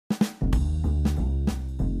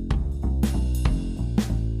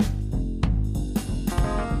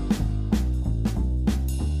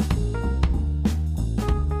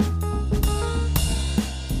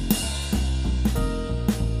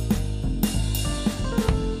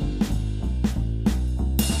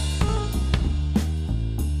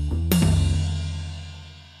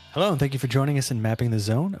Hello, and thank you for joining us in Mapping the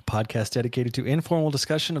Zone, a podcast dedicated to informal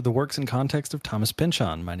discussion of the works and context of Thomas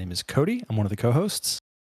Pynchon. My name is Cody. I'm one of the co-hosts.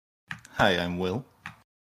 Hi, I'm Will.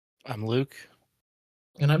 I'm Luke.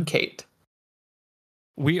 And I'm Kate.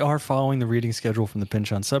 We are following the reading schedule from the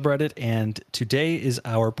Pynchon subreddit, and today is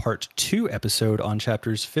our part 2 episode on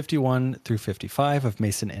chapters 51 through 55 of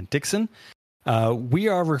Mason and Dixon. We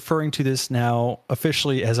are referring to this now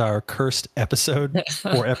officially as our cursed episode,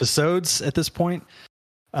 or episodes at this point.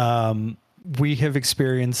 We have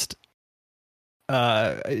experienced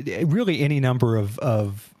really any number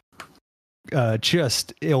of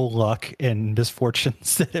just ill luck and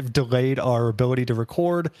misfortunes that have delayed our ability to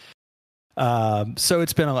record. So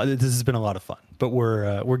it's been this has been a lot of fun, but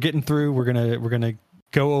we're getting through. We're gonna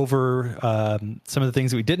go over some of the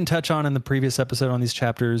things that we didn't touch on in the previous episode on these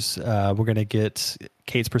chapters. We're gonna get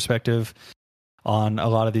Kate's perspective on a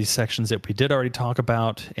lot of these sections that we did already talk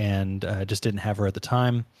about and just didn't have her at the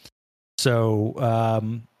time. So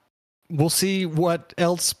we'll see what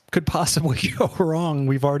else could possibly go wrong.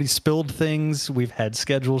 We've already spilled things. We've had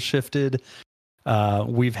schedules shifted.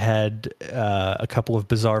 We've had a couple of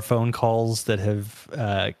bizarre phone calls that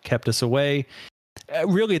have kept us away.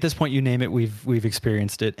 Really, at this point, you name it, we've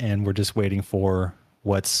experienced it, and we're just waiting for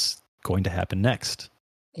what's going to happen next.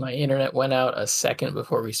 My internet went out a second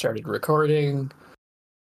before we started recording.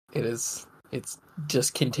 It's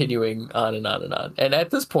just continuing on and on and on. And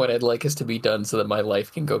at this point, I'd like us to be done so that my life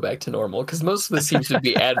can go back to normal, because most of this seems to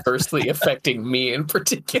be adversely affecting me in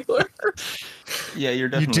particular. Yeah, you're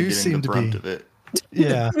definitely getting the brunt of it.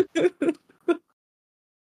 Yeah.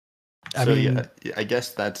 I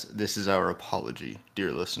guess this is our apology,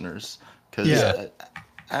 dear listeners, because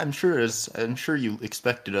I'm sure you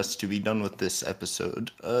expected us to be done with this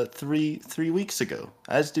episode 3 weeks ago,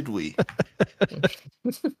 as did we.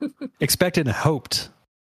 Expected and hoped.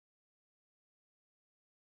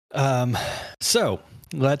 So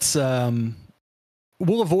let's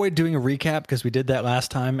we'll avoid doing a recap because we did that last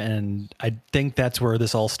time, and I think that's where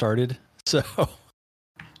this all started. So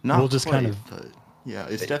we'll just kind of, but yeah,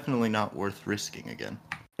 it's definitely not worth risking again.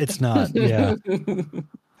 It's not, yeah.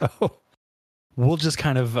 We'll just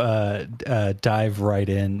kind of dive right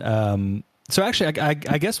in. So actually, I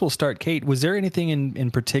guess we'll start. Kate, was there anything in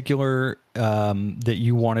particular that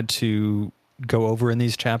you wanted to go over in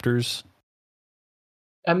these chapters?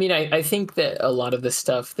 I mean, I think that a lot of the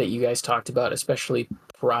stuff that you guys talked about, especially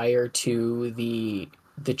prior to the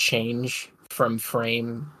change from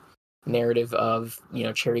frame narrative of,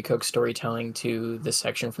 Cherry Coke storytelling to the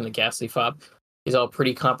section from the Ghastly Fob, is all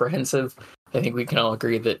pretty comprehensive. I think we can all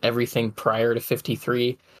agree that everything prior to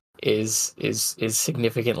 53 is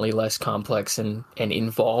significantly less complex and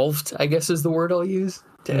involved, I guess is the word I'll use,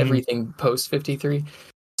 to everything post 53.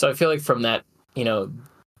 So I feel like from that,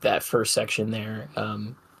 that first section there,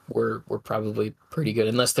 we're probably pretty good,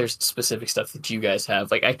 unless there's specific stuff that you guys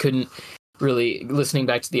have. Like, I couldn't really, listening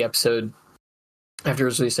back to the episode after it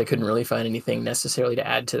was released, I couldn't really find anything necessarily to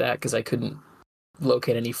add to that, because I couldn't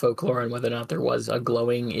locate any folklore on whether or not there was a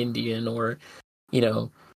glowing Indian or,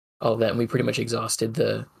 all of that. And we pretty much exhausted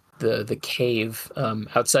the cave,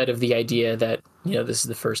 outside of the idea that, this is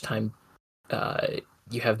the first time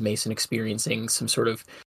you have Mason experiencing some sort of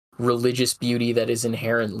religious beauty that is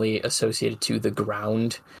inherently associated to the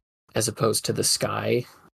ground as opposed to the sky.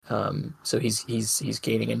 So he's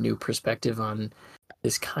gaining a new perspective on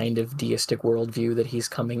this kind of deistic worldview that he's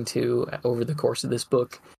coming to over the course of this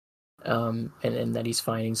book. And that he's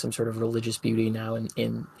finding some sort of religious beauty now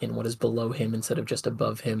in what is below him instead of just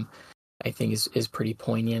above him, I think is pretty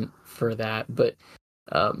poignant for that. But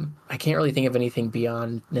I can't really think of anything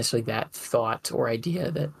beyond necessarily that thought or idea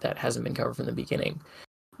that hasn't been covered from the beginning.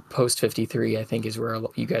 Post 53, I think, is where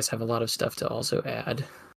you guys have a lot of stuff to also add.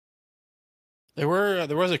 There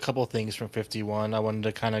was a couple things from 51 I wanted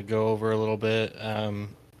to kind of go over a little bit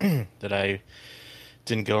that I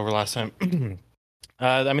didn't go over last time.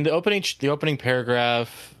 I mean, the opening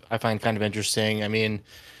paragraph I find kind of interesting. I mean,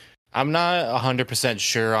 I'm not 100%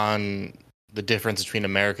 sure on the difference between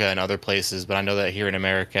America and other places, but I know that here in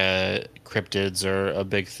America, cryptids are a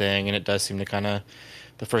big thing, and it does seem to kind of,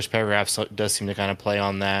 the first paragraph does seem to kind of play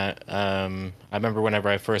on that. I remember whenever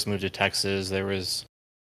I first moved to Texas,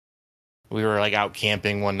 we were like out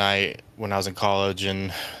camping one night when I was in college,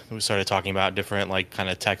 and we started talking about different like kind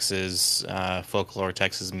of Texas folklore,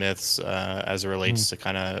 Texas myths as it relates to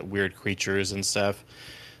kind of weird creatures and stuff.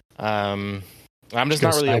 I'm just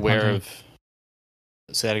not really aware of.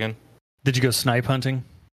 Say that again. Did you go snipe hunting?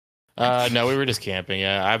 No, we were just camping.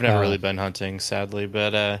 Yeah, I've never really been hunting, sadly,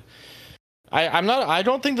 but I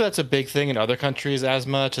don't think that's a big thing in other countries as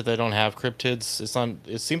much that they don't have cryptids.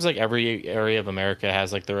 It seems like every area of America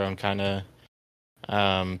has like their own kind of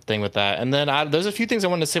thing with that. And then there's a few things I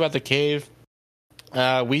wanted to say about the cave.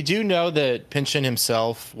 We do know that Pynchon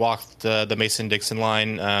himself walked the Mason-Dixon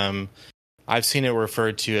line. I've seen it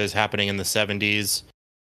referred to as happening in the 70s.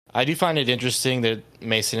 I do find it interesting that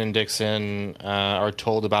Mason and Dixon are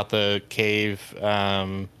told about the cave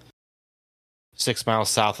 6 miles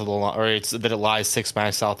south of the line, or that it lies 6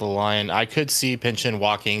 miles south of the line. I could see Pynchon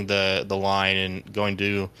walking the line and going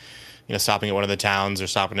to, stopping at one of the towns or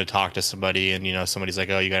stopping to talk to somebody, and somebody's like,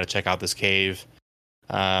 "Oh, you got to check out this cave,"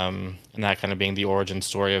 and that kind of being the origin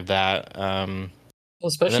story of that. Well,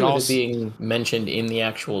 especially with it being mentioned in the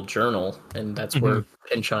actual journal, and that's where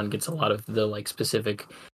Pynchon gets a lot of the like specific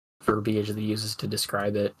verbiage that he uses to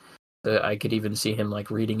describe it. I could even see him like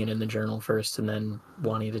reading it in the journal first and then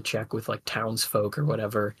wanting to check with like townsfolk or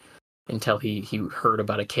whatever until he heard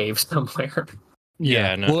about a cave somewhere.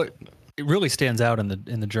 Yeah, no. Well, it really stands out in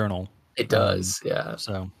the journal. It does, yeah.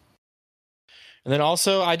 So, and then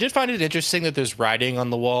also, I did find it interesting that there's writing on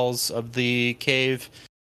the walls of the cave.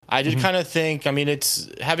 I did kind of think, it's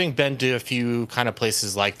having been to a few kind of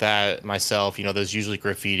places like that myself. There's usually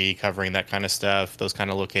graffiti covering that kind of stuff, those kind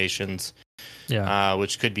of locations. Yeah,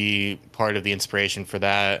 which could be part of the inspiration for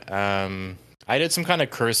that. I did some kind of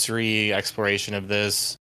cursory exploration of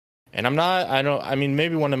this, and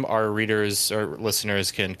maybe one of our readers or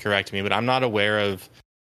listeners can correct me, but I'm not aware of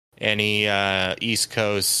any East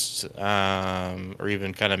Coast or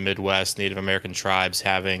even kind of Midwest Native American tribes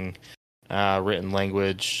having written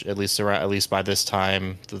language, at least by this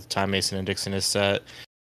time, the time Mason and Dixon is set.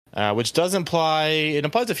 Which does implies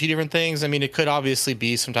a few different things. It could obviously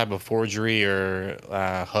be some type of forgery or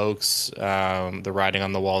hoax, the writing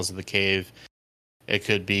on the walls of the cave. It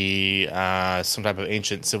could be some type of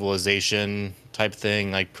ancient civilization type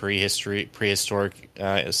thing, like prehistoric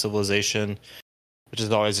civilization, which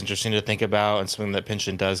is always interesting to think about, and something that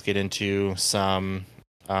Pynchon does get into some,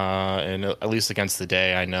 and at least Against the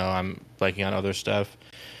Day. I know I'm blanking on other stuff.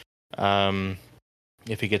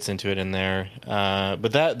 If he gets into it in there,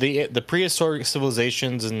 but the prehistoric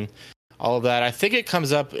civilizations and all of that, I think it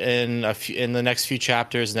comes up in the next few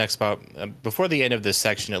chapters. Before the end of this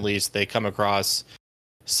section, at least, they come across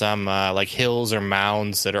some like hills or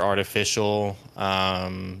mounds that are artificial,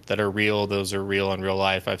 that are real. Those are real in real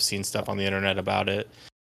life. I've seen stuff on the internet about it,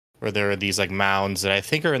 where there are these like mounds that I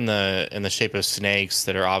think are in the shape of snakes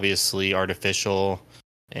that are obviously artificial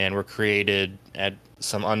and were created at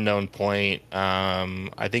some unknown point.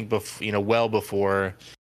 I think well before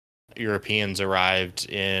Europeans arrived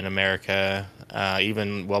in America,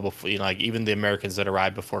 even well before, even the Americans that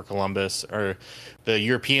arrived before Columbus, or the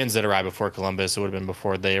Europeans that arrived before Columbus, it would have been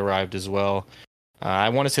before they arrived as well. I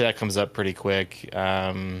want to say that comes up pretty quick.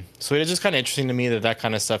 So it is just kind of interesting to me that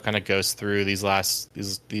kind of stuff kind of goes through this last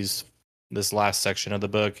section of the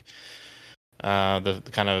book, the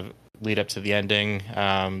kind of lead up to the ending.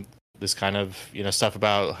 This kind of stuff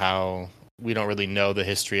about how we don't really know the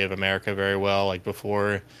history of America very well, like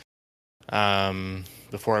before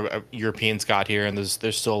Europeans got here, and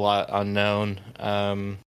there's still a lot unknown.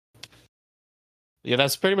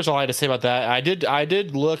 That's pretty much all I had to say about that. I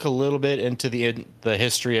did look a little bit into the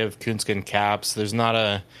history of coonskin caps. There's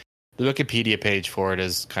not the Wikipedia page for it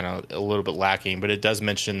is kind of a little bit lacking, but it does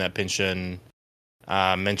mention that Pynchon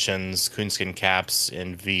mentions coonskin caps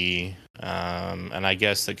in V, and I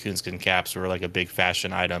guess that coonskin caps were like a big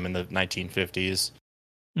fashion item in the 1950s,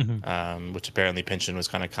 which apparently Pynchon was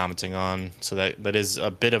kind of commenting on. So that is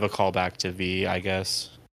a bit of a callback to V, I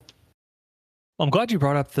guess. Well, I'm glad you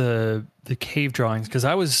brought up the cave drawings, because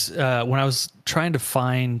I was when I was trying to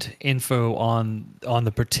find info on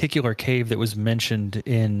the particular cave that was mentioned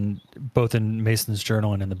in both in Mason's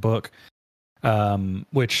journal and in the book,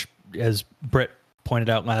 which, as Brett pointed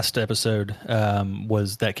out last episode,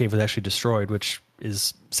 was that cave was actually destroyed, which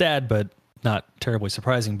is sad but not terribly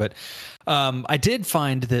surprising. But I did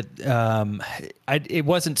find that it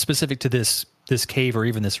wasn't specific to this cave or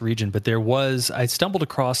even this region, but I stumbled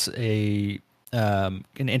across an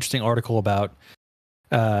interesting article about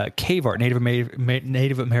cave art, Native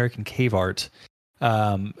American cave art,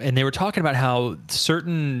 and they were talking about how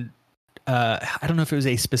certain I don't know if it was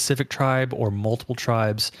a specific tribe or multiple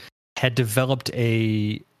tribes had developed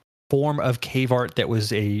a form of cave art that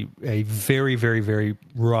was a very, very, very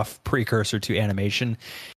rough precursor to animation,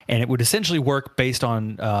 and it would essentially work based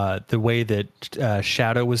on the way that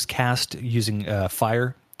shadow was cast using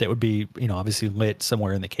fire that would be obviously lit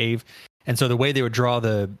somewhere in the cave. And so the way they would draw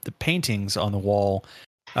the paintings on the wall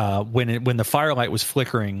when the firelight was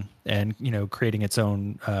flickering and creating its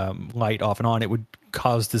own light off and on, it would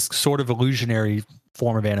cause this sort of illusionary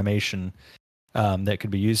form of animation that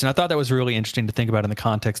could be used. And I thought that was really interesting to think about in the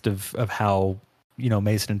context of how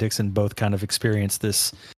Mason and Dixon both kind of experienced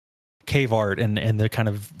this cave art and the kind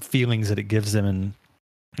of feelings that it gives them. And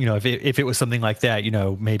if it was something like that,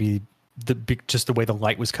 maybe just the way the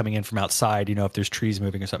light was coming in from outside, if there's trees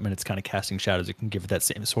moving or something and it's kind of casting shadows, it can give it that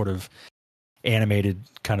same sort of animated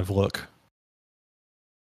kind of look.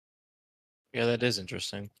 Yeah, that is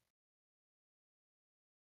interesting.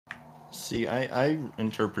 See, I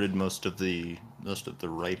interpreted most of the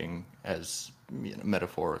writing as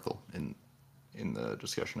metaphorical in the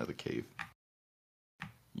discussion of the cave.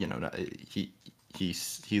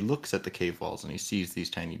 He looks at the cave walls and he sees these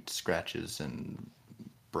tiny scratches and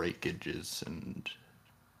breakages and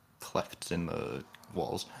clefts in the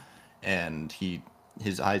walls, and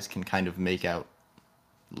his eyes can kind of make out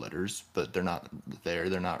letters, but they're not there.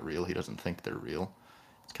 They're not real. He doesn't think they're real.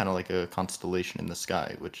 It's kind of like a constellation in the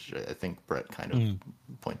sky, which I think Brett kind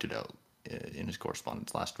of pointed out in his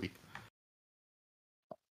correspondence last week.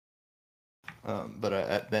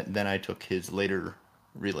 But then I took his later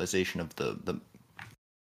realization of the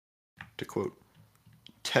to quote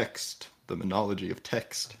text, the monology of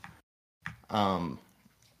text.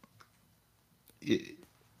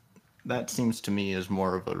 That seems to me as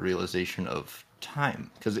more of a realization of time,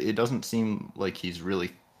 because it doesn't seem like he's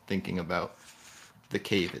really thinking about the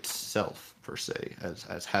cave itself per se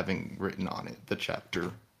as having written on it the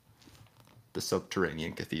chapter, the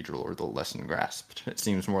subterranean cathedral, or the lesson grasped. It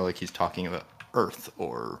seems more like he's talking about Earth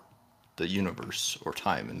or the universe or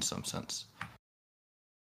time in some sense.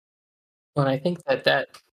 Well, I think that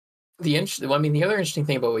the other interesting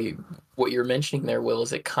thing about what you're mentioning there, Will,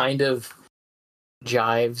 is it kind of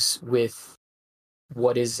jives with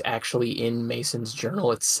what is actually in Mason's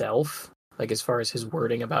journal itself, like as far as his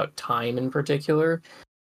wording about time in particular.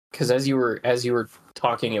 Because as you were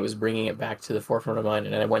talking, it was bringing it back to the forefront of mind,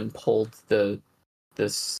 and I went and pulled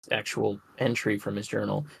this actual entry from his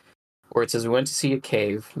journal, where it says, "We went to see a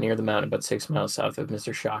cave near the mountain about 6 miles south of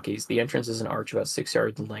Mr. Shockey's. The entrance is an arch about 6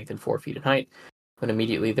 yards in length and 4 feet in height. When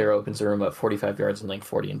immediately there opens a room about 45 yards in length,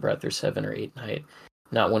 40 in breadth, or 7 or 8 in height.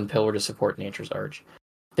 Not one pillar to support nature's arch.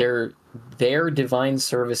 Their divine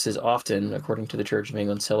service is often, according to the Church of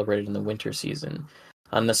England, celebrated in the winter season.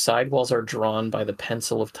 On the side walls are drawn by the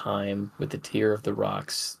pencil of time, with the tier of the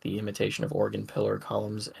rocks, the imitation of organ pillar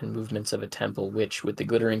columns, and movements of a temple, which, with the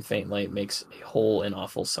glittering faint light, makes a whole and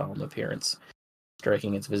awful solemn appearance,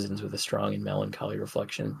 striking its visitants with a strong and melancholy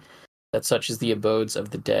reflection, that such is the abodes of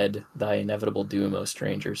the dead, thy inevitable doom, O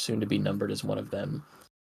stranger, soon to be numbered as one of them.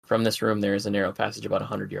 From this room there is a narrow passage about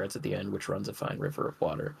 100 yards at the end, which runs a fine river of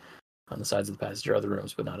water. On the sides of the passage are other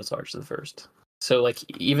rooms, but not as large as the first." So, like,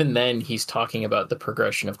 even then, he's talking about the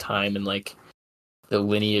progression of time and, like, the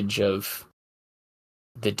lineage of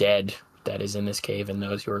the dead that is in this cave and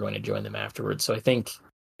those who are going to join them afterwards. So I think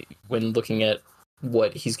when looking at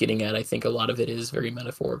what he's getting at, I think a lot of it is very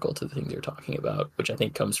metaphorical to the things you're talking about, which I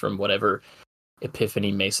think comes from whatever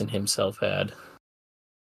epiphany Mason himself had.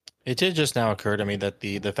 It did just now occur to me that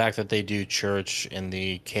the fact that they do church in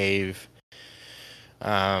the cave,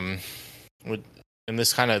 and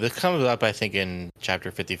this comes up, I think, in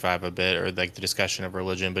chapter 55 a bit, or like the discussion of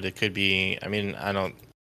religion, but it could be, I mean,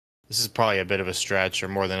 this is probably a bit of a stretch or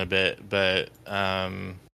more than a bit, but,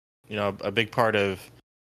 a big part of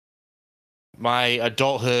my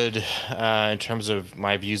adulthood, in terms of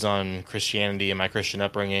my views on Christianity and my Christian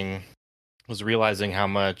upbringing, was realizing how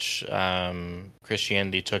much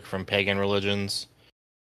Christianity took from pagan religions,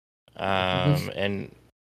 and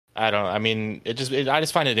I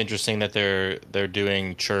just find it interesting that they're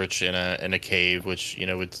doing church in a cave, which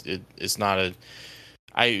it's not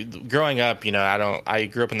growing up, I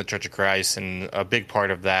grew up in the Church of Christ, and a big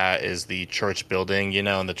part of that is the church building,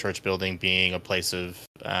 and the church building being a place of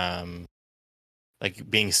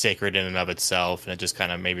like being sacred in and of itself, and it just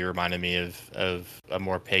kind of maybe reminded me of a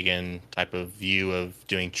more pagan type of view of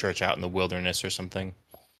doing church out in the wilderness or something.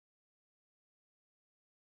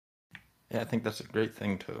 Yeah, I think that's a great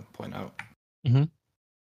thing to point out. Mm-hmm.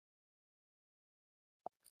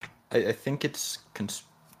 I think it's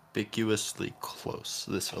conspicuously close,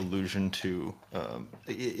 this allusion to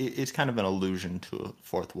it's kind of an allusion to a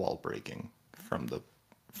fourth wall breaking from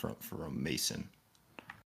Mason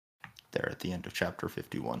there at the end of chapter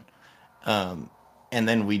 51, and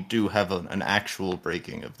then we do have an actual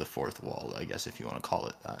breaking of the fourth wall, I guess, if you want to call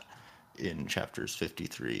it that, in chapters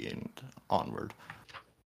 53 and onward.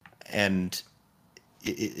 And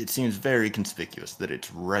it seems very conspicuous that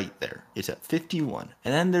it's right there. It's at 51,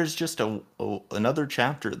 and then there's just another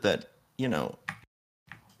chapter that, you know,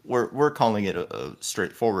 we're calling it a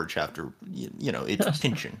straightforward chapter. You know, it's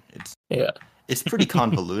Pynchon. Yeah. It's pretty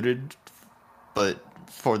convoluted, but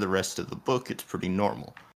for the rest of the book, it's pretty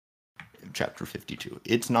normal. Chapter 52.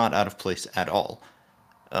 It's not out of place at all.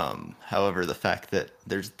 However, the fact that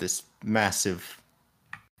there's this massive,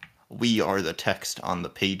 we are the text on the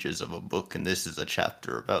pages of a book, and this is a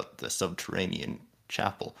chapter about the subterranean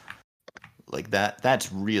chapel. Like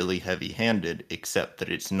that's really heavy-handed, except that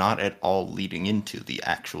it's not at all leading into the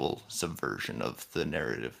actual subversion of the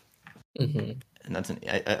narrative. Mm-hmm. And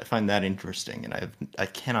I find that interesting, and I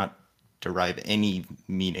cannot derive any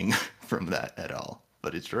meaning from that at all,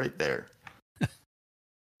 but it's right there.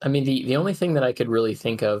 I mean, the only thing that I could really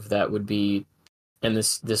think of that would be, and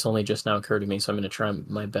this only just now occurred to me, so I'm going to try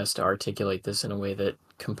my best to articulate this in a way that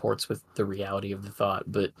comports with the reality of the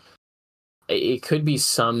thought, but it could be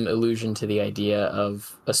some allusion to the idea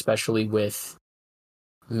of, especially with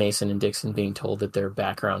Mason and Dixon being told that they're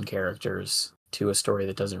background characters to a story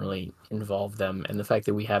that doesn't really involve them, and the fact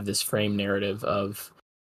that we have this frame narrative of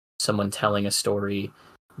someone telling a story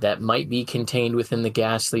that might be contained within the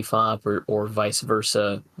Ghastly Fop or vice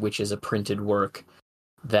versa, which is a printed work,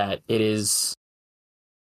 that it is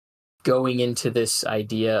going into this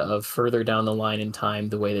idea of further down the line in time,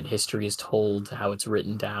 the way that history is told, how it's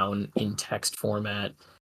written down in text format,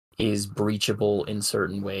 is breachable in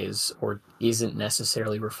certain ways or isn't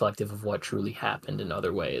necessarily reflective of what truly happened in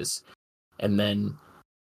other ways. And then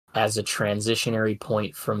as a transitionary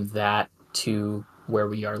point from that to where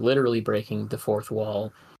we are literally breaking the fourth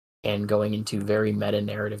wall and going into very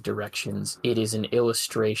meta-narrative directions, it is an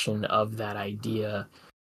illustration of that idea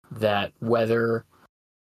that whether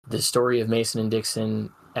the story of Mason and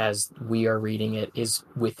Dixon, as we are reading it, is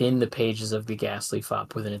within the pages of the Ghastly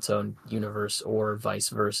Fop within its own universe, or vice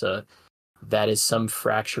versa, that is some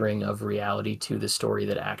fracturing of reality to the story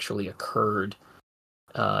that actually occurred,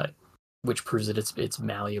 which proves that it's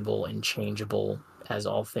malleable and changeable, as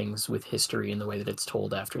all things with history and the way that it's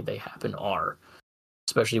told after they happen are.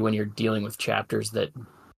 Especially when you're dealing with chapters that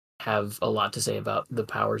have a lot to say about the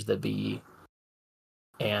powers that be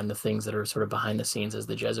and the things that are sort of behind the scenes, as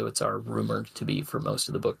the Jesuits are rumored to be for most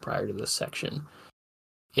of the book prior to this section,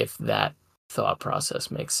 if that thought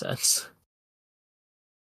process makes sense.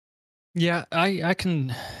 Yeah, I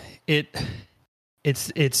can. It's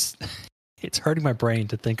hurting my brain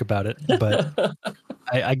to think about it, but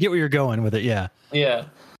I get where you're going with it. Yeah. Yeah.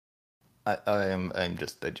 I'm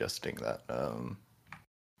just digesting that.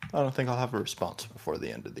 I don't think I'll have a response before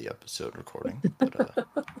the end of the episode recording. But,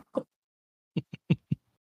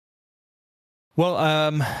 Well,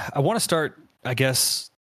 I want to start, I guess,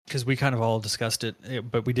 because we kind of all discussed it,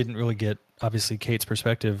 but we didn't really get, obviously, Kate's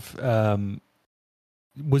perspective.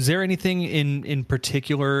 Was there anything in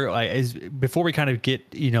particular, before we kind of get,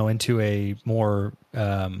 into a more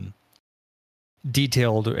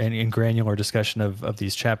detailed and granular discussion of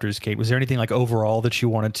these chapters, Kate, was there anything like overall that you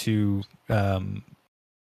wanted to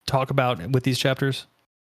talk about with these chapters?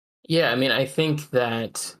 Yeah, I mean, I think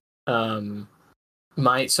that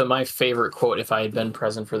my favorite quote, if I had been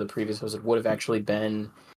present for the previous episode, would have actually been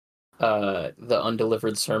the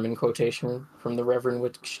undelivered sermon quotation from the Reverend,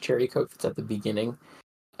 which Cherrycoke that's at the beginning.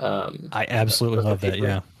 I absolutely love that,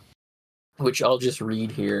 yeah. Which I'll just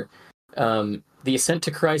read here. The ascent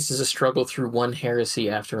to Christ is a struggle through one heresy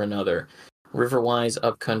after another, riverwise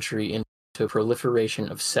upcountry into proliferation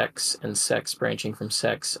of sects, and sects branching from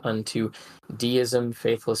sects unto deism,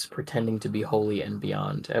 faithless pretending to be holy and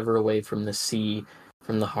beyond, ever away from the sea,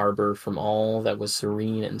 from the harbor, from all that was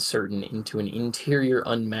serene and certain, into an interior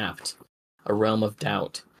unmapped, a realm of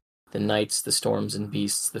doubt, the nights, the storms and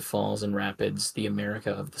beasts, the falls and rapids, the America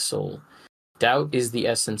of the soul. Doubt is the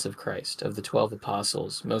essence of Christ, of the 12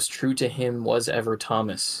 apostles. Most true to him was ever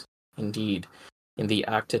Thomas. Indeed, in the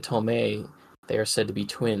Acta Tomei, they are said to be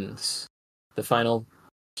twins. The final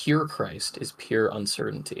pure Christ is pure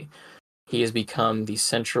uncertainty. He has become the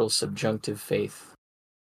central subjunctive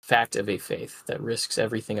fact of a faith that risks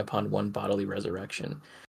everything upon one bodily resurrection.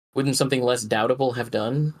 Wouldn't something less doubtable have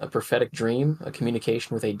done? A prophetic dream? A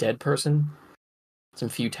communication with a dead person? Some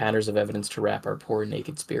few tatters of evidence to wrap our poor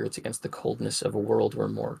naked spirits against the coldness of a world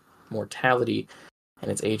where mortality and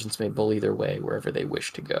its agents may bully their way wherever they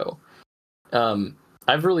wish to go.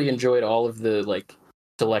 I've really enjoyed all of the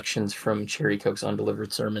selections from Cherrycoke's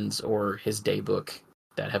undelivered sermons or his day book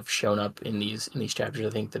that have shown up in these chapters. I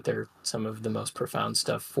think that they're some of the most profound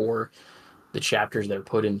stuff for the chapters they're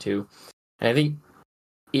put into. And I think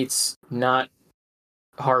it's not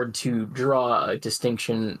hard to draw a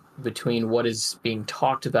distinction between what is being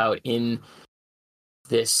talked about in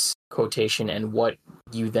this quotation and what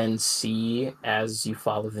you then see as you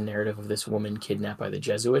follow the narrative of this woman kidnapped by the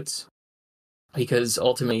Jesuits. Because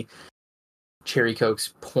ultimately, Cherry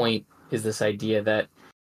Coke's point is this idea that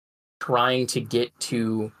trying to get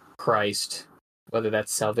to Christ, whether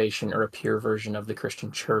that's salvation or a pure version of the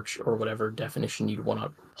Christian church or whatever definition you'd want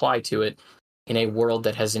to apply to it, in a world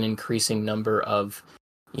that has an increasing number of,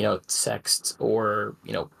 sects or,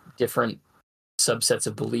 different subsets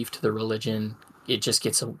of belief to the religion, it just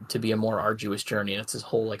gets to be a more arduous journey. That's his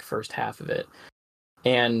whole first half of it.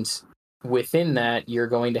 And within that, you're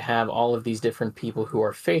going to have all of these different people who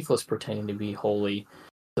are faithless pretending to be holy.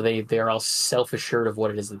 So they're all self-assured of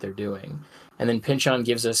what it is that they're doing. And then Pynchon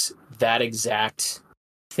gives us that exact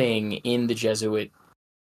thing in the Jesuit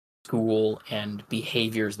school and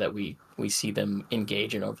behaviors that we see them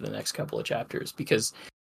engage in over the next couple of chapters. Because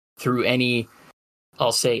through any,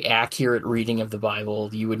 I'll say, accurate reading of the Bible,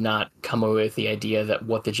 you would not come away with the idea that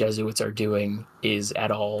what the Jesuits are doing is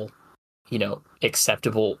at all,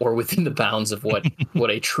 acceptable or within the bounds of what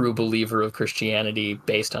a true believer of Christianity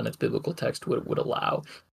based on its biblical text would allow.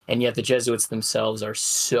 And yet the Jesuits themselves are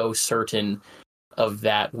so certain of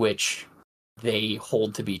that which they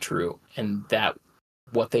hold to be true, and that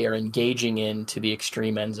what they are engaging in to the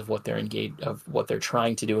extreme ends of what they're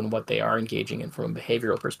trying to do and what they are engaging in from a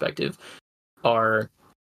behavioral perspective are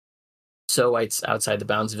so outside the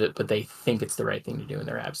bounds of it, but they think it's the right thing to do, and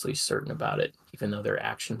they're absolutely certain about it, even though their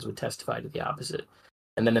actions would testify to the opposite.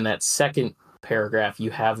 And then in that second paragraph, you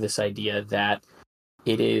have this idea that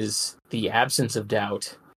it is the absence of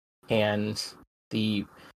doubt and the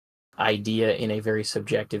idea in a very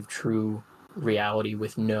subjective, true reality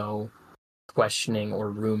with no questioning or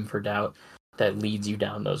room for doubt that leads you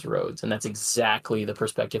down those roads. And that's exactly the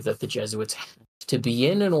perspective that the Jesuits have to be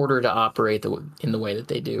in order to operate in the way that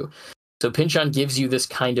they do. So Pynchon gives you this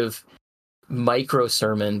kind of micro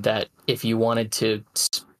sermon that if you wanted to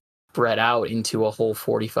spread out into a whole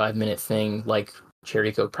 45-minute thing, like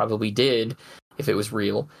Cherry Coke probably did if it was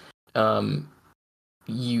real,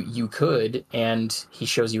 you could, and he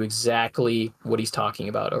shows you exactly what he's talking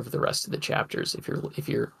about over the rest of the chapters. If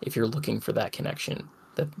you're looking for that connection,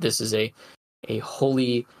 that this is a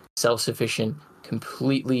wholly self-sufficient,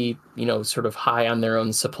 completely sort of high on their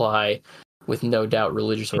own supply, with no doubt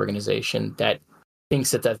religious organization that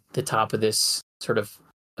thinks at the top of this sort of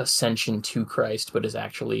ascension to Christ, but is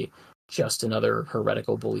actually just another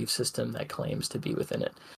heretical belief system that claims to be within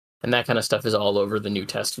it. And that kind of stuff is all over the New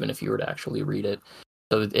Testament if you were to actually read it.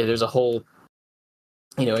 So there's a whole,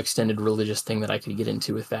 extended religious thing that I could get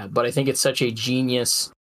into with that. But I think it's such a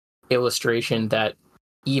genius illustration that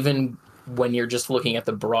even when you're just looking at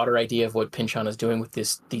the broader idea of what Pynchon is doing with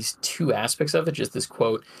these two aspects of it, just this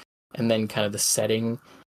quote and then kind of the setting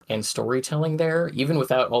and storytelling there, even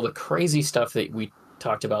without all the crazy stuff that we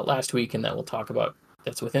talked about last week and that we'll talk about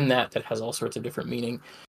that's within that has all sorts of different meaning,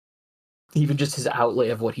 even just his outlay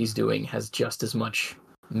of what he's doing has just as much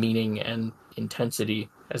meaning and intensity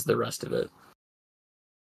as the rest of it.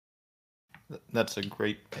 That's a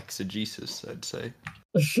great exegesis, I'd say.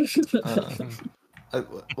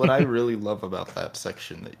 What I really love about that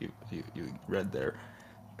section that you read there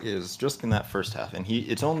is just in that first half, and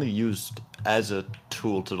it's only used as a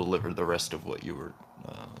tool to deliver the rest of what you were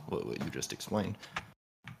what you just explained.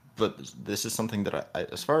 But this is something that I,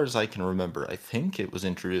 as far as I can remember, I think it was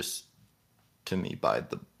introduced to me by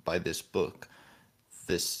this book,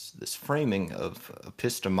 this framing of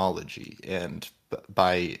epistemology, and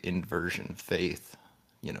by inversion, faith.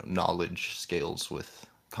 Knowledge scales with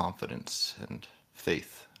confidence, and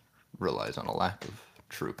faith relies on a lack of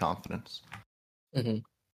true confidence. Mm-hmm.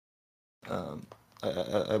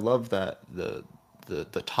 I love that the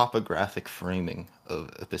topographic framing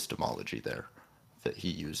of epistemology there that he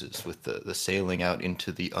uses with the sailing out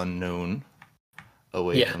into the unknown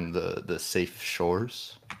away from the safe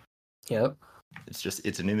shores. Yep.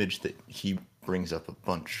 It's an image that he brings up a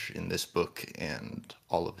bunch in this book and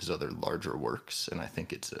all of his other larger works, and I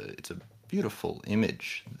think it's a beautiful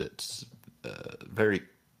image that's very,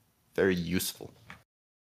 very useful.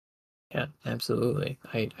 Yeah, absolutely.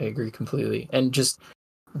 I agree completely. And just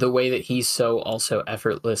the way that he so also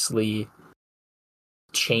effortlessly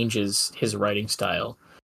changes his writing style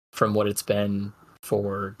from what it's been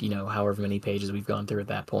for, however many pages we've gone through at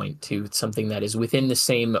that point, to something that is within the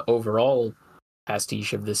same overall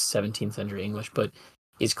pastiche of this 17th century English, but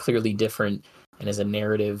is clearly different and is a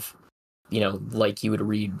narrative, like you would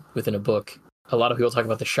read within a book. A lot of people talk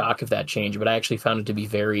about the shock of that change, but I actually found it to be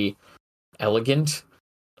very elegant,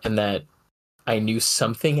 and that I knew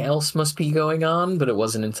something else must be going on, but it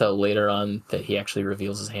wasn't until later on that he actually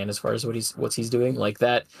reveals his hand as far as what he's doing. Like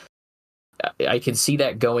that, I can see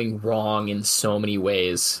that going wrong in so many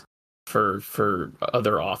ways for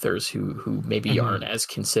other authors who maybe aren't as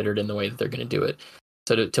considered in the way that they're going to do it.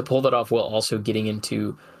 So to pull that off while also getting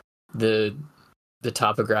into the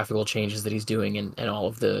topographical changes that he's doing and all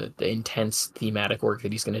of the intense thematic work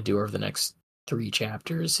that he's going to do over the next 3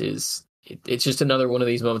 chapters it's just another one of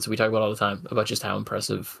these moments that we talk about all the time about just how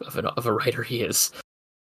impressive of a writer he is.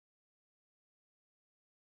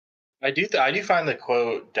 I do find the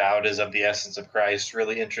quote "doubt is of the essence of Christ"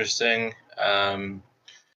 really interesting. I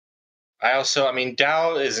mean,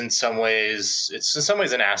 doubt is in some ways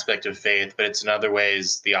an aspect of faith, but it's in other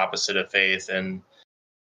ways the opposite of faith. And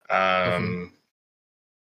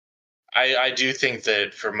I do think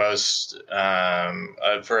that for most,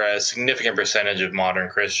 for a significant percentage of modern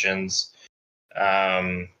Christians,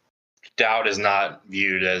 doubt is not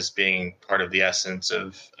viewed as being part of the essence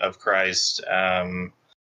of Christ.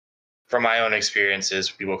 From my own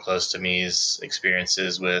experiences, people close to me's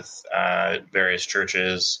experiences with various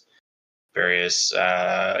churches, various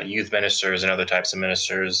youth ministers, and other types of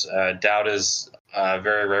ministers, doubt is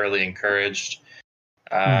very rarely encouraged.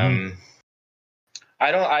 I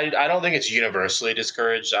don't think it's universally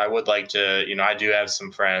discouraged. I would like to, I do have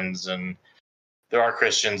some friends, and there are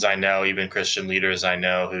Christians I know, even Christian leaders I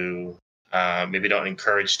know, who maybe don't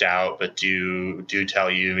encourage doubt, but do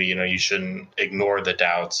tell you, you shouldn't ignore the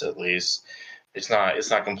doubts. At least it's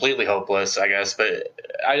not completely hopeless, I guess. But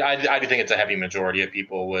I do think it's a heavy majority of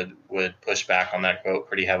people would push back on that quote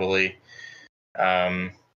pretty heavily.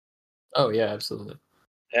 Oh yeah, absolutely.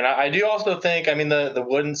 And I do also think, I mean, the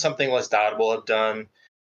wouldn't something less doubtable have done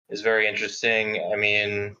is very interesting. I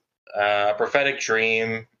mean, a prophetic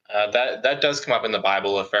dream, that does come up in the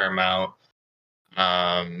Bible a fair amount.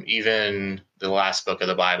 Even the last book of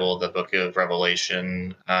the Bible, the book of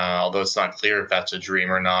Revelation, although it's not clear if that's a dream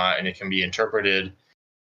or not, and it can be interpreted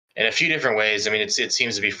in a few different ways. I mean, it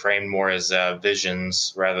seems to be framed more as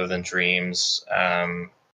visions rather than dreams. But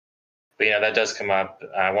that does come up.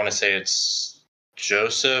 I want to say it's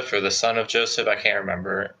Joseph or the son of Joseph. I can't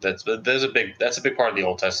remember. That's a big part of the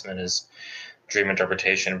Old Testament is dream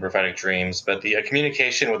interpretation and prophetic dreams. But the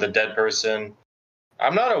communication with a dead person,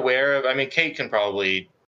 I'm not aware of. I mean, Kate can probably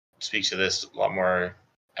speak to this a lot more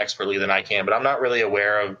expertly than I can, but I'm not really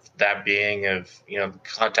aware of that being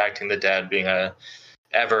contacting the dead being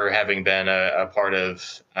ever having been a part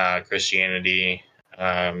of Christianity.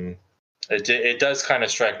 It does kind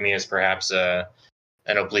of strike me as perhaps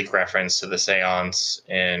an oblique reference to the seance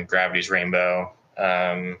in Gravity's Rainbow.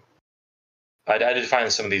 I did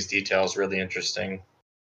find some of these details really interesting.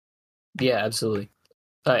 Yeah, absolutely.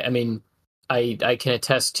 I mean, I can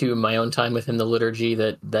attest to my own time within the liturgy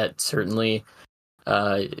that certainly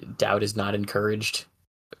doubt is not encouraged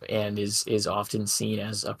and is often seen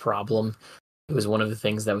as a problem. It was one of the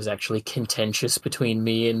things that was actually contentious between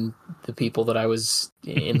me and the people that I was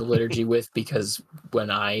in the liturgy with, because when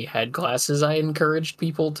I had classes, I encouraged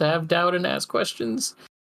people to have doubt and ask questions,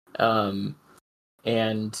 and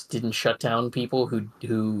didn't shut down people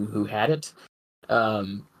who had it.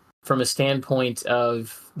 From a standpoint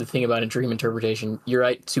of the thing about a dream interpretation, you're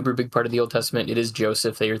right, super big part of the Old Testament. It is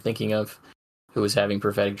Joseph that you're thinking of, who was having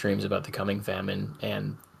prophetic dreams about the coming famine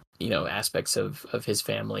and aspects of his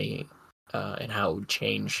family. And how it would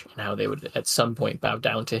change and how they would at some point bow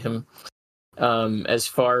down to him. As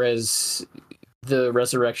far as the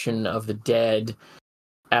resurrection of the dead,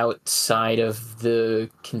 outside of the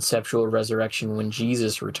conceptual resurrection when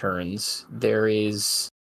Jesus returns, there is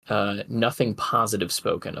nothing positive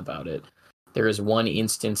spoken about it. There is one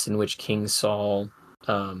instance in which King Saul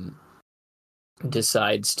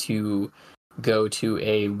decides to go to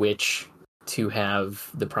a witch to have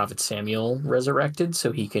the prophet Samuel resurrected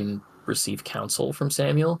so he can receive counsel from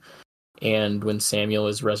Samuel. And when Samuel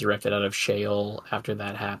is resurrected out of Sheol, after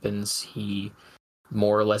that happens, he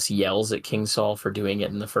more or less yells at King Saul for doing it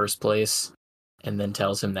in the first place, and then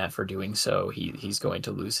tells him that for doing so, he's going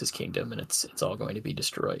to lose his kingdom and it's all going to be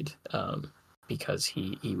destroyed, because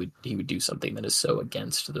he would do something that is so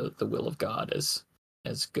against the will of God as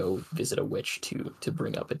go visit a witch to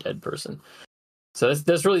bring up a dead person. So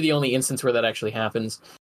that's really the only instance where that actually happens.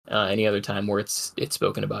 Any other time where it's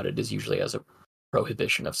spoken about, it is usually as a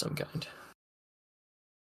prohibition of some kind.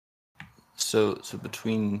 So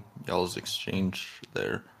between y'all's exchange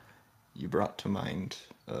there, you brought to mind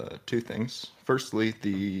 2 things. Firstly,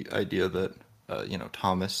 the idea that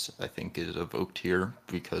Thomas, I think, is evoked here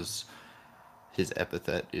because his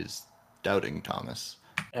epithet is Doubting Thomas.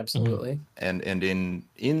 Absolutely. And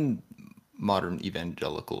in modern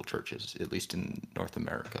evangelical churches, at least in North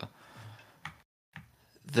America.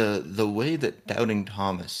 The way that Doubting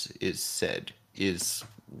Thomas is said is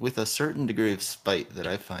with a certain degree of spite that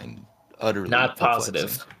I find utterly Not perplexing.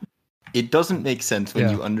 positive. It doesn't make sense when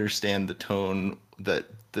you understand the tone that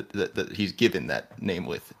he's given that name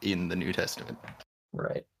with in the New Testament.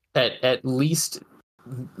 Right. At least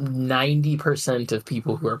 90% of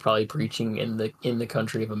people who are probably preaching in the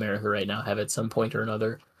country of America right now have at some point or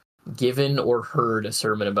another given or heard a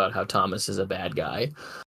sermon about how Thomas is a bad guy.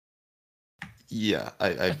 Yeah,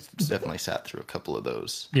 I've definitely sat through a couple of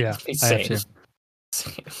those. Yeah, Same.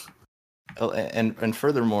 Oh, and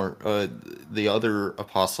furthermore, the other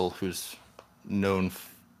apostle who's known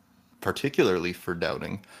particularly for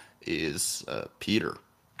doubting is Peter,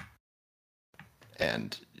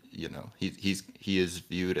 and he is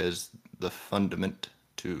viewed as the fundament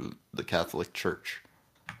to the Catholic Church.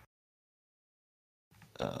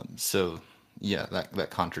 So yeah, that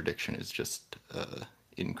contradiction is just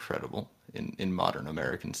incredible in modern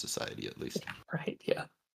American society, at least. Right. Yeah.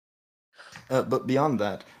 But beyond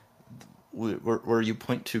that, where you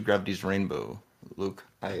point to Gravity's Rainbow, Luke,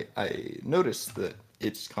 I noticed that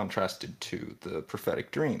it's contrasted to the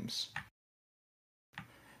prophetic dreams.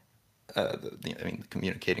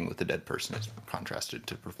 Communicating with the dead person is contrasted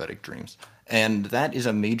to prophetic dreams, and that is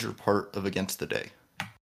a major part of Against the Day.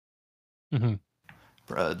 Mm-hmm.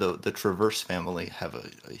 The Traverse family have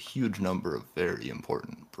a huge number of very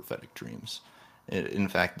important prophetic dreams. In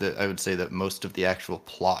fact, I would say that most of the actual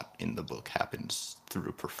plot in the book happens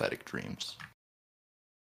through prophetic dreams.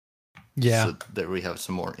 Yeah. So there we have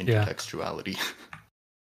some more intertextuality.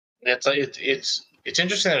 It's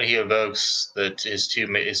interesting that he evokes his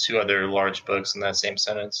two other large books in that same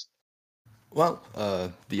sentence. Well,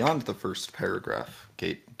 beyond the first paragraph,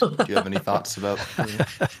 Kate, do you have any thoughts about?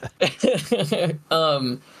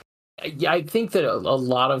 Yeah, I think that a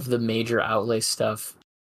lot of the major outlay stuff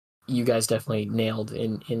you guys definitely nailed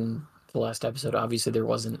in the last episode. Obviously, there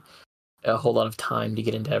wasn't a whole lot of time to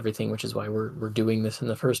get into everything, which is why we're doing this in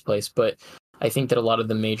the first place. But I think that a lot of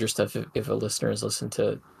the major stuff, if a listener has listened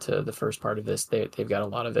to the first part of this, they've got a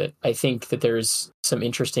lot of it. I think that there's some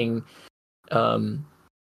interesting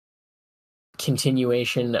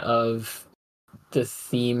continuation of the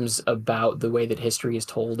themes about the way that history is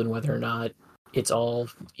told and whether or not it's all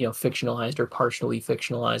fictionalized or partially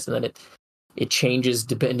fictionalized, and then it changes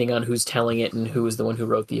depending on who's telling it and who is the one who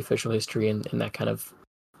wrote the official history, and that kind of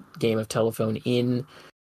game of telephone in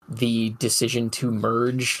the decision to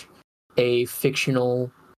merge a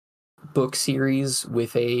fictional book series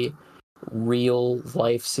with a real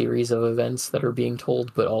life series of events that are being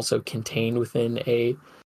told, but also contained within a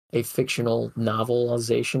fictional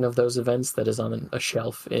novelization of those events that is on a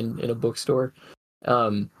shelf in a bookstore.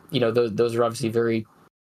 Those are obviously very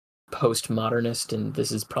postmodernist, and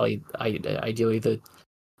this is probably ideally the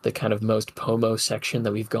kind of most pomo section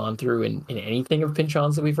that we've gone through in anything of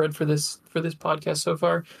Pynchon's that we've read for this podcast so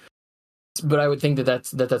far. But I would think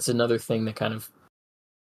that's another thing that kind of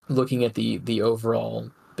looking at the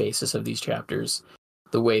overall basis of these chapters,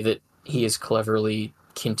 the way that he is cleverly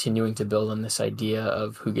continuing to build on this idea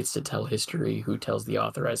of who gets to tell history, who tells the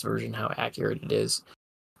authorized version, how accurate it is,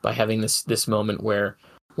 by having this moment where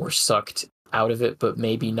we're sucked out of it, but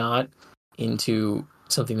maybe not, into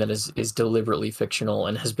something that is deliberately fictional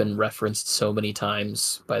and has been referenced so many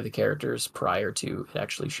times by the characters prior to it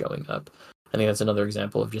actually showing up. I think that's another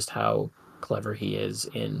example of just how clever he is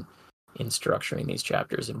in structuring these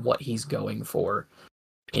chapters and what he's going for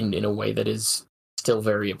in a way that is still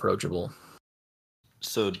very approachable.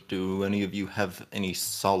 So, do any of you have any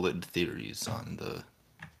solid theories on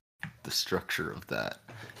the structure of that?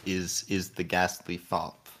 Is the ghastly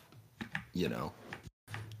fop,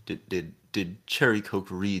 did Cherry Coke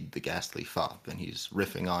read the ghastly fop and he's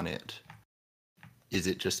riffing on it? Is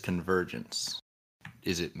it just convergence?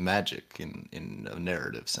 Is it magic in a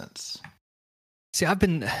narrative sense? See, I've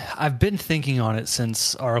been thinking on it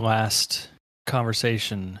since our last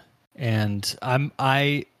conversation, and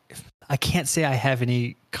I can't say I have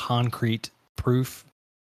any concrete proof.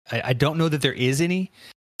 I don't know that there is any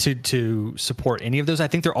to support any of those. I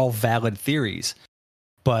think they're all valid theories,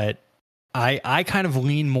 but I kind of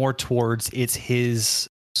lean more towards it's his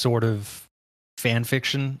sort of fan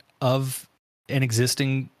fiction of an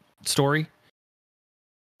existing story.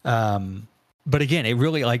 But again, it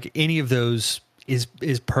really, like, any of those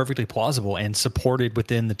is perfectly plausible and supported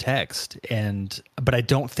within the text, but I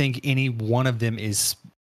don't think any one of them is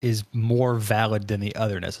more valid than the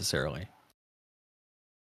other necessarily.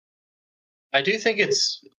 I do think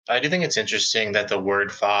it's interesting that the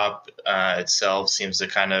word fop itself seems to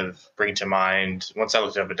kind of bring to mind, once I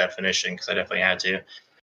looked up a definition, because I definitely had to.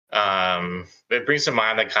 It brings to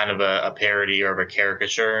mind like kind of a parody or of a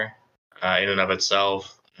caricature in and of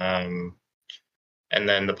itself. And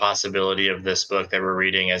then the possibility of this book that we're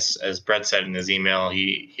reading, as Brett said in his email,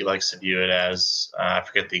 he likes to view it as I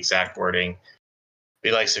forget the exact wording.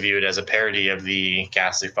 He likes to view it as a parody of the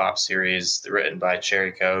Ghastly Fop series written by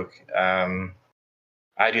Cherry Coke.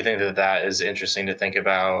 I do think that is interesting to think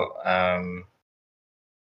about.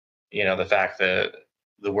 The fact that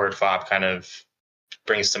the word fop kind of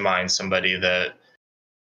brings to mind somebody that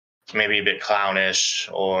maybe a bit clownish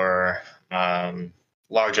or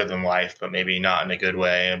larger than life, but maybe not in a good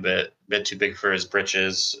way. A bit too big for his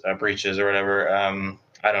breeches or whatever.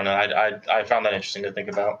 I don't know. I found that interesting to think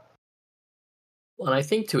about. Well, and I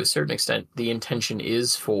think to a certain extent, the intention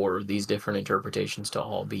is for these different interpretations to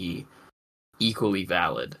all be equally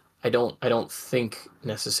valid. I don't think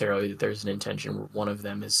necessarily that there's an intention where one of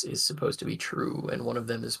them is supposed to be true and one of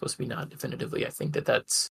them is supposed to be not definitively. I think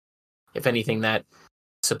that's, if anything, that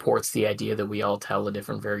supports the idea that we all tell a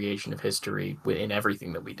different variation of history in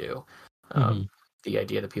everything that we do. The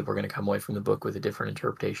idea that people are going to come away from the book with a different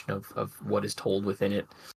interpretation of what is told within it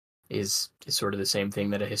is sort of the same thing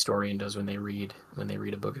that a historian does when they read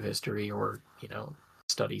a book of history or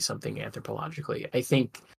study something anthropologically. I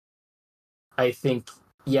think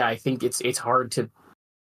it's hard to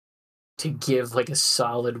give like a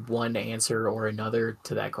solid one answer or another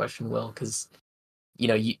to that question, Will, because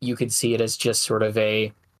you could see it as just sort of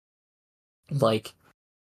a like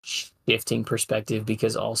shifting perspective,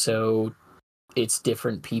 because also it's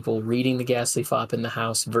different people reading the Ghastly Fop in the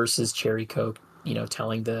house versus Cherry Coke,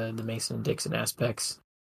 telling the Mason and Dixon aspects.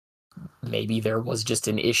 Maybe there was just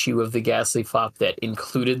an issue of the Ghastly Fop that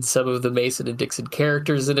included some of the Mason and Dixon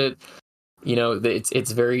characters in it.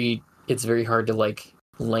 It's very hard to like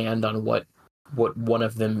land on what one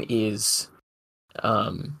of them is.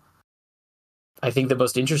 I think the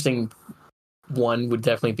most interesting one would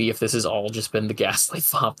definitely be if this has all just been the Ghastly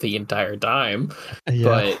Fop the entire time.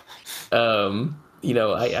 Yeah. But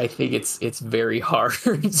I think it's very hard.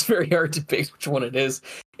 It's very hard to pick which one it is.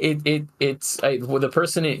 The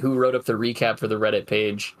person who wrote up the recap for the Reddit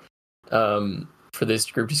page for this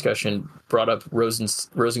group discussion brought up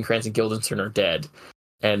Rosencrantz and Guildenstern are dead,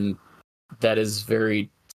 and that is very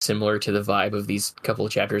similar to the vibe of these couple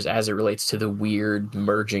of chapters as it relates to the weird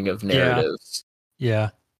merging of narratives. Yeah.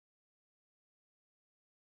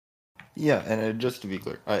 Yeah, and just to be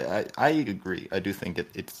clear, I agree. I do think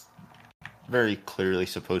it's very clearly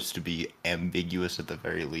supposed to be ambiguous at the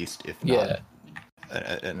very least, if not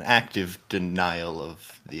an active denial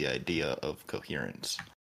of the idea of coherence.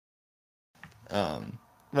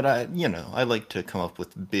 But I like to come up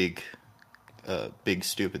with big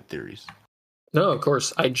stupid theories. No, of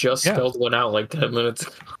course. I just spelled one out like 10 minutes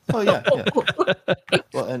ago. Oh yeah.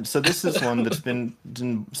 Well, and so this is one that's been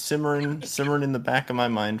simmering in the back of my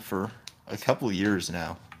mind for a couple of years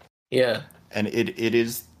now. Yeah. And it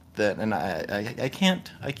is that, and I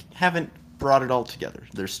haven't brought it all together.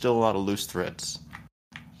 There's still a lot of loose threads.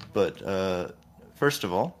 But first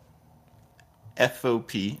of all,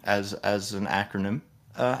 FOP as an acronym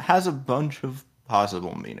has a bunch of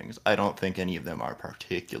possible meanings. I don't think any of them are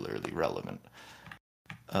particularly relevant.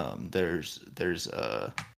 There's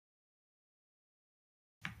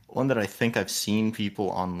one that I think I've seen people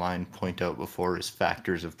online point out before is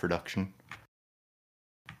factors of production.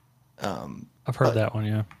 I've heard that one,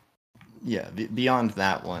 yeah. Yeah, beyond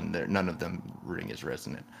that one, none of them ring as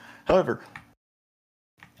resonant. However,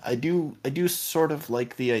 I do sort of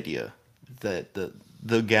like the idea that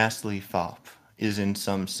the Ghastly Fop is in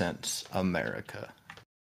some sense America.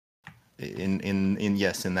 In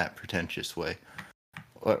that pretentious way.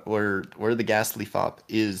 Where the Ghastly Fop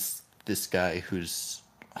is this guy who's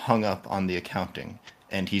hung up on the accounting,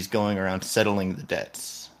 and he's going around settling the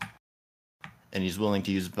debts, and he's willing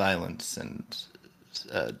to use violence and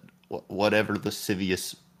whatever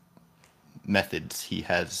lascivious methods he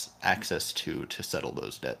has access to settle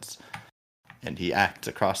those debts. And he acts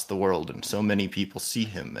across the world, and so many people see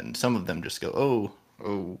him, and some of them just go, oh,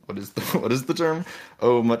 what is the term?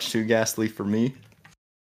 Oh, much too ghastly for me.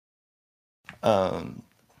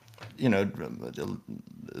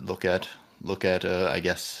 Look at I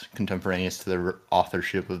guess contemporaneous to the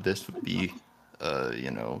authorship of this would be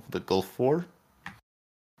the Gulf War,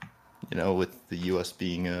 with the US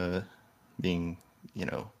being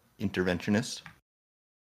interventionist,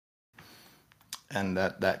 and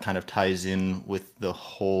that kind of ties in with the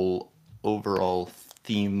whole overall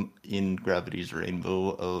theme in Gravity's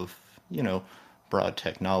Rainbow of broad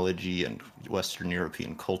technology and Western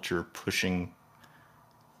European culture pushing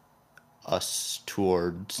us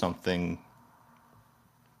toward something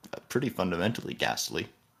pretty fundamentally ghastly.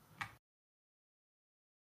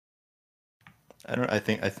 I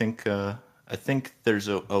think there's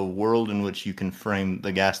a world in which you can frame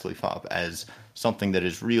the ghastly fop as something that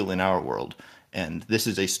is real in our world. And this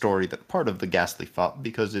is a story that part of the ghastly fop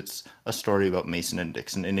because it's a story about Mason and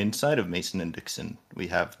Dixon. And inside of Mason and Dixon, we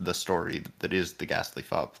have the story that is the ghastly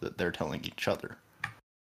fop that they're telling each other.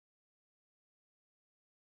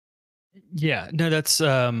 Yeah, no, that's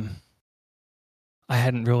I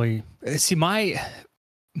hadn't really see my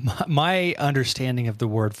understanding of the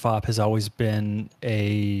word fop has always been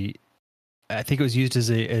I think it was used as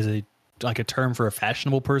a like a term for a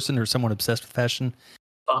fashionable person or someone obsessed with fashion.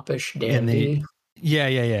 Foppish dandy.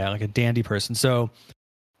 Yeah, like a dandy person. So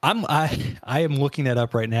I am looking that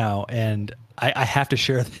up right now, and I have to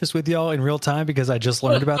share this with y'all in real time because I just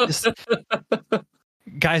learned about this.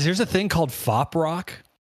 Guys, there's a thing called fop rock.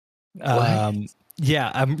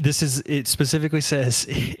 It specifically says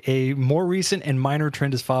a more recent and minor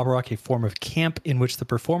trend is fob rock, a form of camp in which the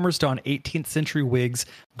performers don 18th century wigs,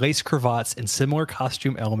 lace cravats, and similar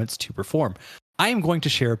costume elements to perform. I am going to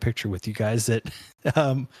share a picture with you guys that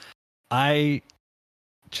I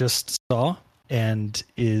just saw and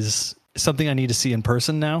is something I need to see in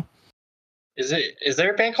person now. Is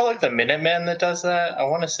there a band called like the Minutemen that does that? I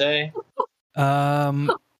want to say.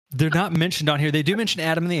 They're not mentioned on here. They do mention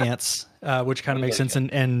Adam and the Ants, which kind of makes sense,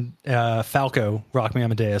 and Falco, Rock Me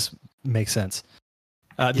Amadeus, makes sense.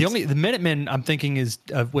 The Minutemen I'm thinking is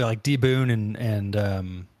like D Boone and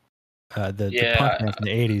the punk band from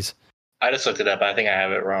the 80s. I just looked it up. I think I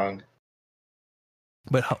have it wrong.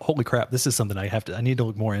 But holy crap, this is something I need to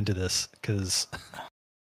look more into this because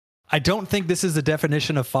I don't think this is the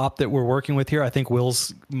definition of fop that we're working with here. I think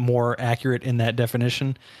Will's more accurate in that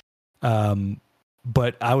definition.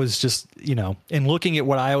 But I was just, in looking at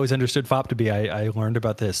what I always understood fop to be, I learned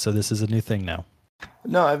about this. So this is a new thing now.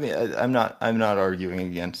 No, I mean, I'm not arguing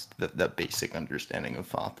against that basic understanding of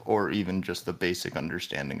fop, or even just the basic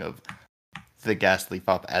understanding of the ghastly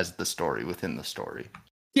fop as the story within the story.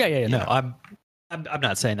 Yeah. No, I'm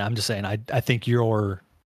not saying that. I'm just saying I think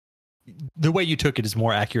the way you took it is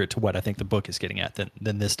more accurate to what I think the book is getting at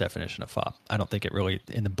than this definition of fop. I don't think it really,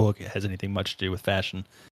 in the book, it has anything much to do with fashion.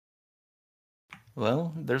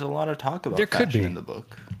 Well, there's a lot of talk about fashion in the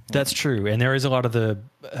book. That's true, and there is a lot of the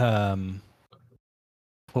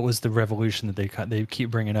what was the revolution that they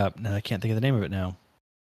keep bringing up? Now I can't think of the name of it now.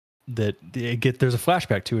 There's a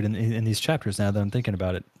flashback to it in these chapters now that I'm thinking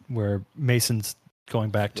about it, where Mason's going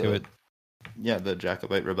back to it. Yeah, the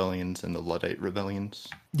Jacobite rebellions and the Luddite rebellions.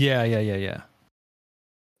 Yeah.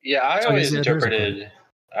 Yeah, I always interpreted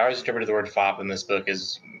the word fop in this book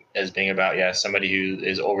as being about somebody who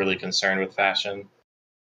is overly concerned with fashion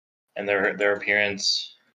and their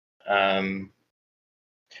appearance,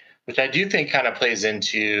 which I do think kind of plays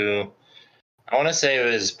into. I want to say it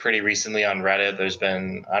was pretty recently on Reddit. There's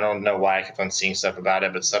been, I don't know why I keep on seeing stuff about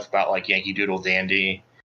it, but stuff about like Yankee Doodle Dandy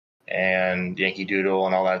and Yankee Doodle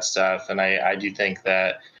and all that stuff. And I do think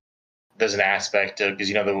that there's an aspect of, because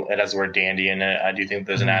it has the word dandy in it. I do think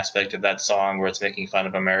there's an aspect of that song where it's making fun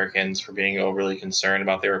of Americans for being overly concerned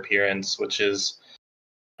about their appearance, which is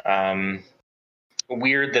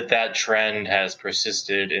weird that trend has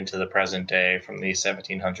persisted into the present day from the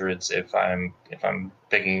 1700s. If I'm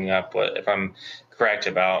picking up if I'm correct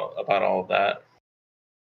about all of that.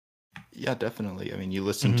 Yeah, definitely. I mean, you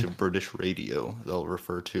listen to British radio; they'll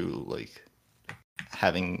refer to like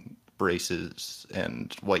having braces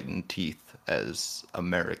and whitened teeth as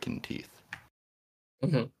American teeth.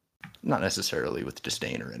 Mm-hmm. Not necessarily with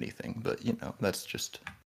disdain or anything, but that's just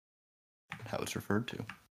how it's referred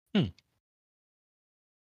to.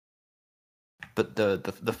 But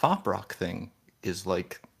the fop rock thing is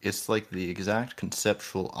it's like the exact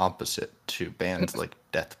conceptual opposite to bands like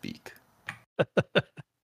Deathbeak.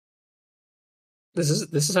 This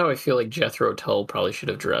is how I feel like Jethro Tull probably should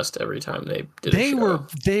have dressed every time they did a show.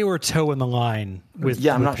 They were toeing the line with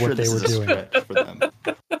I'm not what sure they were doing for them.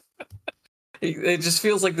 It just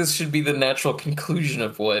feels like this should be the natural conclusion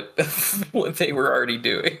of what they were already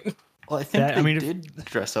doing. Well, I think they did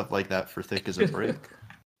dress up like that for Thick as a Brick.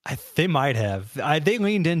 They might have. They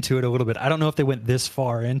leaned into it a little bit. I don't know if they went this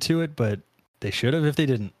far into it, but they should have if they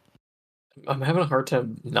didn't. I'm having a hard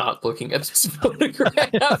time not looking at this photograph.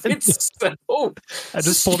 It's so I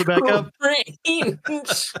just pulled it back up.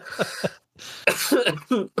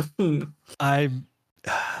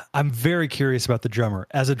 I'm very curious about the drummer.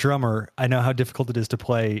 As a drummer, I know how difficult it is to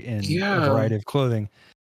play in a variety of clothing.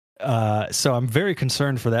 So I'm very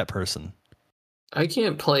concerned for that person. I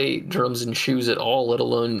can't play drums in shoes at all, let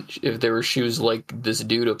alone if there were shoes like this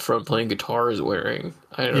dude up front playing guitar is wearing.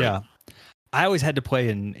 I don't know. I always had to play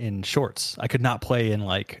in shorts. I could not play in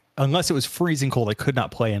like, unless it was freezing cold, I could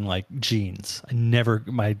not play in like jeans.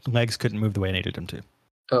 My legs couldn't move the way I needed them to.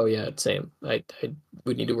 Oh yeah, same. I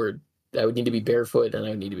would need to wear, I would need to be barefoot and I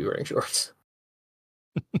would need to be wearing shorts.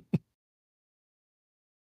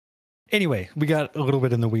 Anyway, we got a little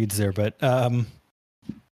bit in the weeds there, but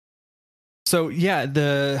so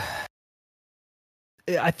yeah,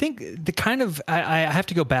 I think the kind of I have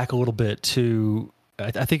to go back a little bit to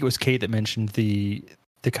I think it was Kate that mentioned the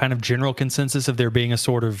kind of general consensus of there being a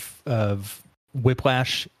sort of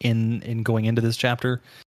whiplash in going into this chapter.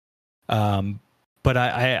 But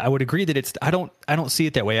I would agree that I don't see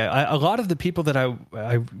it that way. A lot of the people that I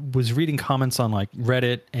was reading comments on like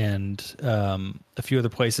Reddit and a few other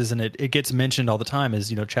places, and it gets mentioned all the time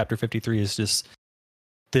is, chapter 53 is just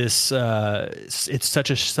this it's such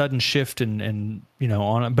a sudden shift and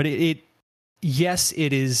on, but yes,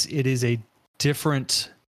 it is a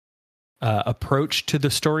different approach to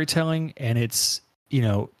the storytelling, and it's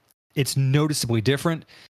noticeably different.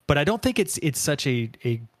 But I don't think it's such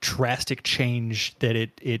a drastic change that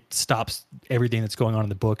it stops everything that's going on in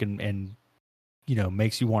the book and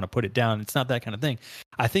makes you want to put it down. It's not that kind of thing.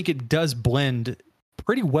 I think it does blend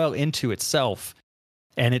pretty well into itself,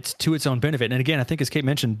 and it's to its own benefit. And again, I think as Kate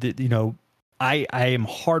mentioned, that I am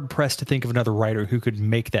hard pressed to think of another writer who could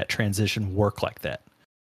make that transition work like that.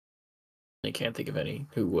 I can't think of any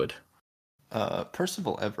who would.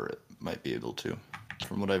 Percival Everett might be able to.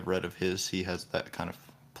 From what I've read of his, he has that kind of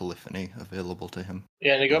polyphony available to him.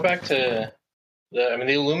 Yeah, and to go back to the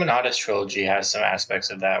Illuminatus trilogy has some aspects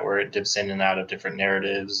of that where it dips in and out of different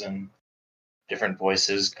narratives and different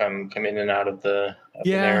voices come in and out of the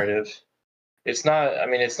narrative. It's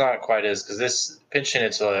not quite as, because this Pynchon,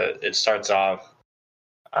 it starts off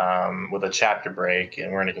with a chapter break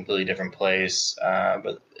and we're in a completely different place.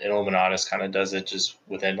 But Illuminatus kind of does it just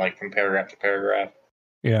within like from paragraph to paragraph.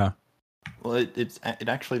 Yeah. Well, it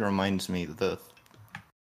actually reminds me the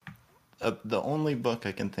only book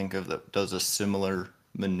I can think of that does a similar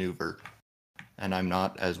maneuver, and I'm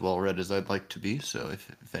not as well read as I'd like to be. So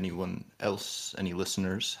if anyone else, any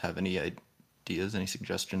listeners, have any ideas, any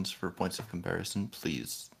suggestions for points of comparison,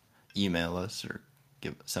 please email us or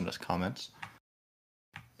send us comments.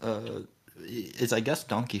 I guess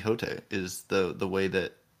Don Quixote is the way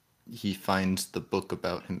that he finds the book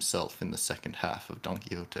about himself in the second half of Don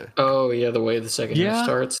Quixote. Oh yeah, the way the second half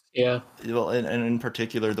starts. Yeah. Well, and in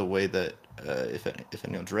particular the way that if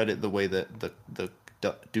anyone's read it, the way that the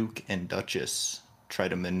Duke and Duchess try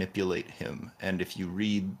to manipulate him, and if you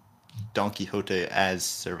read Don Quixote as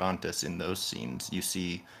Cervantes in those scenes, you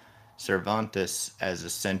see Cervantes as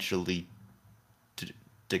essentially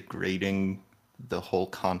degrading the whole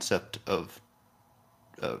concept of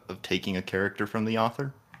taking a character from the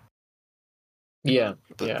author. Yeah,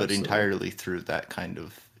 but entirely through that kind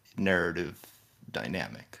of narrative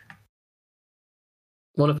dynamic.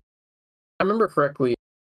 Well, if I remember correctly,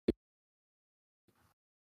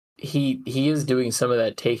 he is doing some of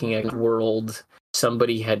that taking a world.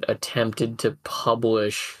 Somebody had attempted to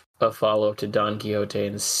publish a follow-up to Don Quixote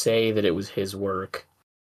and say that it was his work,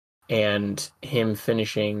 and him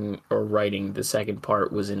finishing or writing the second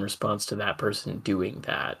part was in response to that person doing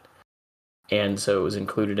that. And so it was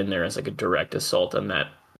included in there as like a direct assault on that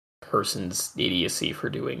person's idiocy for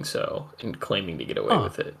doing so and claiming to get away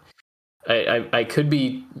with it. I could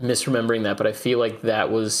be misremembering that, but I feel like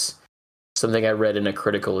that was something I read in a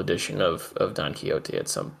critical edition of Don Quixote at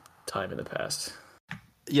some time in the past.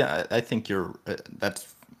 Yeah, I think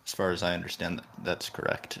that's, as far as I understand, that's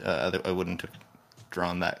correct. I wouldn't have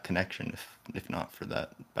drawn that connection if not for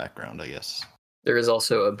that background, I guess. There is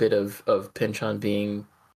also a bit of Pynchon being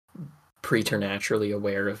preternaturally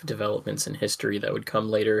aware of developments in history that would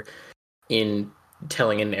come later in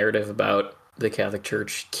telling a narrative about the Catholic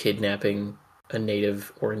Church kidnapping a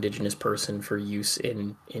native or indigenous person for use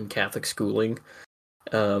in Catholic schooling.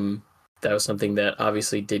 That was something that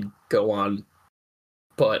obviously did go on,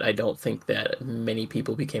 but I don't think that many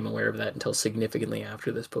people became aware of that until significantly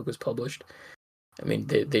after this book was published. I mean,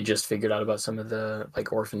 they just figured out about some of the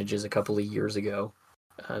like orphanages a couple of years ago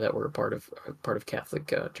that were part of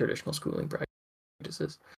Catholic traditional schooling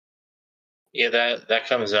practices. Yeah, that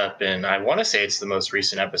comes up in, I want to say it's the most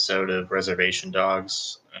recent episode of Reservation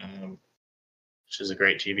Dogs, which is a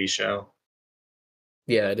great TV show.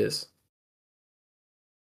 Yeah, it is.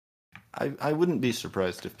 I wouldn't be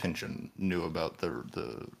surprised if Pynchon knew about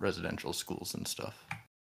the residential schools and stuff.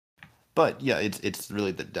 But yeah, it's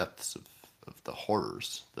really the depths of the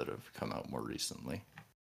horrors that have come out more recently.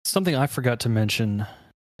 something I forgot to mention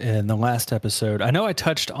in the last episode. I know I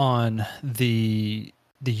touched on the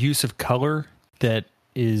use of color that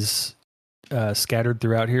is scattered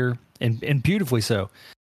throughout here, and beautifully so.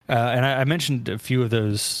 And I mentioned a few of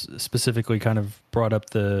those specifically, kind of brought up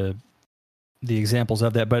the examples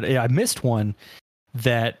of that. But I missed one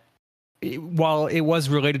that, while it was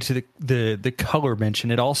related to the color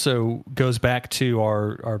mention, it also goes back to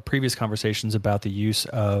our previous conversations about the use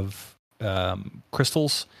of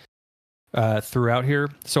crystals throughout here.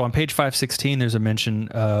 So on page 516, there's a mention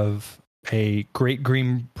of a great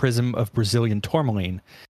green prism of Brazilian tourmaline.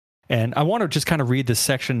 And I want to just kind of read the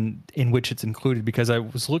section in which it's included, because I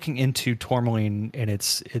was looking into tourmaline and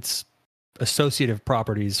its associative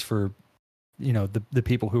properties for, the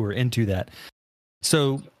people who are into that.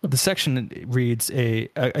 So the section reads, a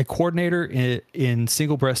coordinator in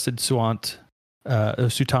single-breasted soutane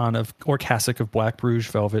or cassock of black Bruges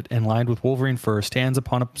velvet and lined with wolverine fur stands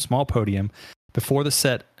upon a small podium before the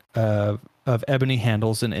set of ebony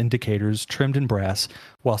handles and indicators trimmed in brass,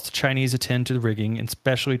 whilst the Chinese attend to the rigging, and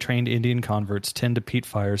specially trained Indian converts tend to peat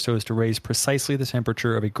fire so as to raise precisely the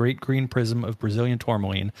temperature of a great green prism of Brazilian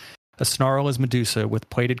tourmaline, a snarl as Medusa with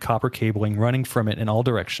plated copper cabling running from it in all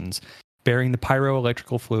directions, bearing the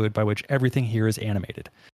pyroelectrical fluid by which everything here is animated.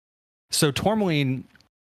 So tourmaline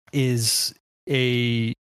is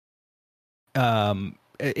it's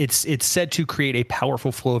said to create a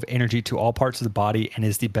powerful flow of energy to all parts of the body and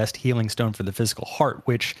is the best healing stone for the physical heart,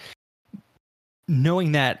 which,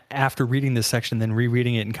 knowing that after reading this section, then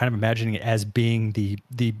rereading it and kind of imagining it as being the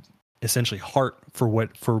essentially heart for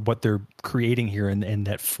what they're creating here, and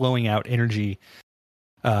that flowing out energy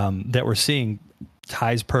that we're seeing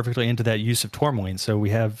ties perfectly into that use of tourmaline. So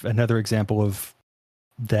we have another example of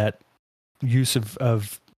that use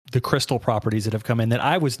of the crystal properties that have come in that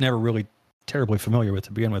I was never really terribly familiar with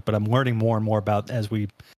to begin with, but I'm learning more and more about as we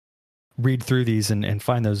read through these and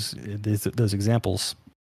find those examples.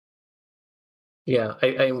 Yeah,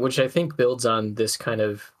 I which I think builds on this kind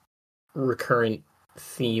of recurrent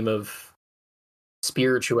theme of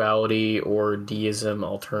spirituality or deism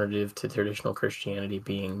alternative to traditional Christianity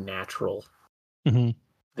being natural. Mm-hmm.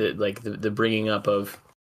 The bringing up of,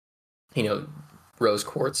 rose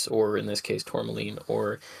quartz, or in this case tourmaline,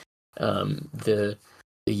 or the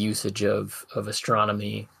usage of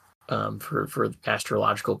astronomy for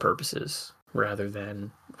astrological purposes rather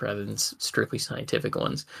than strictly scientific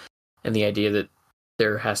ones, and the idea that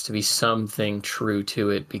there has to be something true to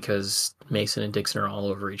it because Mason and Dixon are all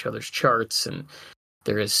over each other's charts, and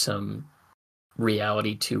there is some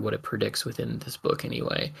reality to what it predicts within this book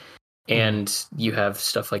anyway. And you have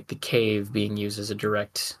stuff like the cave being used as a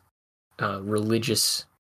direct religious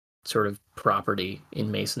sort of property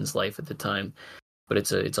in Mason's life at the time, but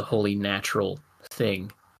it's a wholly natural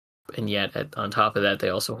thing. And yet on top of that, they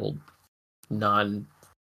also hold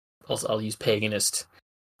I'll use paganist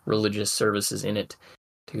religious services in it,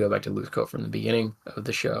 to go back to Luke's quote from the beginning of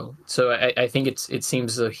the show. So I think it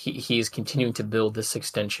seems that he is continuing to build this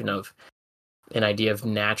extension of an idea of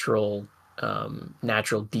natural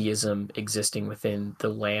deism existing within the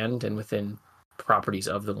land and within properties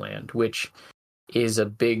of the land, which is a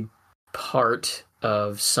big part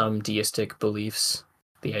of some deistic beliefs.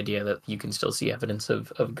 The idea that you can still see evidence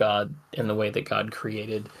of God in the way that God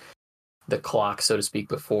created the clock, so to speak,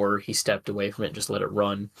 before he stepped away from it and just let it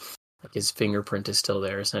run. Like his fingerprint is still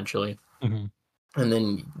there, essentially. Mm-hmm. And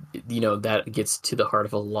then, that gets to the heart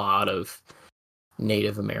of a lot of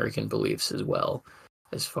Native American beliefs as well,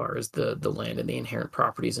 as far as the land and the inherent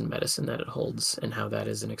properties and medicine that it holds, and how that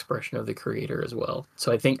is an expression of the creator as well.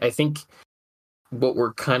 So I think what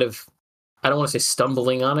we're kind of, I don't want to say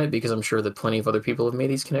stumbling on it, because I'm sure that plenty of other people have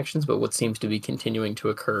made these connections, but what seems to be continuing to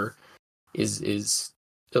occur is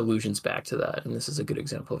allusions back to that. And this is a good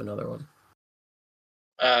example of another one.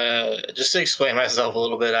 Just to explain myself a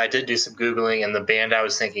little bit, I did do some Googling, and the band I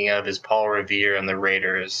was thinking of is Paul Revere and the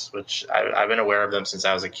Raiders, which I've been aware of them since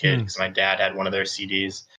I was a kid, because my dad had one of their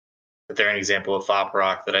CDs. But they're an example of fop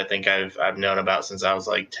rock that I think I've known about since I was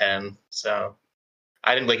like 10. So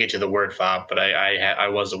I didn't link it to the word fop, but I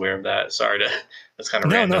was aware of that. Sorry that's kind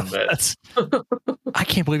of random. But I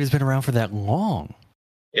can't believe it's been around for that long.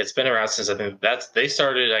 It's been around since, I think they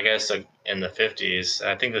started, I guess, like in the 50s.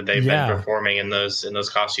 I think that they've been performing in those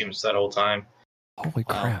costumes that whole time. Holy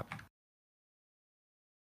crap.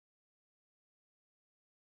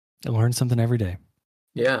 I learn something every day.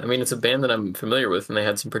 Yeah, I mean, it's a band that I'm familiar with, and they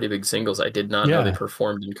had some pretty big singles. I did not know they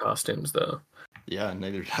performed in costumes, though. Yeah,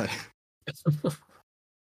 neither did I.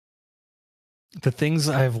 The things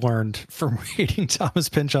I've learned from reading Thomas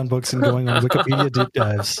Pynchon books and going on Wikipedia deep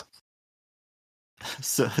dives.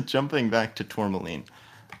 So jumping back to tourmaline,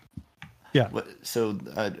 Yeah. So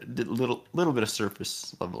I did a little bit of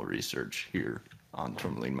surface level research here on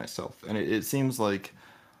tourmaline myself, and it seems like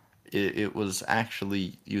it was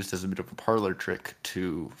actually used as a bit of a parlor trick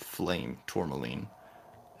to flame tourmaline,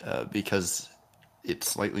 because it's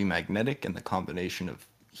slightly magnetic, and the combination of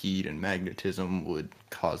heat and magnetism would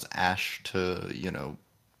cause ash to,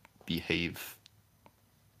 behave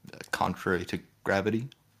contrary to gravity,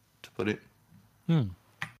 to put it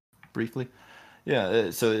briefly. Yeah,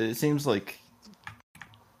 so it seems like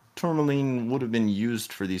tourmaline would have been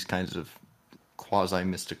used for these kinds of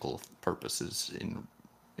quasi-mystical purposes in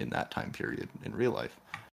that time period in real life.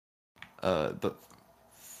 But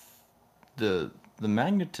the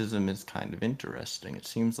magnetism is kind of interesting. It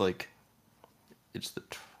seems like it's the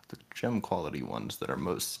gem quality ones that are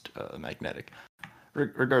most magnetic.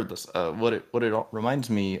 Regardless, what it reminds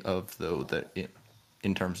me of, though, that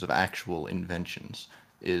in terms of actual inventions,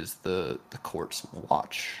 is the quartz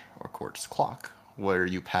watch or quartz clock, where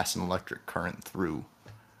you pass an electric current through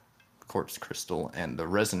the quartz crystal, and the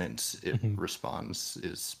resonance it responds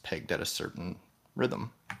is pegged at a certain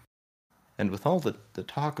rhythm. And with all the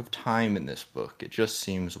talk of time in this book, it just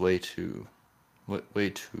seems way too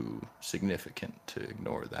significant to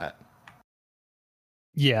ignore that.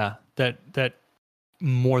 Yeah, that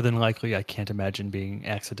more than likely I can't imagine being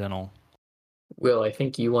accidental. Will, I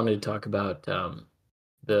think you wanted to talk about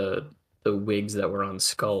the wigs that were on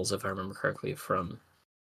skulls, if I remember correctly, from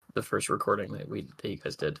the first recording that you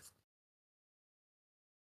guys did.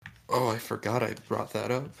 Oh, I forgot I brought that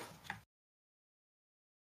up.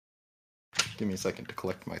 Give me a second to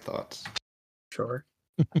collect my thoughts. Sure.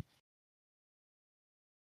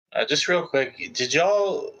 Just real quick, did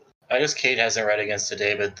y'all? I guess Kate hasn't read Against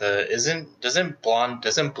Today, but doesn't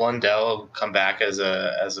Blundell come back as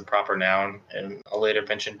a proper noun in a later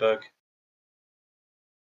pension book?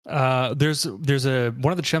 There's a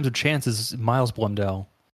one of the Gems of Chance is Miles Blundell.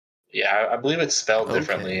 Yeah, I believe it's spelled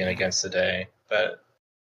differently in Okay. Against Today. But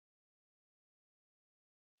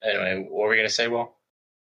anyway, what were you gonna say, Will?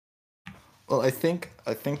 Well, I think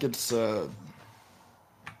it's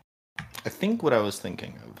I think what I was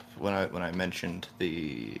thinking of when I mentioned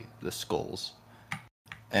the skulls,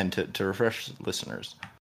 and to refresh listeners,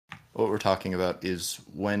 what we're talking about is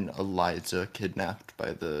when Eliza kidnapped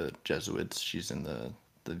by the Jesuits. She's in the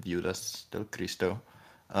Viudas del Cristo.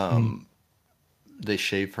 They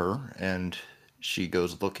shave her, and she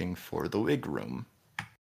goes looking for the wig room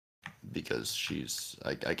because she's,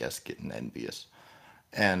 I guess, getting envious.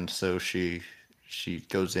 And so she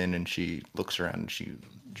goes in and she looks around and she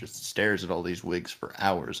just stares at all these wigs for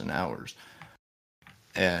hours and hours,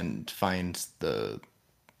 and finds the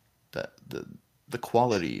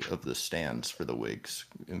quality of the stands for the wigs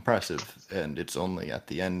impressive. And it's only at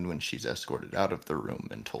the end, when she's escorted out of the room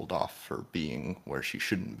and told off for being where she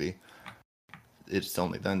shouldn't be, it's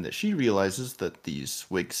only then that she realizes that these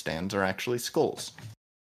wig stands are actually skulls.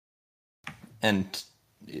 And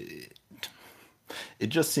it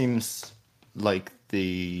just seems like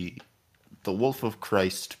the Wolf of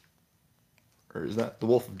Christ, or is that the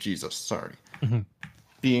Wolf of Jesus? Sorry,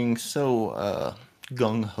 being so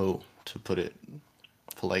gung ho, to put it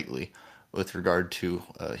politely, with regard to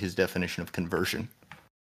his definition of conversion.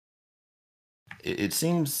 It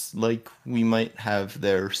seems like we might have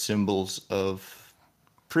there symbols of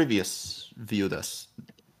previous viudas,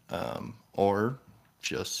 or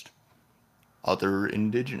just other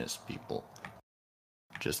indigenous people.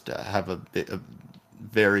 Just have a bit of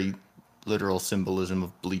very literal symbolism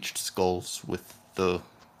of bleached skulls, with the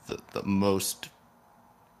most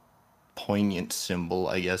poignant symbol,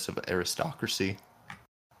 I guess, of aristocracy,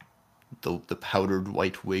 the powdered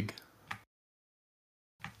white wig.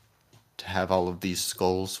 To have all of these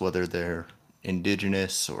skulls, whether they're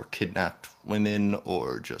indigenous or kidnapped women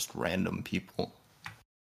or just random people.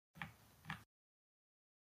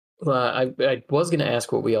 Well, I was going to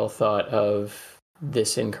ask what we all thought of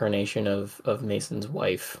this incarnation of Mason's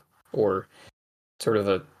wife, or sort of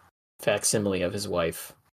a facsimile of his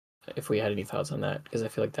wife, if we had any thoughts on that, because I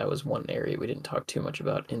feel like that was one area we didn't talk too much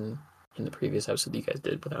about in the previous episode that you guys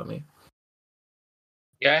did without me.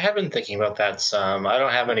 Yeah, I have been thinking about that some. I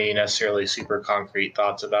don't have any necessarily super concrete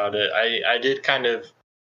thoughts about it. I did kind of,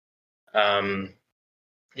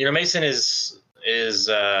 Mason is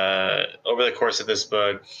over the course of this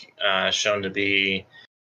book shown to be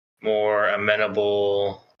more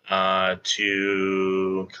amenable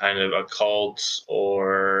to kind of occult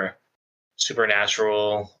or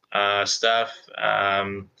supernatural stuff.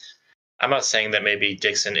 I'm not saying that maybe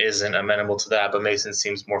Dixon isn't amenable to that, but Mason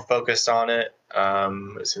seems more focused on it.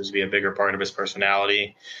 It seems to be a bigger part of his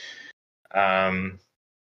personality.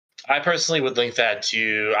 I personally would link that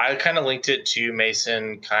to. I kind of linked it to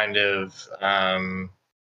Mason, kind of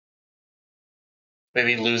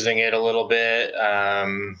maybe losing it a little bit.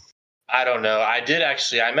 I don't know. I did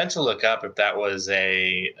actually. I meant to look up if that was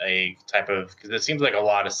a type of, because it seems like a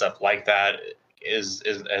lot of stuff like that is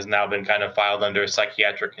has now been kind of filed under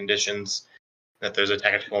psychiatric conditions. That there's a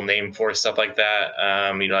technical name for stuff like that.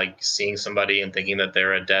 Like seeing somebody and thinking that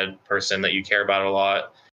they're a dead person that you care about a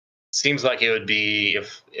lot. Seems like it would be,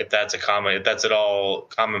 if that's if that's at all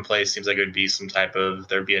commonplace. Seems like it would be some type of,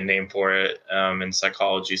 there'd be a name for it in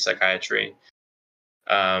psychology, psychiatry.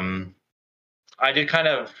 Um, I did kind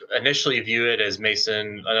of initially view it as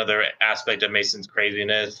Mason, another aspect of Mason's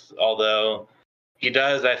craziness, although he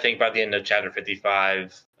does, I think, by the end of chapter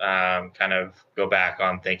 55, kind of go back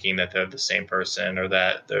on thinking that they're the same person, or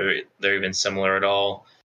that they're even similar at all.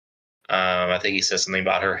 I think he says something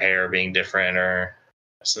about her hair being different, or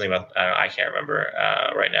something about, I can't remember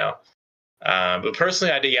right now. But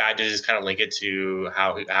personally, I did just kind of link it to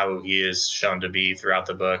how he is shown to be throughout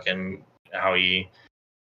the book, and how he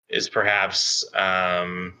is perhaps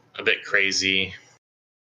a bit crazy,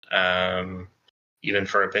 even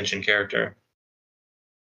for a pension character.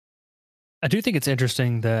 I do think it's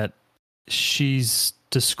interesting that she's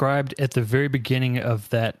described at the very beginning of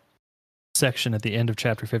that section at the end of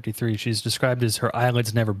chapter 53. She's described as her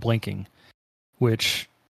eyelids never blinking, which,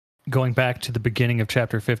 going back to the beginning of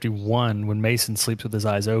chapter 51, when Mason sleeps with his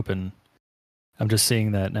eyes open, I'm just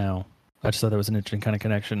seeing that now. I just thought that was an interesting kind of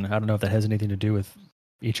connection. I don't know if that has anything to do with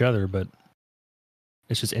each other, but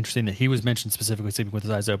it's just interesting that he was mentioned specifically sleeping with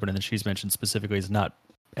his eyes open, and then she's mentioned specifically as not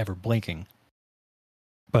ever blinking.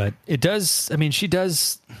 But it does. I mean, she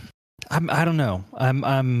does. I don't know.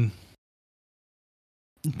 I'm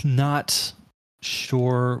not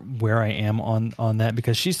sure where I am on that,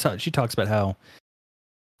 because she talks about how,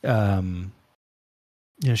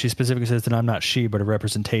 she specifically says that I'm not she, but a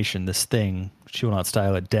representation. This thing she will not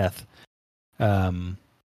style it death. So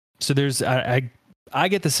there's I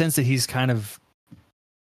get the sense that he's kind of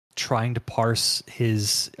trying to parse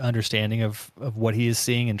his understanding of what he is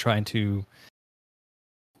seeing, and trying to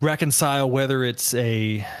reconcile whether it's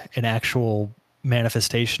an actual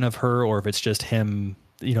manifestation of her, or if it's just him,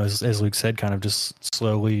 as Luke said, kind of just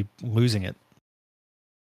slowly losing it.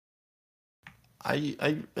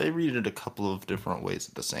 I read it a couple of different ways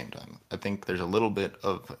at the same time. I think there's a little bit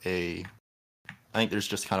of I think there's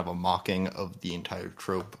just kind of a mocking of the entire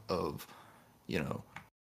trope of,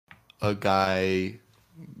 a guy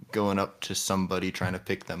going up to somebody trying to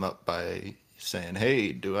pick them up by saying,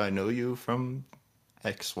 "Hey, do I know you from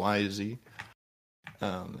XYZ?"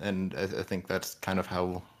 And I think that's kind of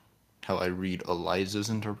how I read Eliza's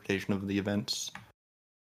interpretation of the events.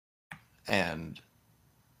 And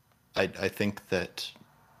I think that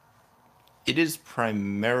it is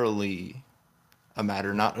primarily a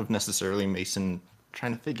matter not of necessarily Mason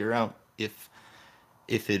trying to figure out if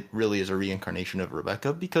it really is a reincarnation of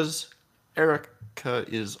Rebecca, because Erica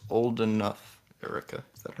is old enough. Erica,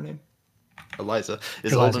 is that her name? Eliza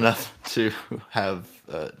is old enough to have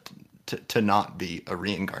to not be a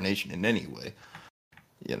reincarnation in any way.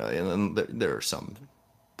 And there are some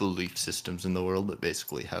belief systems in the world that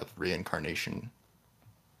basically have reincarnation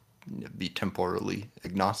be temporally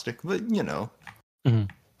agnostic, but Mm-hmm.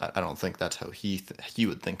 I don't think that's how he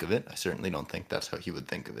would think of it. I certainly don't think that's how he would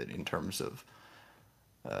think of it in terms of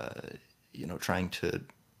trying to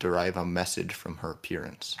derive a message from her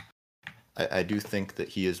appearance. I do think that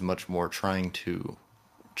he is much more trying to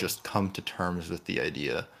just come to terms with the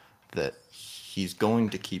idea that he's going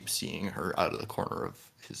to keep seeing her out of the corner of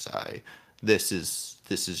his eye. This is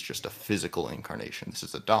just a physical incarnation. This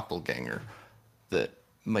is a doppelganger that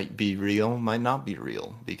might be real, might not be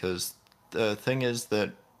real, because the thing is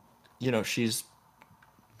that, she's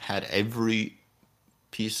had every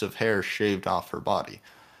piece of hair shaved off her body.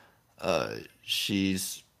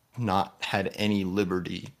 She's not had any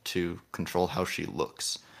liberty to control how she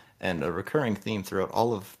looks. And a recurring theme throughout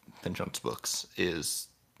all of Pynchon's books is,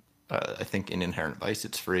 I think in Inherent Vice,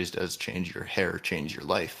 it's phrased as change your hair, change your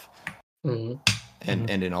life. Mm-hmm. And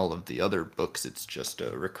in all of the other books, it's just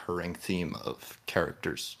a recurring theme of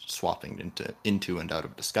characters swapping into and out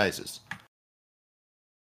of disguises.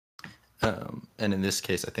 And in this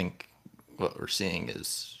case, I think what we're seeing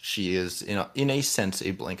is she is, in a sense,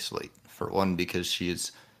 a blank slate. For one, because she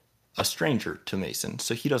is a stranger to Mason,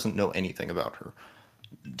 so he doesn't know anything about her.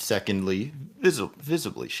 Secondly,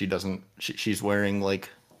 visibly, she's wearing like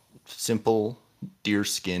simple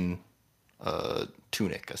deerskin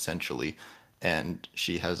tunic, essentially, and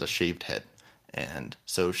she has a shaved head. And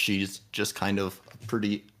so she's just kind of a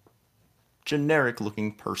pretty generic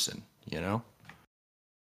looking person,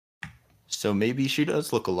 So maybe she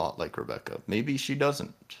does look a lot like Rebecca. Maybe she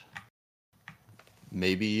doesn't.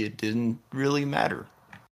 Maybe it didn't really matter.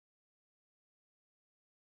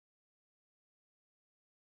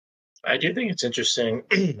 I do think it's interesting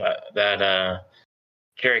that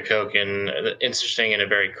Carrie Coke, interesting in a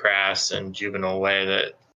very crass and juvenile way,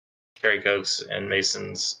 that Carrie Coke's and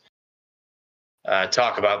Mason's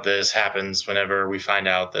talk about this happens whenever we find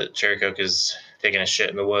out that Cherry Coke is taking a shit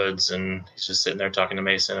in the woods and he's just sitting there talking to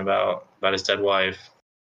Mason about his dead wife.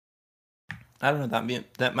 I don't know.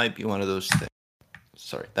 That might be one of those things.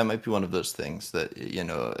 Sorry, that might be one of those things that,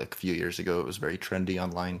 a few years ago it was very trendy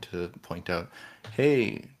online to point out,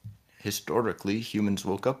 hey, historically humans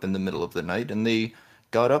woke up in the middle of the night and they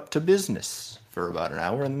got up to business for about an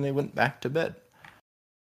hour and then they went back to bed.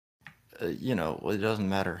 It doesn't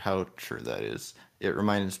matter how true that is. It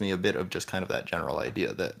reminds me a bit of just kind of that general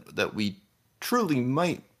idea that we truly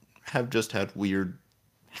might have just had weird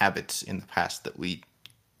habits in the past that we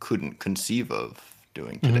couldn't conceive of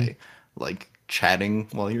doing today, like chatting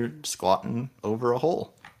while you're squatting over a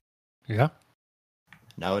hole. Yeah.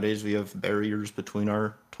 Nowadays we have barriers between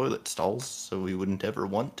our toilet stalls, so we wouldn't ever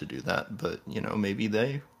want to do that, but, maybe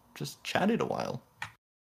they just chatted a while.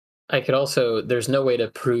 I could also, there's no way to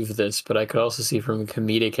prove this, but I could also see from a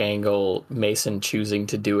comedic angle Mason choosing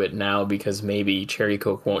to do it now because maybe Cherry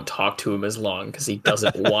Coke won't talk to him as long because he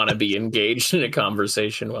doesn't want to be engaged in a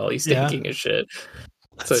conversation while he's taking a shit.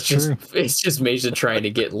 So it's just Mason trying to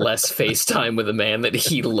get less FaceTime with a man that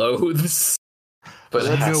he loathes. But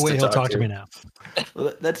there's no way he'll talk to me now.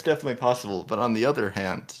 Well, that's definitely possible. But on the other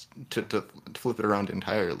hand, to flip it around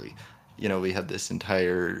entirely, we had this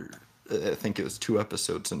entire, I think it was 2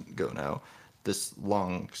 episodes ago now, this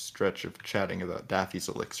long stretch of chatting about Daffy's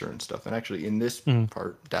elixir and stuff. And actually, in this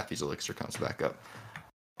part, Daffy's elixir comes back up.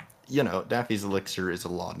 Daffy's elixir is a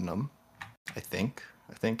laudanum, I think.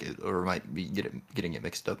 Or might be getting it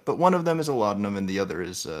mixed up. But one of them is a laudanum and the other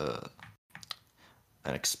is an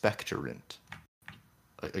expectorant,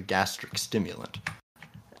 a gastric stimulant.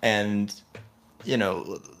 And,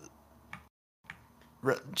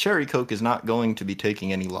 Cherry Coke is not going to be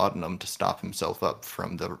taking any laudanum to stop himself up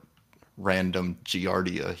from the random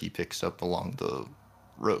giardia he picks up along the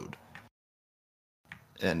road.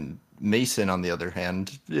 And Mason, on the other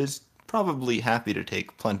hand, is probably happy to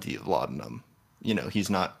take plenty of laudanum. He's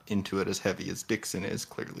not into it as heavy as Dixon is,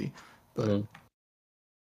 clearly. But,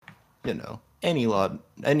 any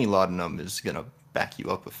laudanum is going to back you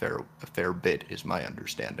up a fair bit, is my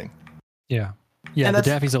understanding. Yeah. Yeah, the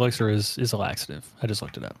Daffy's elixir is a laxative. I just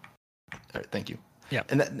looked it up. All right, thank you. Yeah.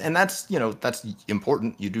 And that's, that's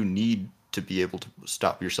important. You do need to be able to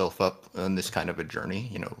stop yourself up on this kind of a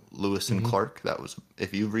journey. Lewis and Clark, that was,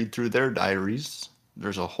 if you read through their diaries,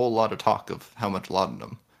 there's a whole lot of talk of how much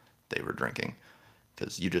laudanum they were drinking.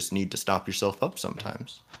 Because you just need to stop yourself up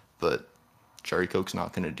sometimes. But Cherry Coke's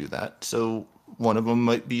not going to do that. So one of them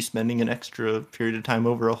might be spending an extra period of time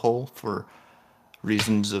over a hole for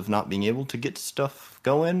reasons of not being able to get stuff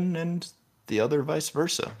going, and the other vice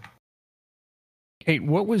versa. Kate,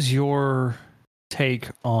 what was your take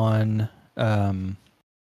on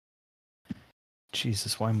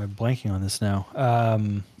Jesus, why am I blanking on this now?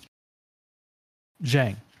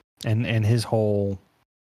 Zhang and his whole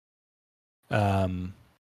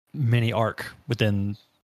mini arc within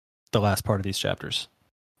the last part of these chapters.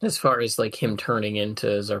 As far as like him turning into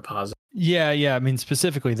Zarpazo. Yeah. I mean,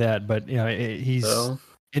 specifically that, but he's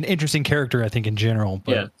an interesting character, I think, in general.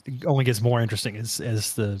 But it only gets more interesting as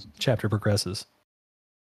the chapter progresses.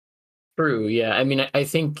 True. Yeah. I mean, I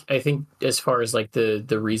think as far as like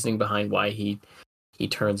the reasoning behind why he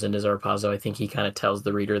turns into Zarpazo, I think he kind of tells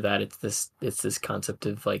the reader that it's this concept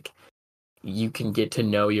of like you can get to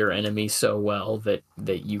know your enemy so well that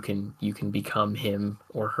you can become him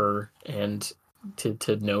or her, and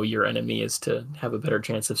to know your enemy is to have a better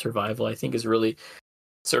chance of survival. I think is really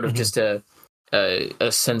sort of just a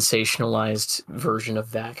sensationalized version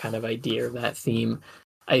of that kind of idea or that theme.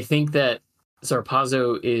 I think that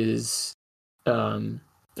Zarpazo is, or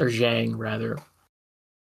Zhang rather,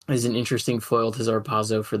 is an interesting foil to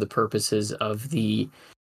Zarpazo for the purposes of the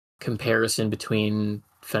comparison between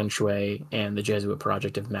Feng Shui and the Jesuit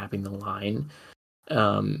project of mapping the line.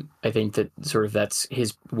 I think that sort of that's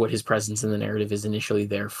what his presence in the narrative is initially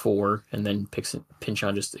there for, and then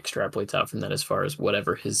Pynchon just extrapolates out from that as far as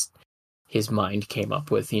whatever his mind came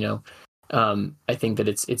up with. I think that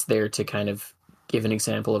it's there to kind of give an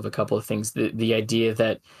example of a couple of things. The idea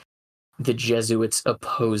that the Jesuits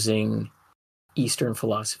opposing Eastern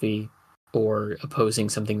philosophy or opposing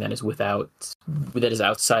something that is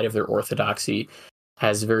outside of their orthodoxy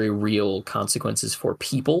has very real consequences for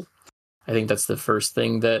people. I think that's the first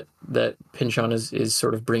thing that Pynchon is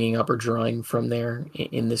sort of bringing up or drawing from there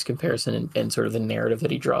in this comparison, and sort of the narrative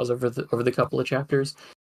that he draws over the couple of chapters.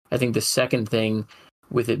 I think the second thing,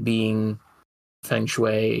 with it being feng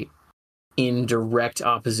shui in direct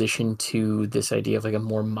opposition to this idea of like a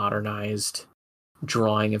more modernized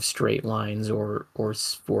drawing of straight lines or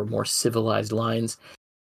more civilized lines,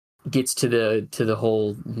 gets to the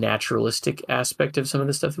whole naturalistic aspect of some of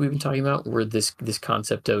the stuff that we've been talking about, where this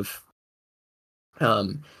concept of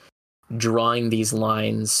drawing these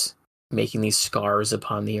lines, making these scars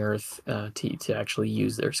upon the earth, to actually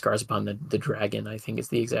use their scars upon the dragon, I think is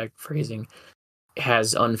the exact phrasing,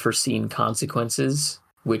 has unforeseen consequences,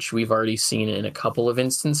 which we've already seen in a couple of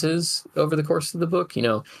instances over the course of the book. You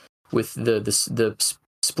know, with the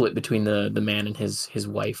split between the man and his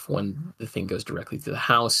wife when the thing goes directly to the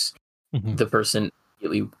house. Mm-hmm. The person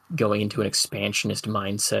immediately going into an expansionist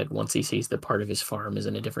mindset once he sees that part of his farm is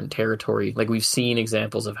in a different territory. Like, we've seen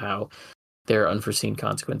examples of how there are unforeseen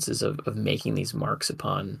consequences of making these marks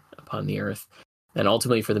upon the earth. And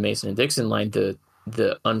ultimately for the Mason and Dixon line, the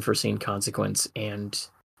unforeseen consequence and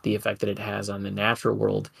the effect that it has on the natural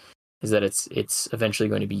world is that it's eventually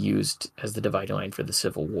going to be used as the dividing line for the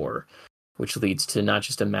Civil War, which leads to not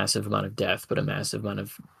just a massive amount of death, but a massive amount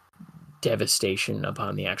of devastation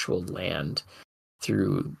upon the actual land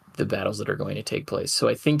through the battles that are going to take place. So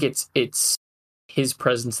I think it's his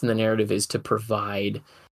presence in the narrative is to provide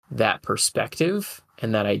that perspective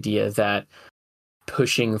and that idea that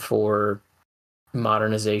pushing for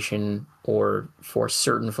modernization or for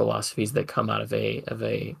certain philosophies that come out of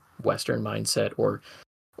a Western mindset or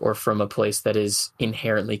from a place that is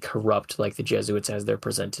inherently corrupt, like the Jesuits as they're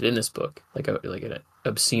presented in this book, like an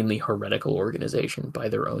obscenely heretical organization by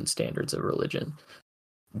their own standards of religion,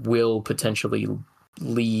 will potentially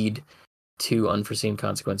lead to unforeseen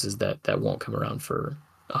consequences that won't come around for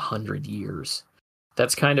 100 years.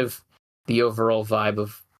 That's kind of the overall vibe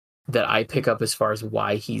of that I pick up as far as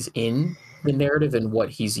why he's in the narrative and what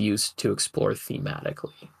he's used to explore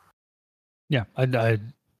thematically. Yeah, I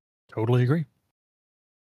totally agree.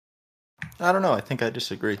 I don't know. I think I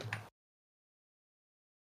disagree.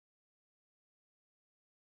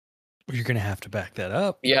 You're going to have to back that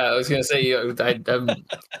up. Yeah, I was going to say,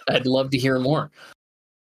 I'd love to hear more.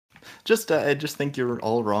 I just think you're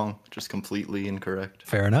all wrong. Just completely incorrect.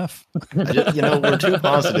 Fair enough. We're too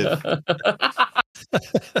positive.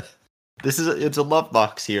 It's a love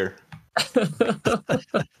box here.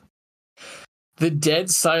 The dead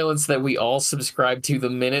silence that we all subscribe to the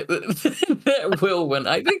minute that Will went,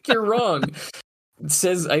 I think you're wrong,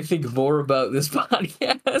 says, I think, more about this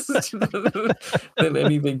podcast than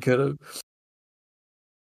anything could have.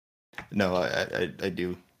 No, I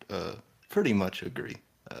do pretty much agree.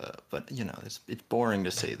 But, it's boring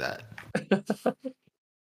to say that.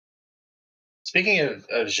 Speaking of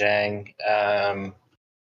Zhang,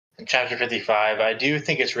 in chapter 55, I do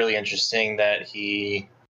think it's really interesting that he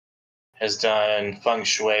has done feng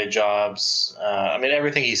shui jobs.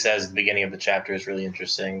 Everything he says at the beginning of the chapter is really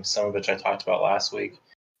interesting, some of which I talked about last week,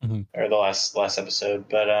 or the last episode.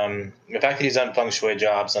 But the fact that he's done feng shui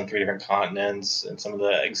jobs on 3 different continents and some of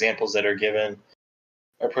the examples that are given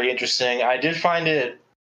are pretty interesting. I did find it,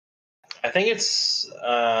 I think it's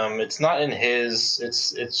not in his,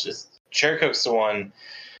 it's just Chercoke's the one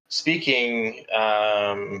speaking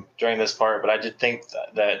during this part, but I did think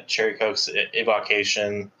that Chercoke's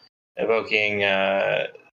evoking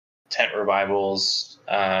tent revivals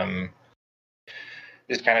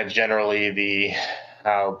is kind of generally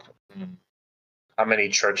how many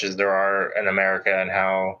churches there are in America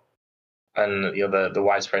and the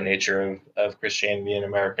widespread nature of Christianity in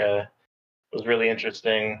America was really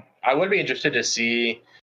interesting. I would be interested to see.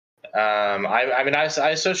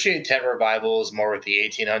 I associate tent revivals more with the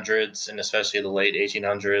 1800s and especially the late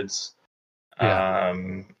 1800s. Yeah.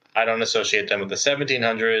 I don't associate them with the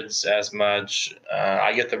 1700s as much.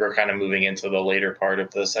 I get that we're kind of moving into the later part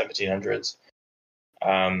of the 1700s.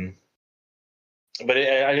 But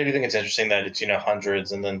I do think it's interesting that it's,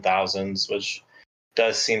 hundreds and then thousands, which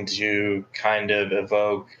does seem to kind of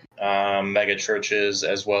evoke mega churches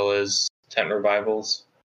as well as tent revivals.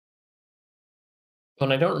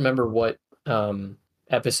 And I don't remember what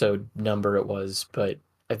episode number it was, but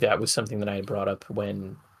that was something that I had brought up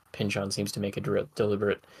when Pynchon seems to make a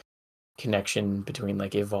deliberate connection between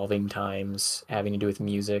like evolving times having to do with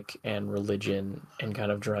music and religion, and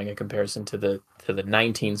kind of drawing a comparison to the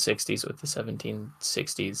 1960s with the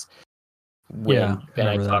 1760s. And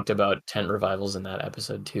I talked about tent revivals in that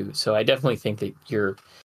episode too. So I definitely think that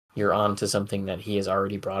you're on to something that he has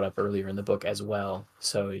already brought up earlier in the book as well.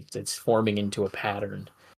 So it's forming into a pattern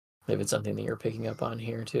if it's something that you're picking up on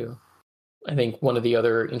here too. I think one of the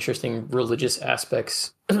other interesting religious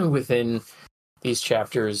aspects within these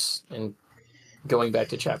chapters, and going back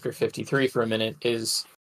to chapter 53 for a minute, is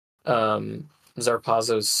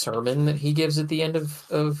Zarpazo's sermon that he gives at the end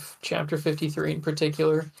of chapter 53 in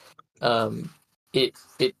particular. It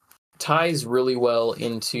ties really well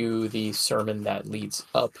into the sermon that leads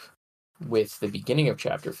up with the beginning of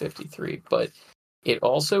chapter 53, but it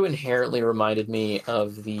also inherently reminded me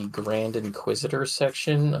of the Grand Inquisitor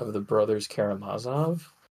section of the Brothers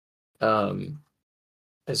Karamazov,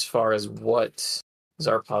 as far as what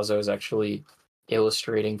Zarpazo is actually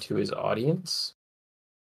illustrating to his audience.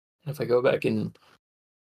 And if I go back and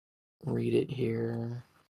read it here,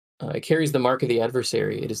 it carries the mark of the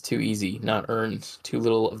adversary. It is too easy, not earned. Too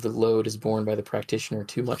little of the load is borne by the practitioner,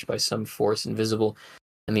 too much by some force invisible,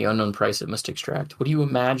 and the unknown price it must extract. What do you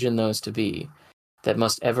imagine those to be, that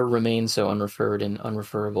must ever remain so unreferred and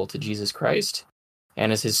unreferable to Jesus Christ?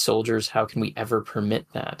 And as his soldiers, how can we ever permit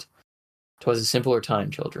that? 'Twas a simpler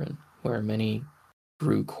time, children, where many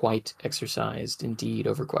grew quite exercised indeed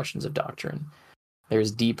over questions of doctrine. There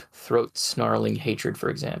is deep, throat-snarling hatred, for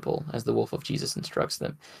example, as the wolf of Jesus instructs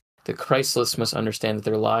them. The Christless must understand that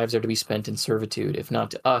their lives are to be spent in servitude, if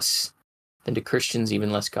not to us, then to Christians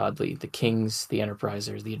even less godly, the kings, the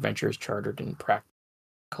enterprisers, the adventurers chartered and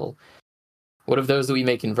practical. What of those that we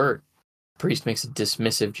may convert? The priest makes a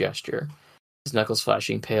dismissive gesture, his knuckles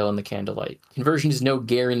flashing pale in the candlelight. Conversion is no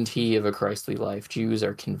guarantee of a Christly life. Jews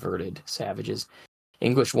are converted, savages.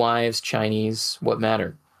 English wives, Chinese, what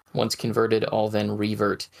matter? Once converted, all then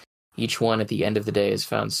revert. Each one at the end of the day is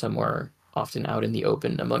found somewhere, often out in the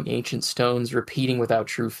open, among ancient stones, repeating without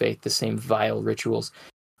true faith the same vile rituals.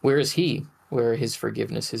 Where is he? Where are his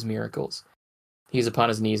forgiveness, his miracles? He is upon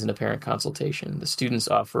his knees in apparent consultation. The students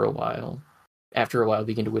after a while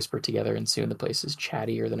begin to whisper together, and soon the place is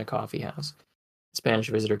chattier than a coffee house. The Spanish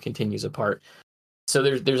visitor continues apart. So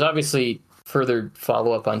there's obviously further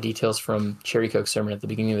follow-up on details from Cherry Coke's sermon at the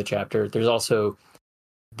beginning of the chapter. There's also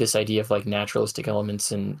this idea of like naturalistic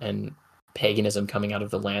elements and paganism coming out of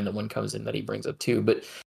the land that one comes in that he brings up too. But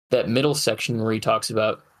that middle section where he talks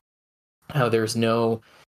about how there's no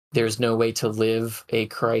way to live a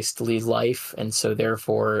Christly life, and so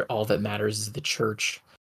therefore all that matters is the church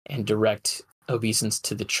and direct obeisance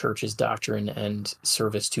to the church's doctrine and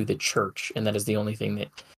service to the church, and that is the only thing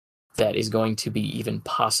that is going to be even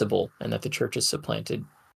possible, and that the church has supplanted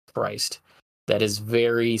Christ. That is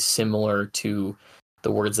very similar to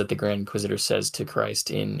the words that the Grand Inquisitor says to Christ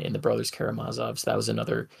in the Brothers Karamazov. So that was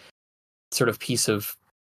another sort of piece of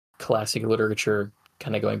classic literature,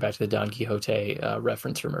 kind of going back to the Don Quixote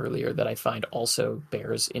reference from earlier, that I find also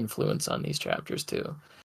bears influence on these chapters too.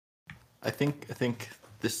 I think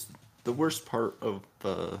the worst part of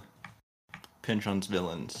Pynchon's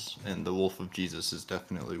villains, and the Wolf of Jesus is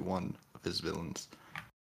definitely one of his villains,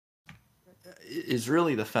 is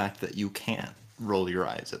really the fact that you can't roll your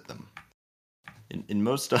eyes at them. In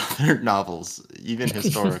most other novels, even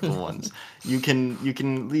historical ones, you can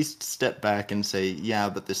at least step back and say, yeah,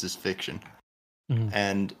 but this is fiction. Mm-hmm.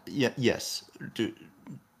 And yes,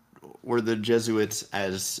 were the Jesuits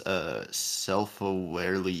as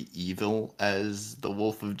self-awarely evil as the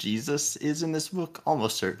Wolf of Jesus is in this book?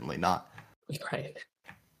 Almost certainly not. Right.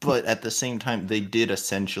 But at the same time, they did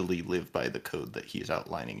essentially live by the code that he is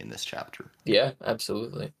outlining in this chapter. Yeah,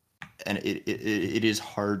 absolutely. And it is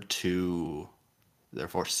hard to,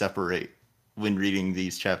 therefore, separate, when reading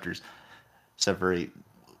these chapters, separate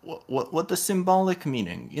what the symbolic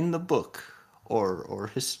meaning in the book, or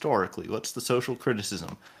historically, what's the social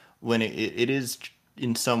criticism, when it is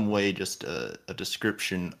in some way just a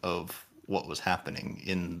description of what was happening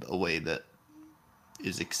in a way that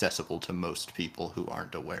is accessible to most people who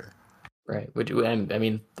aren't aware. Right,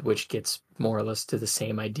 which gets more or less to the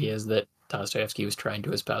same ideas that Dostoevsky was trying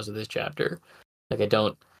to espouse with this chapter. Like, I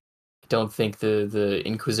don't think the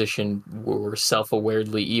Inquisition were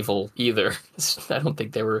self-awaredly evil either. I don't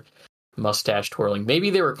think they were mustache twirling. Maybe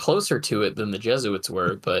they were closer to it than the Jesuits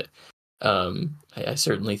were, but I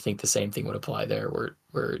certainly think the same thing would apply there,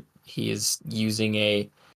 where he is using a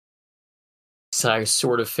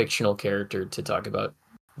sort of fictional character to talk about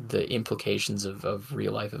the implications of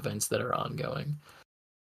real life events that are ongoing.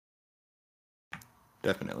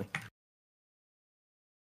 Definitely.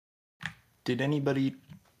 Did anybody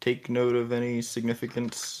take note of any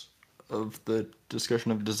significance of the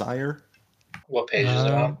discussion of desire? What page is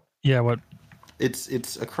it on? Yeah, what?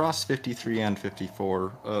 It's across 53 and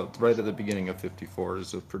 54. Right at the beginning of 54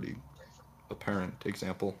 is a pretty apparent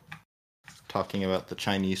example, talking about the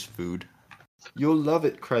Chinese food. You'll love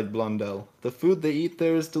it, cried Blondel. The food they eat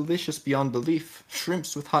there is delicious beyond belief.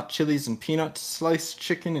 Shrimps with hot chilies and peanuts, sliced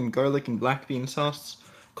chicken and garlic and black bean sauce,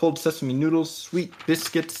 cold sesame noodles, sweet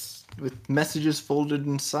biscuits with messages folded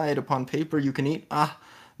inside upon paper you can eat. Ah,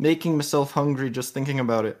 making myself hungry just thinking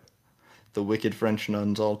about it. The wicked French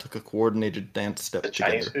nuns all took a coordinated dance step The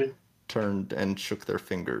Chinese together, food? turned and shook their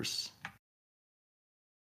fingers.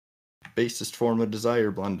 Basest form of desire,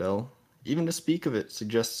 Blondel. Even to speak of it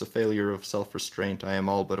suggests a failure of self-restraint I am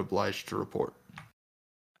all but obliged to report.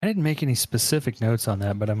 I didn't make any specific notes on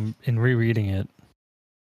that, but I'm in rereading it.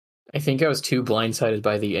 I think I was too blindsided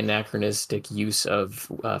by the anachronistic use of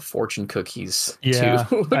fortune cookies. Yeah,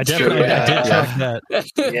 I did track that.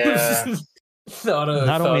 Yeah. Not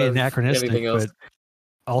only anachronistic, everything else. but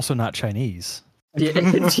also not Chinese. Yeah.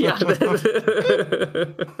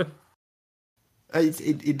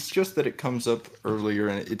 It's just that it comes up earlier,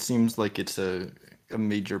 and it seems like it's a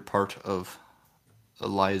major part of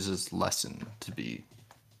Eliza's lesson to be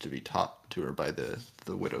taught to her by the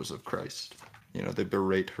widows of Christ. You know, they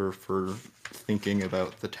berate her for thinking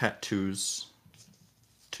about the tattoos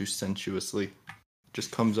too sensuously.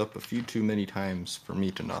 Just comes up a few too many times for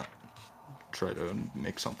me to not try to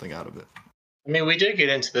make something out of it. I mean, we did get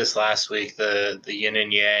into this last week, the yin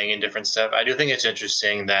and yang and different stuff. I do think it's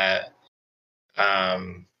interesting that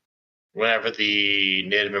whenever the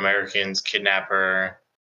Native Americans kidnap her,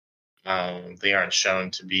 they aren't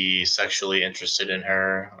shown to be sexually interested in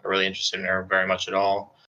her or really interested in her very much at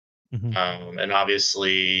all. Mm-hmm. And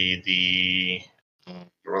obviously the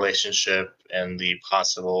relationship and the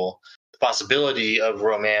possibility of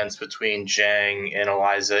romance between Jang and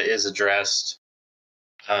Eliza is addressed.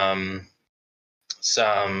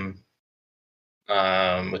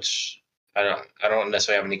 Which I don't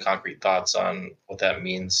necessarily have any concrete thoughts on what that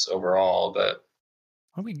means overall, but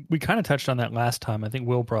Well, we kind of touched on that last time. I think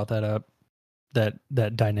Will brought that up, that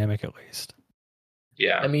dynamic at least.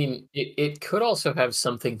 yeah. I mean, it could also have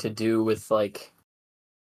something to do with like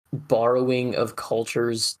borrowing of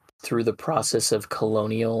cultures through the process of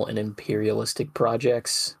colonial and imperialistic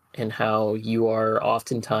projects, and how you are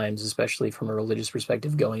oftentimes, especially from a religious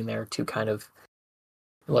perspective, going there to kind of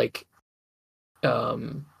like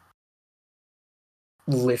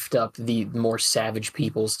lift up the more savage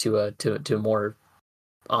peoples to a more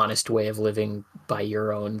honest way of living by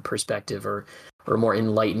your own perspective, or a more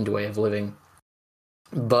enlightened way of living.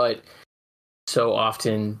 But so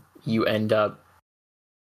often you end up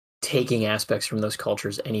taking aspects from those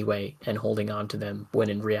cultures anyway and holding on to them, when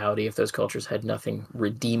in reality, if those cultures had nothing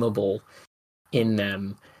redeemable in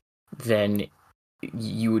them, then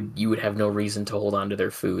you would have no reason to hold on to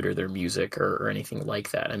their food or their music or anything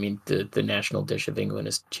like that. I mean, the national dish of England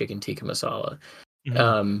is chicken tikka masala.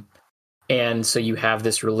 Mm-hmm. And so you have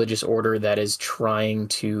this religious order that is trying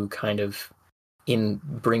to kind of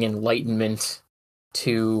bring enlightenment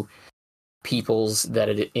to peoples that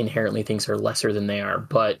it inherently thinks are lesser than they are,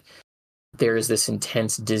 but there is this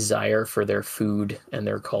intense desire for their food and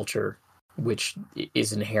their culture, which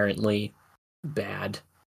is inherently bad,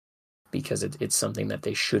 because it's something that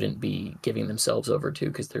they shouldn't be giving themselves over to,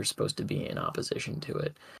 because they're supposed to be in opposition to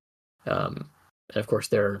it. And of course,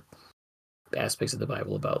 there are aspects of the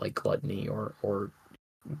Bible about like gluttony or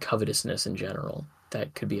covetousness in general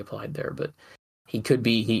that could be applied there, but he could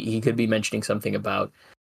be mentioning something about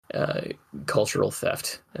cultural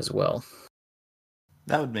theft as well.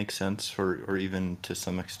 That would make sense, or even to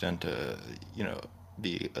some extent,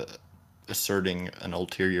 be asserting an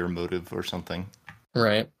ulterior motive or something.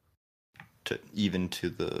 Right. To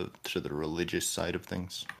the religious side of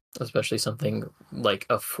things. Especially something like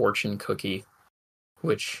a fortune cookie,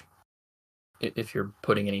 which, if you're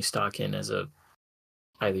putting any stock in as a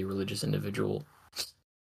highly religious individual,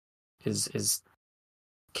 is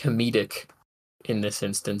comedic in this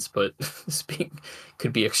instance, but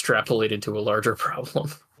could be extrapolated to a larger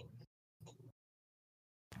problem.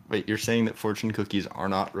 Wait, you're saying that fortune cookies are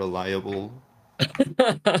not reliable?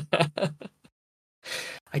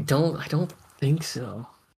 I don't think so.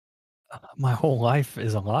 My whole life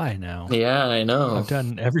is a lie now. Yeah, I know. I've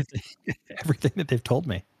done everything that they've told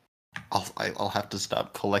me. I'll have to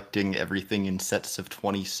stop collecting everything in sets of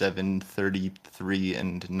 27, 33,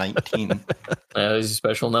 and 19. Those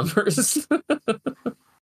special numbers.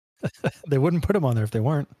 They wouldn't put them on there if they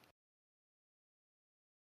weren't.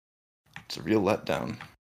 It's a real letdown.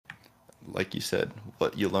 Like you said,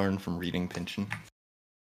 what you learn from reading Pynchon.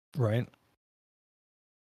 Right.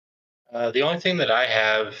 The only thing that I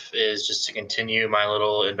have is just to continue my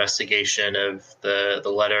little investigation of the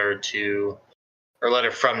letter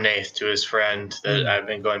from Nath to his friend that I've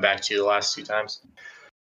been going back to the last 2 times.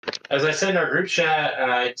 As I said in our group chat,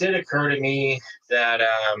 it did occur to me that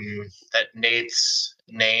that Nate's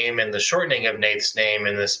name and the shortening of Nate's name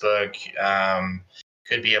in this book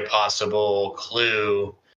could be a possible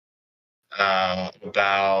clue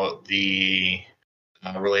about the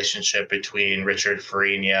relationship between Richard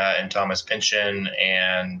Farina and Thomas Pynchon,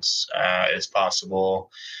 and it's possible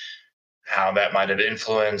how that might have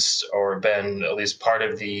influenced or been at least part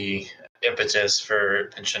of the impetus for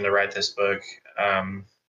Pynchon to write this book.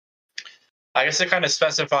 I guess to kind of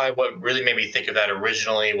specify what really made me think of that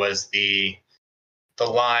originally was the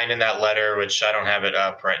line in that letter, which I don't have it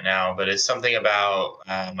up right now, but it's something about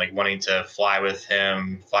like wanting to fly with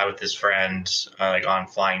his friend, like on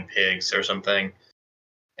flying pigs or something.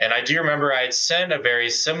 And I do remember I had sent a very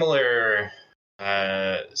similar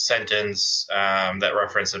sentence that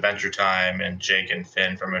referenced Adventure Time and Jake and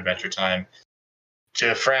Finn from Adventure Time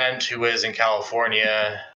to a friend who was in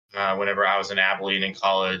California whenever I was in Abilene in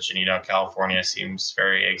college. And, California seems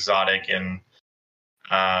very exotic and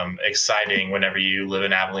exciting whenever you live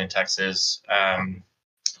in Abilene, Texas.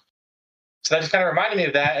 So that just kind of reminded me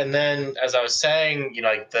of that. And then, as I was saying,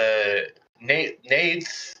 like the Nate,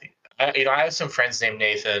 I have some friends named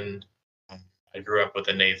Nathan. I grew up with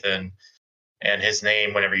a Nathan, and his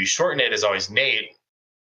name, whenever you shorten it, is always Nate.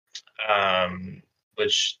 And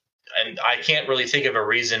I can't really think of a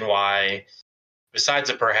reason why, besides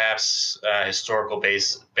a perhaps historical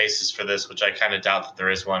basis for this, which I kind of doubt that there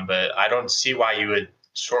is one, but I don't see why you would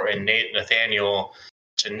shorten Nathaniel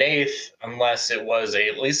to Nath unless it was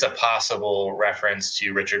at least a possible reference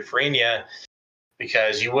to Richard Farina,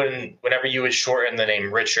 because you wouldn't, whenever you would shorten the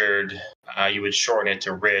name Richard, you would shorten it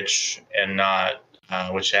to Rich and not,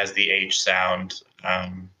 which has the H sound,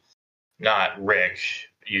 not Rick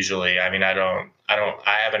usually. I mean, I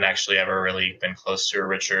haven't actually ever really been close to a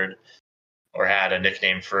Richard or had a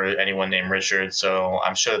nickname for anyone named Richard. So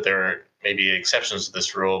I'm sure that there may be exceptions to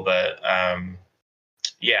this rule, but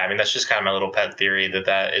yeah, I mean, that's just kind of my little pet theory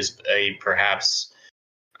that is a perhaps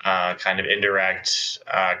kind of indirect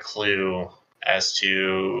clue as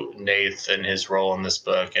to Nath and his role in this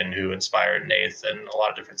book and who inspired Nath and a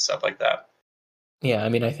lot of different stuff like that. Yeah, I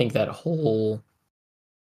mean, I think that whole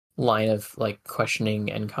line of like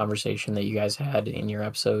questioning and conversation that you guys had in your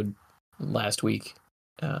episode last week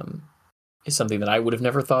is something that I would have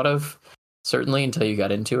never thought of, certainly until you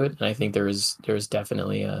got into it. And I think there is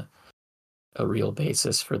definitely a real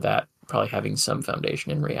basis for that probably having some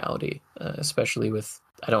foundation in reality, especially with,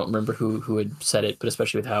 I don't remember who had said it, but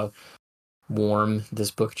especially with how warm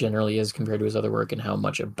this book generally is compared to his other work and how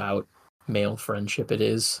much about male friendship it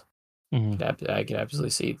is. Mm-hmm. I could absolutely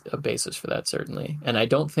see a basis for that, certainly. And I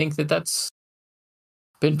don't think that that's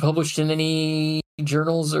been published in any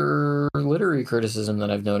journals or literary criticism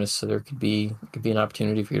that I've noticed. So there could be an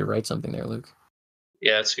opportunity for you to write something there, Luke.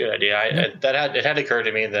 Yeah, that's a good idea. It had occurred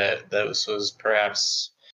to me that this was perhaps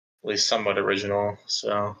at least somewhat original.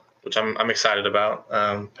 So, which I'm excited about.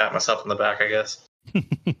 Pat myself on the back, I guess.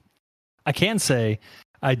 I can say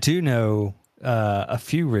I do know a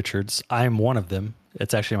few Richards. I'm one of them.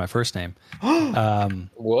 It's actually my first name.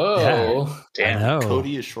 Whoa. Yeah, damn. I know.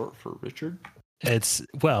 Cody is short for Richard?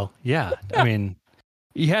 Yeah. I mean,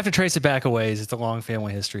 you have to trace it back a ways. It's a long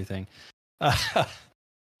family history thing.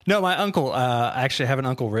 No, my uncle, I actually have an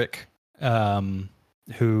Uncle Rick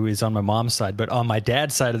who is on my mom's side. But on my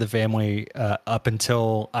dad's side of the family, up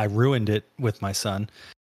until I ruined it with my son,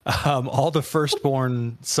 all the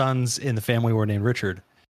firstborn sons in the family were named Richard.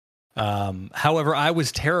 However, I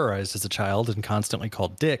was terrorized as a child and constantly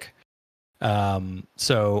called Dick.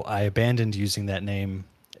 So I abandoned using that name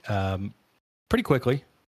pretty quickly.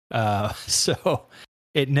 So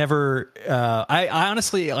it never, I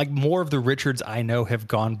honestly, like, more of the Richards I know have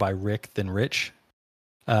gone by Rick than Rich.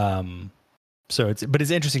 So it's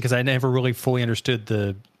interesting because I never really fully understood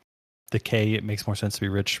the K. It makes more sense to be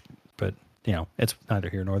Rich, but it's neither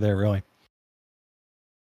here nor there, really.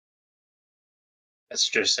 That's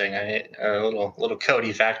interesting. A little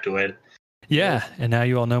Cody factoid. Yeah, and now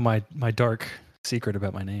you all know my dark secret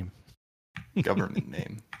about my name. Government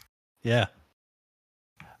name. Yeah.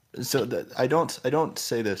 So I don't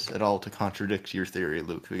say this at all to contradict your theory,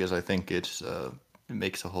 Luke, because I think it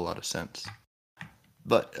makes a whole lot of sense.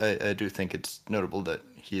 But I do think it's notable that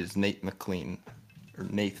he is Nate McLean, or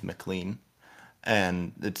Nath McLean,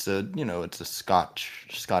 and it's a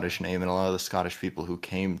Scottish name, and a lot of the Scottish people who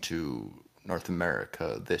came to North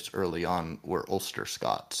America this early on were Ulster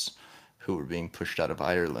Scots who were being pushed out of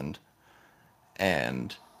Ireland,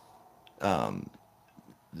 and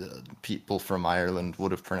the people from Ireland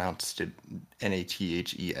would have pronounced it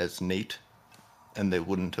Nathe as Nate, and they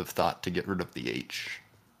wouldn't have thought to get rid of the H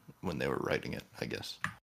when they were writing it, I guess.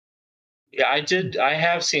 Yeah, I did. I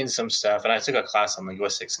have seen some stuff, and I took a class on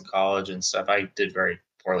linguistics in college and stuff. I did very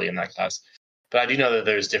poorly in that class, but I do know that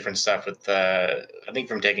there's different stuff with the. I think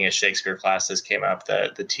from taking a Shakespeare class, this came up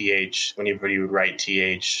that the th when you would write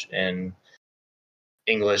th in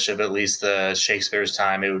English of at least the Shakespeare's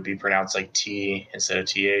time, it would be pronounced like t instead of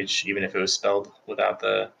th, even if it was spelled without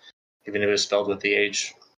the, even if it was spelled with the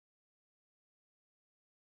h.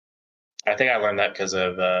 I think I learned that because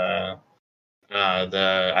of the. I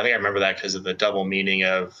think I remember that because of the double meaning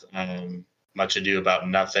of much ado about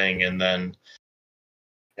nothing, and then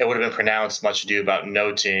it would have been pronounced much ado about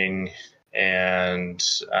noting. And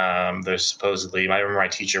there's supposedly, I remember my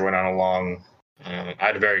teacher went on a long. I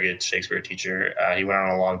had a very good Shakespeare teacher. He went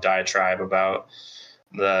on a long diatribe about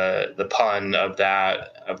the pun of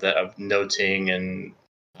that of noting, and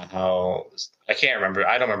how I can't remember.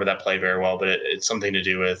 I don't remember that play very well, but it's something to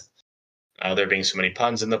do with there being so many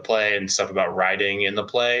puns in the play and stuff about writing in the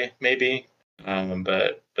play, maybe.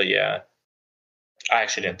 But yeah, I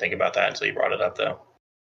actually didn't think about that until you brought it up, though.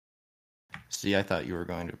 See, I thought you were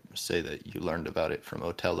going to say that you learned about it from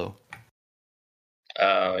Othello.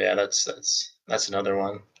 Oh yeah, that's another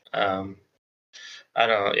one. I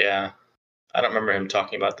don't. Yeah, I don't remember him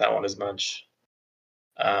talking about that one as much.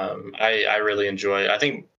 I really enjoy. I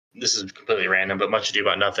think this is completely random, but Much Ado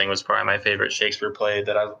About Nothing was probably my favorite Shakespeare play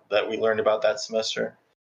that we learned about that semester.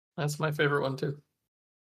 That's my favorite one too.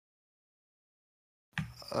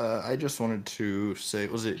 I just wanted to say,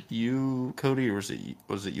 was it you, Cody, or was it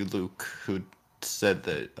you, Luke, who said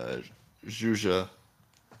that Zhuja?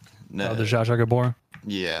 The Zsa Zsa Gabor?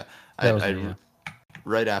 Yeah, That was me, yeah.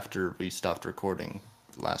 Right after we stopped recording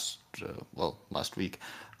last week,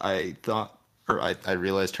 I thought, or I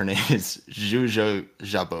realized her name is Zhuja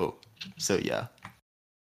Jabo. So yeah.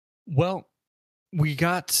 Well, we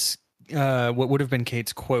got what would have been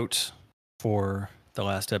Kate's quote for the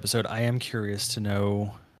last episode. I am curious to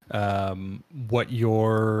know what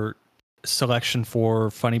your selection for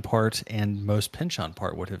funny part and most pinch on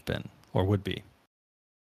part would have been or would be.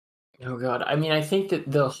 Oh God, I mean, I think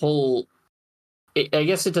that the whole. I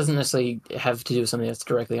guess it doesn't necessarily have to do with something that's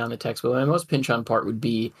directly on the text, but my most pinch on part would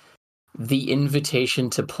be the invitation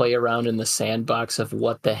to play around in the sandbox of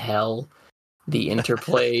what the hell the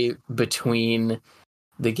interplay between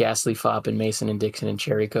the Ghastly Fop and Mason and Dixon and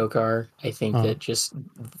Cherry Coke are. I think that just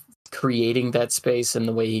creating that space and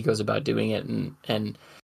the way he goes about doing it, and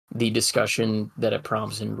the discussion that it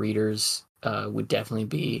prompts in readers would definitely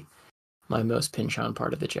be my most pinch on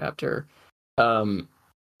part of the chapter.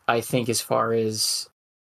 I think as far as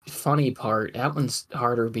funny part, that one's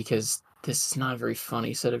harder because this is not a very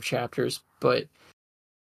funny set of chapters, but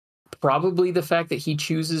probably the fact that he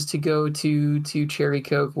chooses to go to Cherry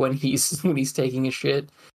Coke when he's taking a shit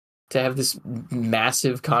to have this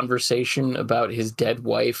massive conversation about his dead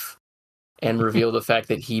wife and reveal the fact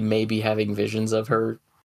that he may be having visions of her,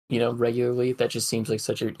 regularly. That just seems like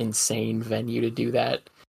such an insane venue to do that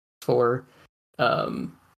for.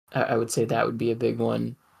 I would say that would be a big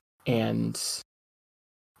one. And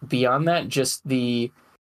beyond that, just the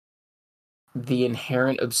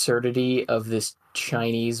inherent absurdity of this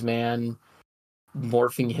Chinese man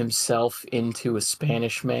morphing himself into a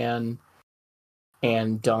Spanish man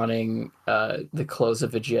and donning the clothes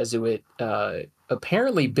of a Jesuit,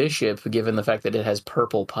 apparently bishop, given the fact that it has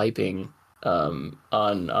purple piping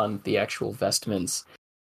on the actual vestments.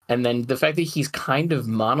 And then the fact that he's kind of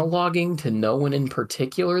monologuing to no one in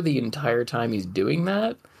particular the entire time he's doing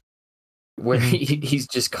that, where he's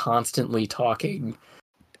just constantly talking.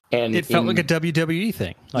 And it felt like a WWE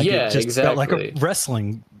thing. Yeah, it just exactly. felt like a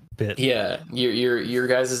wrestling bit. Yeah, your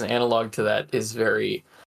guys' analog to that is very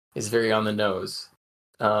on the nose.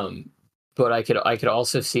 But I could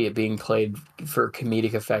also see it being played for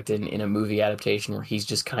comedic effect in a movie adaptation where he's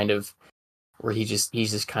just kind of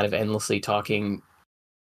endlessly talking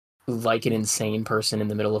like an insane person in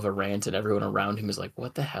the middle of a rant, and everyone around him is like,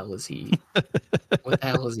 what the hell is he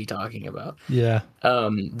talking about? Yeah.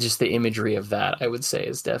 Just the imagery of that, I would say,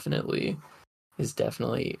 is definitely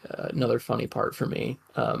another funny part for me.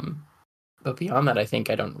 But beyond that, I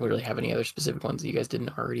think I don't really have any other specific ones that you guys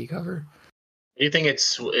didn't already cover. Do you think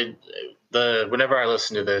whenever I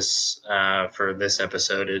listen to this for this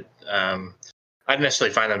episode, I didn't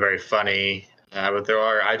necessarily find them very funny, but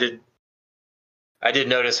I did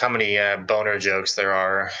notice how many boner jokes there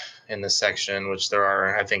are in this section, which there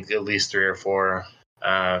are, I think, at least 3 or 4,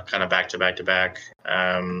 kind of back to back to back.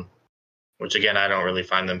 Which again, I don't really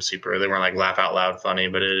find them they weren't like laugh out loud funny,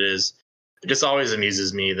 but it just always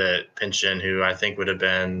amuses me that Pynchon, who I think would have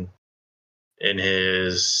been in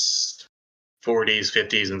his 40s,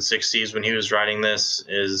 50s, and 60s when he was writing this,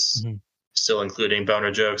 is still including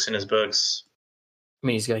boner jokes in his books. I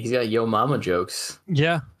mean, he's got yo mama jokes.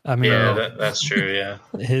 Yeah, I mean, Yeah, that's true. Yeah,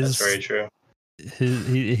 that's very true.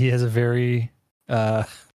 He has a very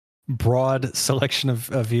broad selection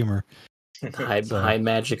of humor. High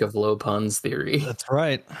magic of low puns theory. That's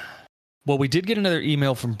right. Well, we did get another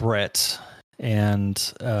email from Brett, and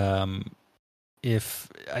if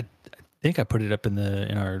I think I put it up in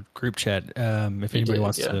our group chat. If anybody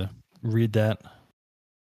wants to read that,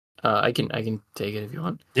 I can take it if you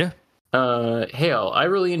want. Yeah. Hey all, I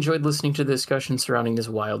really enjoyed listening to the discussion surrounding this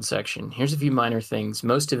wild section. Here's a few minor things,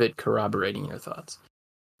 most of it corroborating your thoughts.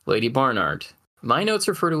 Lady Barnard. My notes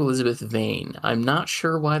refer to Elizabeth Vane. I'm not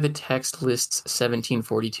sure why the text lists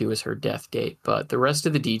 1742 as her death date, but the rest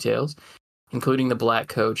of the details, including the black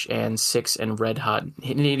coach and 6 and red hot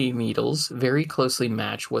knitting needles, very closely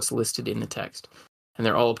match what's listed in the text, and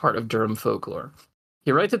they're all a part of Durham folklore.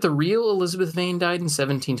 You're right that the real Elizabeth Vane died in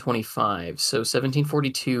 1725, so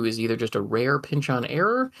 1742 is either just a rare Pynchon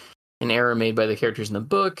error, an error made by the characters in the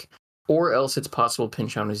book, or else it's possible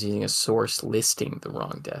Pynchon was using a source listing the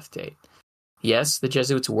wrong death date. Yes, the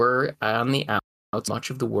Jesuits were on the outs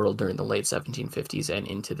much of the world during the late 1750s and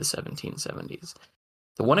into the 1770s.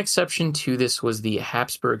 The one exception to this was the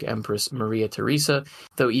Habsburg Empress Maria Theresa,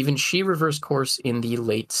 though even she reversed course in the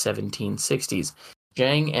late 1760s.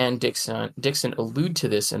 Zhang and Dixon allude to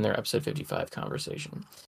this in their episode 55 conversation.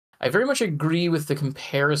 I very much agree with the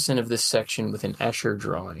comparison of this section with an Escher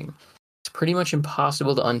drawing. It's pretty much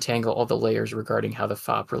impossible to untangle all the layers regarding how the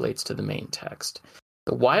fop relates to the main text.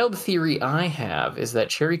 The wild theory I have is that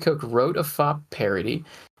Cherry Coke wrote a fop parody,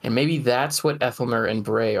 and maybe that's what Ethelmer and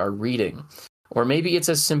Bray are reading. Or maybe it's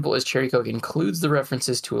as simple as Cherry Coke includes the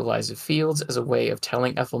references to Eliza Fields as a way of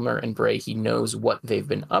telling Ethelmer and Bray he knows what they've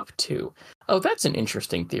been up to. Oh, that's an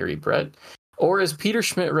interesting theory, Brett. Or as Peter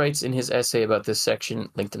Schmidt writes in his essay about this section,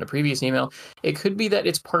 linked in a previous email, it could be that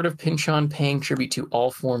it's part of Pynchon paying tribute to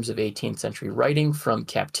all forms of 18th century writing, from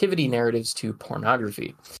captivity narratives to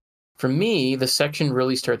pornography. For me, the section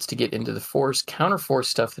really starts to get into the counterforce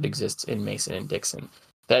stuff that exists in Mason and Dixon.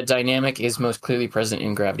 That dynamic is most clearly present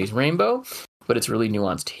in Gravity's Rainbow, but it's really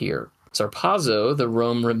nuanced here. Zarpazo, the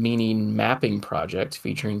Rome Rimini mapping project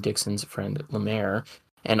featuring Dixon's friend Lemaire,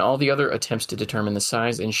 and all the other attempts to determine the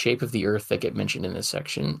size and shape of the Earth that get mentioned in this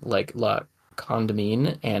section, like La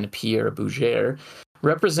Condamine and Pierre Bouger,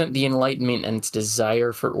 represent the Enlightenment and its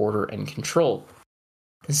desire for order and control.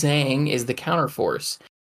 Zhang is the counterforce,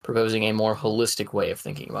 proposing a more holistic way of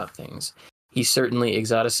thinking about things. He's certainly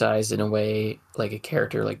exoticized in a way like a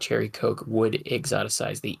character like Cherry Coke would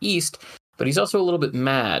exoticize the East, but he's also a little bit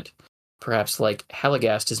mad, perhaps like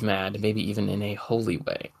Hellegast is mad, maybe even in a holy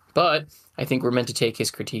way. But I think we're meant to take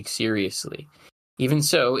his critique seriously. Even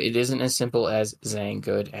so, it isn't as simple as Zhang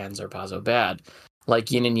good and Zarpazo bad.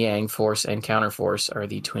 Like yin and yang, force and counterforce are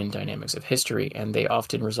the twin dynamics of history, and they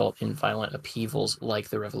often result in violent upheavals like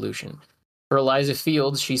the Revolution. For Eliza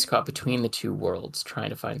Fields, she's caught between the two worlds, trying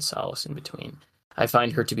to find solace in between. I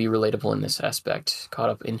find her to be relatable in this aspect, caught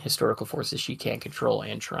up in historical forces she can't control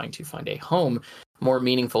and trying to find a home more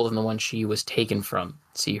meaningful than the one she was taken from.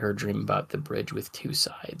 See her dream about the bridge with two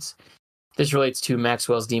sides. This relates to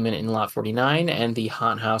Maxwell's Demon in Lot 49 and the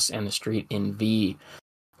Haunt House and the Street in V.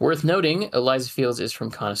 Worth noting, Eliza Fields is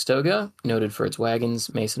from Conestoga, noted for its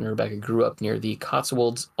wagons. Mason and Rebecca grew up near the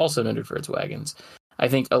Cotswolds, also noted for its wagons. I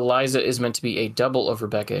think Eliza is meant to be a double of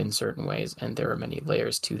Rebecca in certain ways, and there are many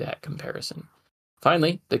layers to that comparison.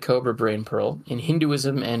 Finally, the Cobra Brain Pearl. In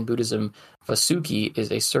Hinduism and Buddhism, Vasuki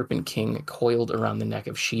is a serpent king coiled around the neck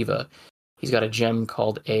of Shiva. He's got a gem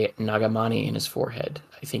called a Nagamani in his forehead.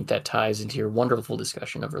 I think that ties into your wonderful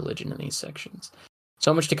discussion of religion in these sections.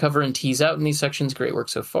 So much to cover and tease out in these sections. Great work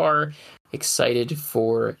so far. Excited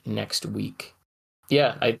for next week.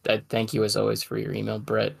 Yeah, I thank you as always for your email,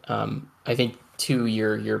 Brett. I think too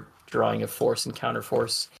your drawing of force and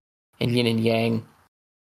counterforce and yin and yang,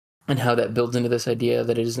 and how that builds into this idea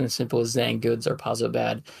that it isn't as simple as Zhang good or Pazo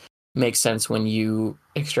bad, makes sense when you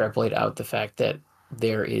extrapolate out the fact that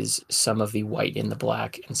there is some of the white in the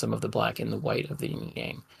black and some of the black in the white of the yin and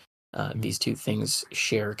yang. These two things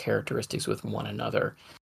share characteristics with one another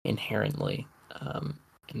inherently,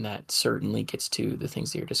 and that certainly gets to the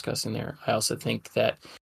things that you're discussing there. I also think that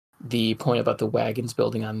the point about the wagons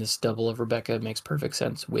building on this double of Rebecca makes perfect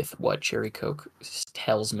sense with what Cherry Coke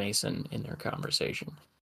tells Mason in their conversation.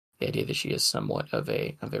 The idea that she is somewhat of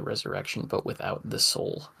a resurrection, but without the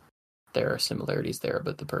soul. There are similarities there,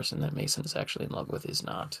 but the person that Mason is actually in love with is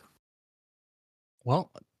not.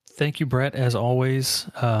 Well, thank you, Brett, as always.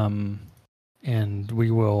 And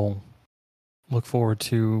we will look forward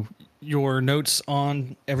to your notes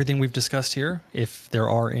on everything we've discussed here, if there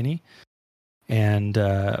are any. And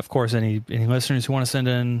of course, any listeners who want to send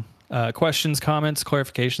in questions, comments,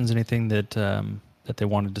 clarifications, anything that that they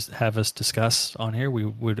wanted to have us discuss on here, we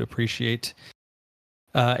would appreciate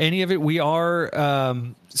any of it. We are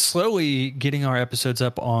slowly getting our episodes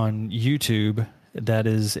up on YouTube. That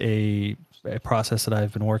is a process that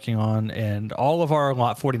I've been working on, and all of our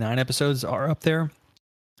Lot 49 episodes are up there.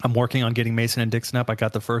 I'm working on getting Mason and Dixon up. I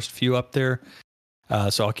got the first few up there,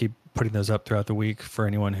 so I'll keep putting those up throughout the week for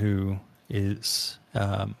anyone who is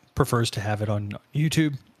prefers to have it on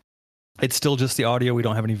YouTube. It's still just the audio. We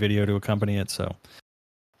don't have any video to accompany it, so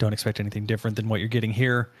don't expect anything different than what you're getting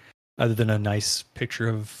here, other than a nice picture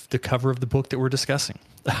of the cover of the book that we're discussing.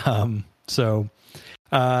 But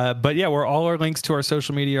yeah, all our links to our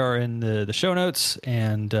social media are in the show notes.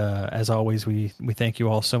 And as always, we thank you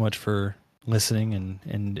all so much for listening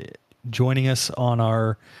and joining us on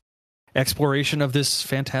our exploration of this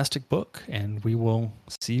fantastic book. And we will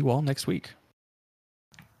see you all next week.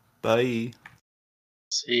 Bye.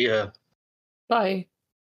 See ya. Bye.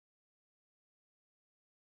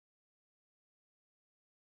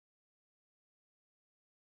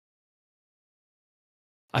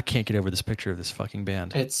 I can't get over this picture of this fucking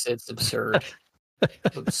band. It's absurd.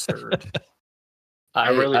 Absurd.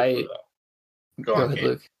 I really go ahead, Kate.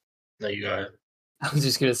 Luke. No, you got it. I was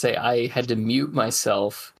just gonna say I had to mute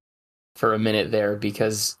myself for a minute there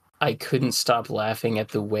because I couldn't stop laughing at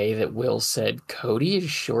the way that Will said Cody is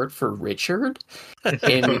short for Richard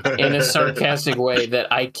in a sarcastic way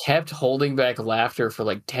that I kept holding back laughter for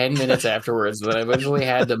like 10 minutes afterwards. That I eventually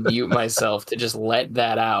had to mute myself to just let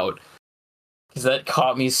that out because that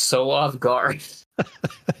caught me so off guard.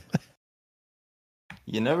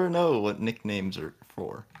 You never know what nicknames are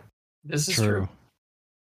for. This is true.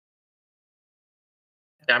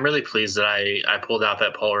 I'm really pleased that I pulled out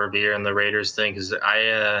that Paul Revere and the Raiders thing because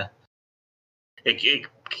it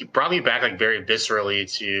brought me back like very viscerally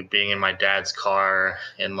to being in my dad's car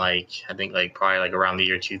and like I think like probably like around the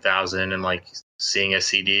year 2000 and like seeing a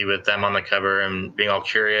CD with them on the cover and being all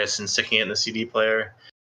curious and sticking it in the CD player.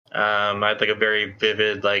 I had like a very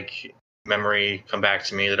vivid like memory come back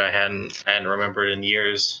to me that I hadn't remembered in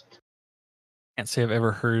years. Can't say I've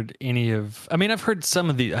ever heard any of. I mean, I've heard some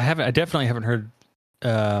of the. I definitely haven't heard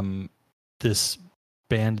this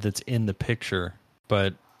band that's in the picture,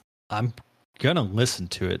 but I'm gonna listen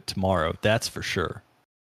to it tomorrow. That's for sure.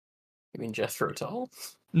 You mean Jethro Tull?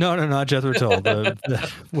 No, not Jethro Tull.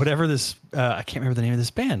 The whatever this. I can't remember the name of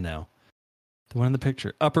this band now. The one in the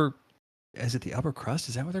picture. Is it the Upper Crust?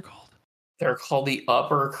 Is that what they're called? They're called the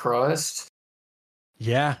Upper Crust.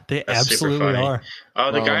 Yeah, they That's absolutely are.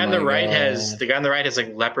 Oh, the guy on the right God. has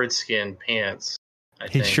like leopard skin pants. I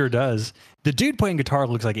He think. sure does. The dude playing guitar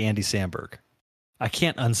looks like Andy Samberg. I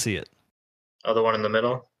can't unsee it. Oh, the one in the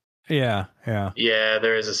middle? Yeah. Yeah,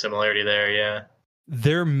 there is a similarity there, yeah.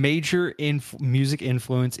 Their major music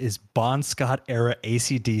influence is Bon Scott era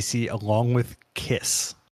AC/DC along with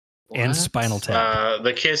Kiss and What? Spinal Tap.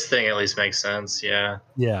 The Kiss thing at least makes sense, yeah.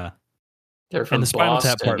 Yeah. They're from And the Spinal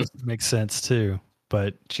Boston. Tap part makes sense too.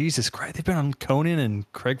 But Jesus Christ, they've been on Conan and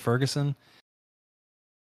Craig Ferguson.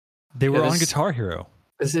 They were on Guitar Hero.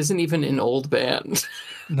 This isn't even an old band.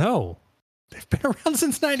 No. They've been around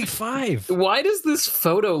since 95. Why does this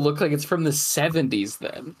photo look like it's from the 70s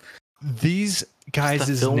then? These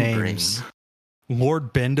guys' names.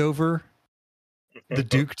 Lord Bendover, the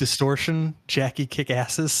Duke Distortion, Jackie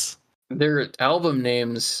Kickasses. Their album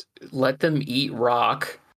names, Let Them Eat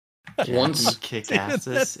Rock. Once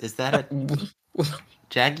Kickasses? Is that a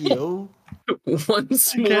Jackie O?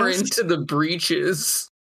 Once more into the breaches.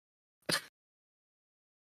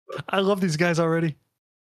 I love these guys already.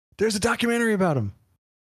 There's a documentary about them.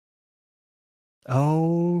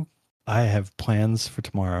 Oh, I have plans for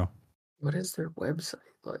tomorrow. What is their website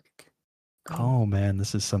like? Oh man,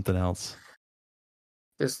 this is something else.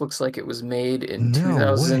 This looks like it was made in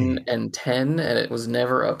No 2010 and it was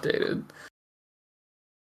never updated.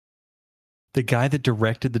 The guy that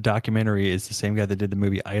directed the documentary is the same guy that did the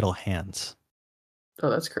movie Idle Hands. Oh,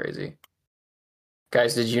 that's crazy.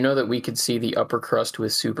 Guys, did you know that we could see the Upper Crust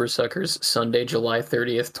with Super Suckers Sunday, July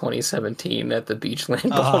 30th, 2017 at the Beachland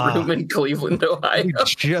Ballroom in Cleveland, Ohio? You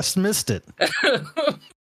just missed it.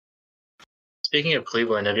 Speaking of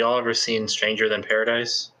Cleveland, have y'all ever seen Stranger Than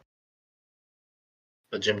Paradise?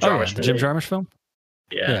 The Jim Jarmusch the Jim Jarmusch film?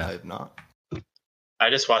 Yeah. I have not. I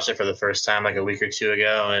just watched it for the first time like a week or two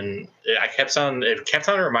ago, and it kept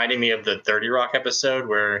on reminding me of the 30 Rock episode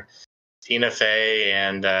where Tina Fey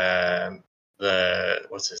and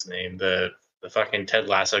what's his name, the fucking Ted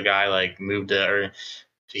Lasso guy like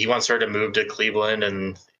he wants her to move to Cleveland,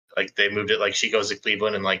 and like they moved it, like she goes to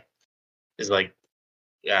Cleveland and like is like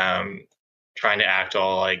trying to act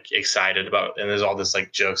all like excited about, and there's all this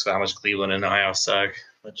like jokes about how much Cleveland and Ohio suck,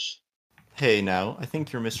 which Hey, now I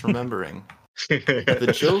think you're misremembering.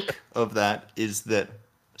 The joke of that is that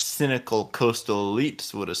cynical coastal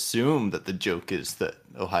elites would assume that the joke is that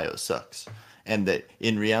Ohio sucks, and that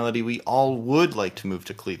in reality we all would like to move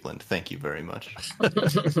to Cleveland. Thank you very much.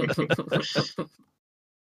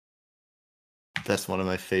 That's one of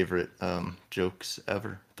my favorite jokes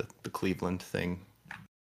ever. The Cleveland thing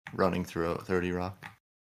running through 30 Rock.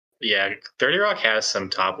 yeah, 30 Rock has some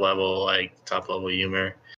top level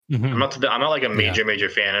humor. Mhm. I'm not like a major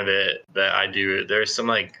fan of it, but I do. There's some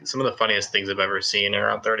of the funniest things I've ever seen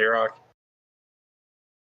around 30 Rock.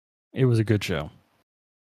 It was a good show.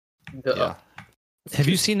 Yeah. Have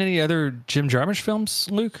you seen any other Jim Jarmusch films,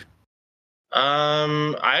 Luke?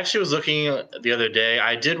 I actually was looking the other day.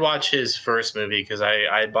 I did watch his first movie because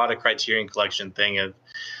I bought a Criterion Collection thing of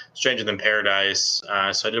Stranger Than Paradise.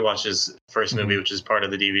 So I did watch his first movie, which is part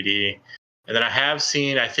of the DVD. And then I have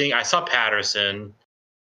seen, I think I saw Patterson,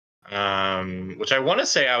 which I want to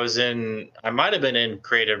say I might have been in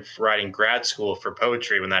creative writing grad school for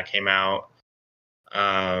poetry when that came out.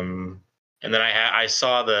 And then I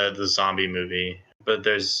saw the zombie movie, but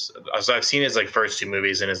so I've seen his like first two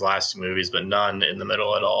movies and his last two movies, but none in the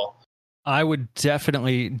middle at all. I would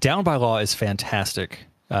definitely. Down by Law is fantastic,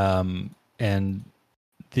 and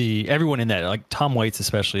everyone in that, like Tom Waits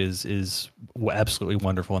especially, is absolutely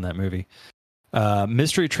wonderful in that movie.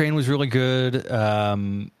 Mystery Train was really good.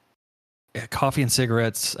 Coffee and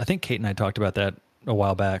Cigarettes. I think Kate and I talked about that a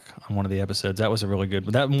while back on one of the episodes. That was a really good.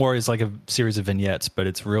 That more is like a series of vignettes, but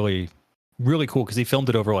it's really, really cool because he filmed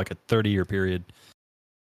it over like a 30-year period.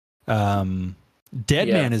 Dead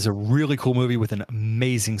Man is a really cool movie with an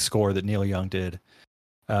amazing score that Neil Young did.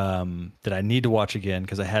 That I need to watch again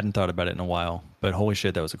because I hadn't thought about it in a while. But holy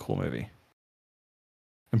shit, that was a cool movie.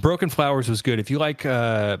 And Broken Flowers was good. If you liked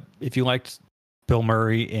Bill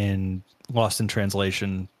Murray in Lost in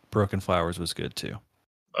Translation, Broken Flowers was good too.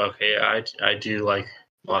 Okay, I do like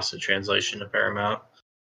Lost in Translation a fair amount.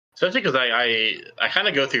 Especially because I kind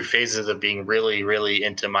of go through phases of being really, really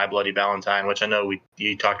into My Bloody Valentine, which I know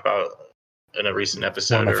you talked about in a recent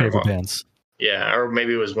episode. One of my favorite bands. Yeah, or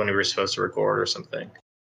maybe it was when we were supposed to record or something.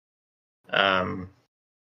 Yeah,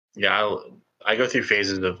 I go through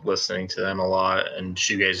phases of listening to them a lot and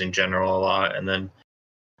shoegaze in general a lot, and then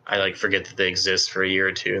I like forget that they exist for a year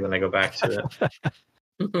or two, and then I go back to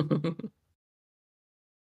it.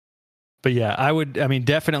 But yeah, I mean,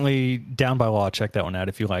 definitely Down by Law. Check that one out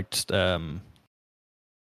if you liked,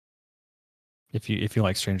 if you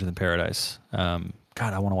like Stranger Than Paradise.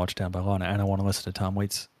 God, I want to watch Down by Law and I want to listen to Tom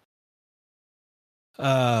Waits.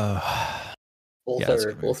 Both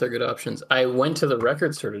are good options. I went to the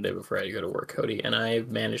record store today before I had to go to work, Cody, and I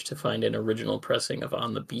managed to find an original pressing of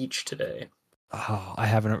On the Beach today. Oh, I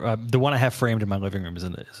haven't. The one I have framed in my living room is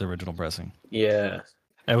original pressing. Yeah,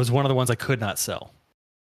 it was one of the ones I could not sell.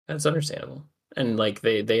 That's understandable. And like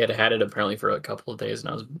they had it apparently for a couple of days, and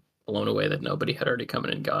I was blown away that nobody had already come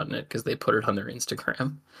in and gotten it because they put it on their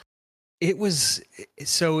Instagram. It was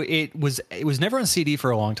never on CD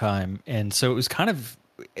for a long time, and so it was kind of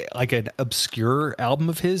like an obscure album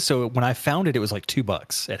of his. So when I found it, it was like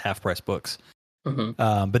 $2 at Half Price Books.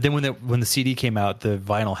 Mm-hmm. But then when the CD came out, the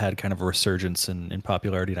vinyl had kind of a resurgence in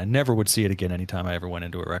popularity, and I never would see it again anytime I ever went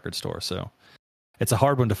into a record store. So it's a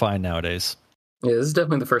hard one to find nowadays. Yeah, this is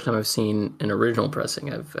definitely the first time I've seen an original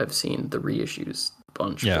pressing. I've seen the reissues a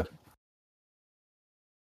bunch. Yeah.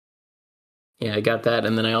 Yeah, I got that,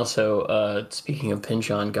 and then I also, speaking of Pinch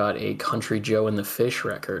On, got a Country Joe and the Fish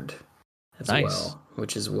record as well,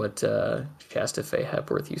 which is what Shasta Faye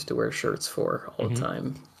Hepworth used to wear shirts for all the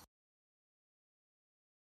time.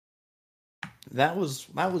 That was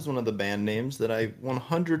one of the band names that I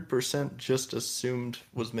 100% just assumed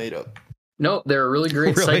was made up. Nope, they're a really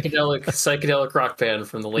great psychedelic rock band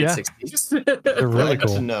from the late 60s. They're really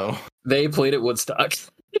cool. To know. They played at Woodstock.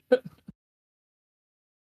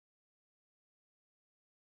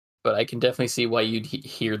 But I can definitely see why you'd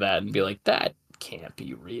hear that and be like, that can't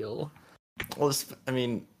be real. Well, I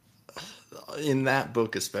mean, in that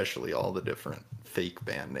book especially, all the different fake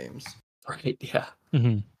band names. Right, yeah.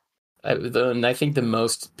 Mm-hmm. And I think the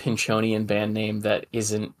most Pinchonian band name that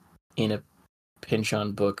isn't in a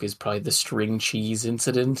Pinch-On book is probably the String Cheese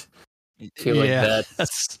Incident. I feel like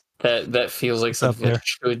that feels like something that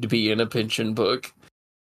should be in a Pinch-On book.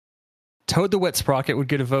 Toad the Wet Sprocket would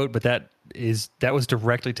get a vote, but that was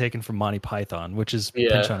directly taken from Monty Python, which is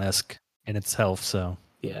Pinch-On-esque in itself. So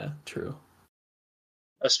yeah, true.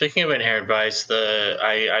 Speaking of Inherent Vice,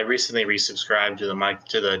 I recently resubscribed to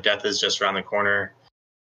the Death Is Just Around the Corner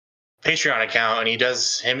Patreon account, and he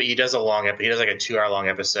does like a 2 hour long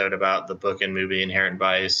episode about the book and movie Inherent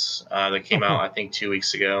Vice that came out I think 2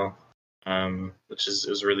 weeks ago, which it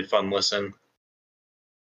was a really fun listen.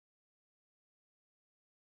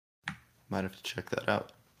 Might have to check that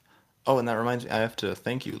out. Oh, and that reminds me, I have to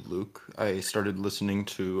thank you, Luke. I started listening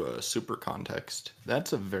to Super Context.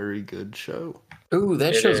 That's a very good show. Ooh,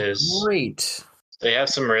 that It show's is. great. They have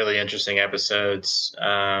some really interesting episodes.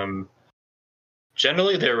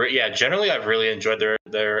 Generally I've really enjoyed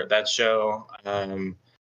that show.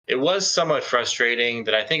 It was somewhat frustrating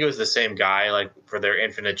that I think it was the same guy, like for their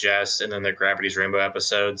Infinite Jest and then their Gravity's Rainbow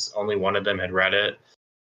episodes. Only one of them had read it.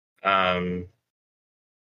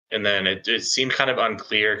 And then it seemed kind of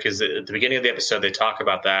unclear because at the beginning of the episode they talk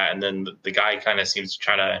about that, and then the guy kind of seems to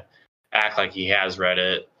try to act like he has read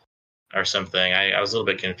it or something. I was a little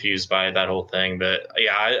bit confused by that whole thing, but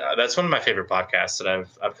yeah, that's one of my favorite podcasts that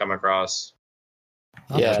I've come across.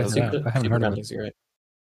 Yeah, Super I haven't heard of it. Context, you're right.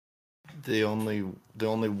 The only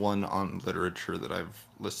one on literature that I've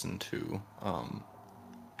listened to,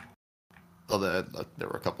 there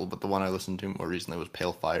were a couple, but the one I listened to more recently was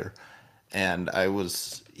Pale Fire. And I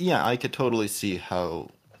could totally see how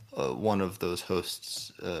one of those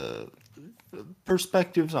hosts'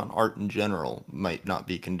 perspectives on art in general might not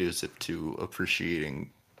be conducive to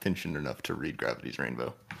appreciating Finchon enough to read Gravity's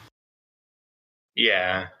Rainbow.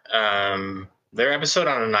 Yeah. Their episode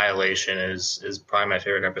on Annihilation is probably my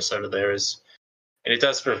favorite episode of theirs. And it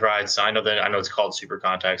does provide, so I know it's called Super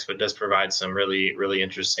Context, but it does provide some really, really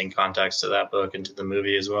interesting context to that book and to the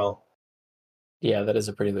movie as well. Yeah, that is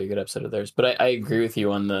a pretty good episode of theirs. But I agree with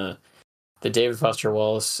you on the David Foster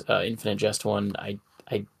Wallace Infinite Jest one. I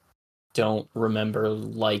don't remember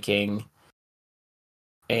liking,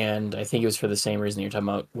 and I think it was for the same reason you're talking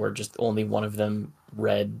about, where just only one of them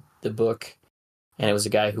read the book, and it was a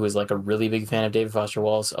guy who was like a really big fan of David Foster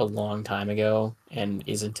Wallace a long time ago and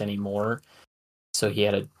isn't anymore. So he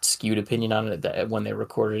had a skewed opinion on it when they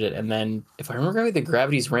recorded it. And then, if I remember right, the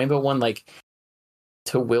Gravity's Rainbow one, like,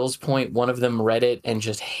 to Will's point, one of them read it and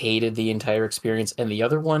just hated the entire experience, and the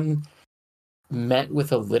other one met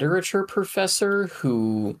with a literature professor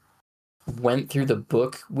who went through the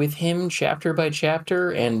book with him chapter by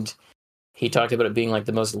chapter, and he talked about it being like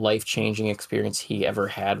the most life-changing experience he ever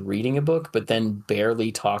had reading a book, but then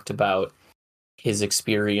barely talked about his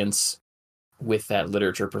experience with that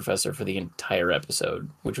literature professor for the entire episode,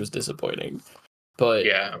 which was disappointing. But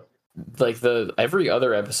yeah, like every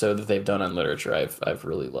other episode that they've done on literature, I've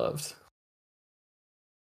really loved.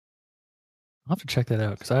 I'll have to check that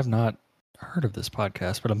out because I have not heard of this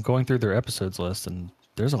podcast, but I'm going through their episodes list and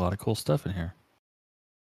there's a lot of cool stuff in here.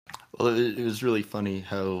 Well, it was really funny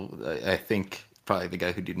how I think probably the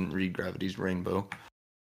guy who didn't read Gravity's Rainbow,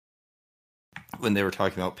 when they were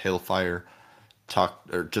talking about Pale Fire,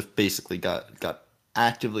 just basically got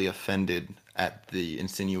actively offended at the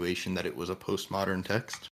insinuation that it was a postmodern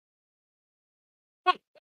text.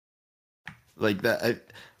 Like that,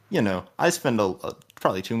 I spend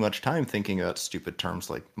probably too much time thinking about stupid terms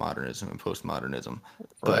like modernism and postmodernism,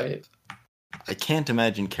 but Right. I can't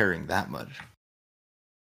imagine caring that much.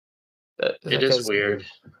 It is weird.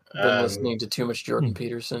 Been listening to too much Jordan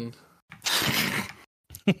Peterson.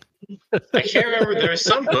 I can't remember. There was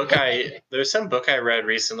some book I read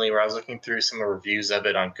recently where I was looking through some reviews of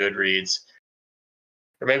it on Goodreads,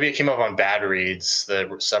 or maybe it came up on Bad Reads, the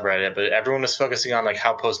subreddit. But everyone was focusing on like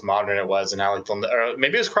how postmodern it was and how like or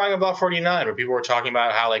maybe it was Crying About 49, where people were talking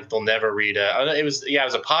about how like they'll never read it was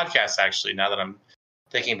a podcast actually. Now that I'm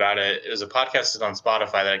thinking about it, it was a podcast on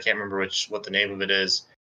Spotify that I can't remember what the name of it is.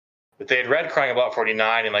 But they had read Crying About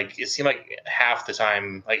 49, and like it seemed like half the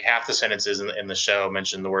time, like half the sentences in the show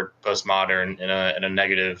mentioned the word postmodern in a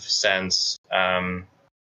negative sense. It's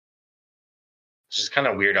just kind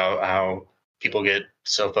of weird how people get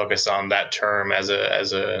so focused on that term as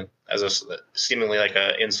a seemingly like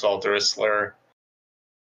an insult or a slur.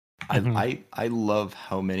 I love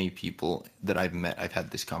how many people that I've met, I've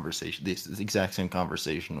had this exact same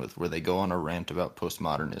conversation with, where they go on a rant about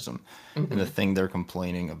postmodernism, and the thing they're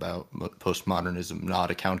complaining about postmodernism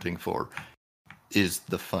not accounting for is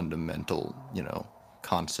the fundamental,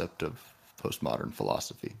 concept of postmodern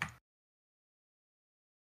philosophy.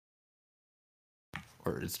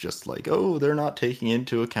 Or it's just like, oh, they're not taking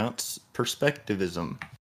into account perspectivism.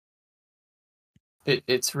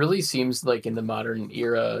 It really seems like in the modern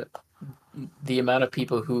era, the amount of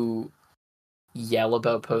people who yell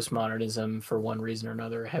about postmodernism for one reason or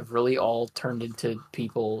another have really all turned into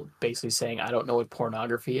people basically saying, I don't know what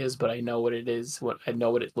pornography is, but I know what it is. I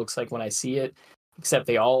know what it looks like when I see it. Except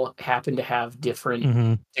they all happen to have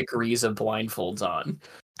different degrees of blindfolds on.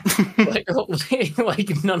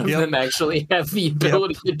 like none of them actually have the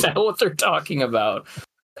ability to tell what they're talking about.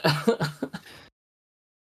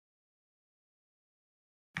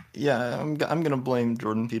 Yeah, I'm gonna blame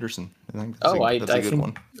Jordan Peterson. I think that's a good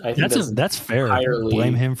one. I think that's fair.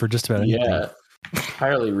 Blame him for just about anything. Yeah,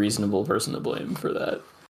 entirely reasonable person to blame for that.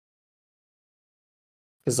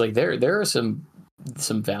 Because like there are some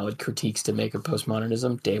valid critiques to make of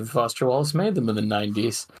postmodernism. David Foster Wallace made them in the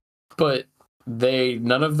 90s, but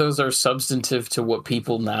none of those are substantive to what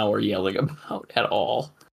people now are yelling about at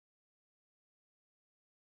all.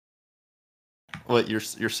 What you're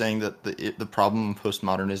saying that the problem of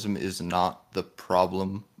postmodernism is not the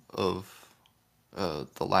problem of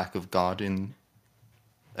the lack of God in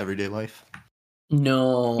everyday life?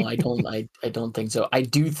 No, I don't. I don't think so. I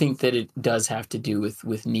do think that it does have to do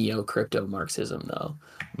with neo crypto Marxism, though.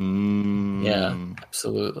 Yeah,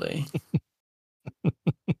 absolutely.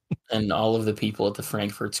 And all of the people at the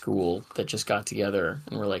Frankfurt School that just got together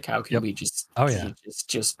and were like, "How can we just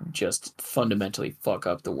fundamentally fuck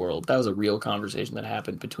up the world?" That was a real conversation that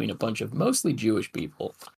happened between a bunch of mostly Jewish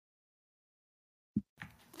people.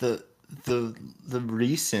 The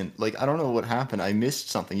recent, like, I don't know what happened. I missed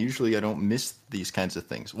something. Usually I don't miss these kinds of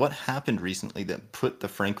things. What happened recently that put the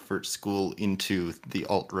Frankfurt School into the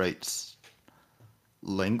alt-right's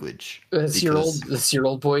language? That's your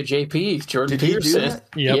old boy JP, Jordan Peterson. He do that?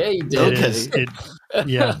 Yep. Yeah, he did. Okay.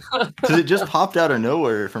 Yeah. Because it just popped out of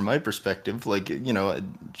nowhere from my perspective. Like,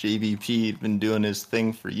 JBP had been doing his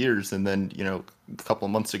thing for years, and then, a couple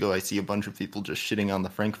of months ago I see a bunch of people just shitting on the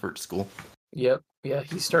Frankfurt School. Yep. Yeah,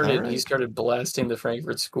 he started blasting the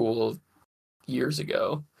Frankfurt School years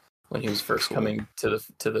ago when he was first coming to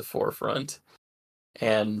the forefront.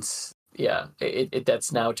 And yeah, it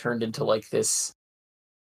that's now turned into like this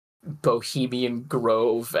Bohemian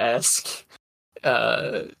Grove-esque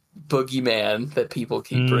boogeyman that people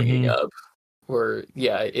keep bringing up. Where,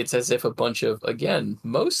 yeah, it's as if a bunch of, again,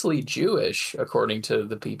 mostly Jewish, according to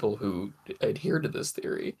the people who adhere to this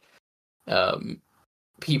theory,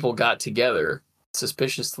 people got together,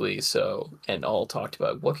 suspiciously so, and all talked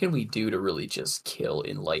about, what can we do to really just kill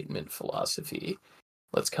Enlightenment philosophy?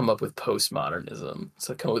 Let's come up with postmodernism.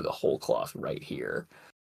 So come up with a whole cloth right here.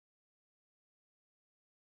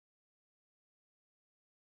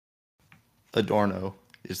 Adorno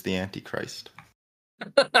is the Antichrist.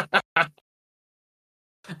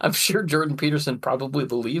 I'm sure Jordan Peterson probably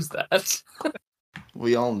believes that.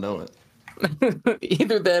 We all know it.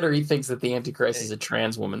 Either that or he thinks that the Antichrist is a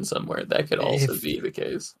trans woman somewhere. That could also be the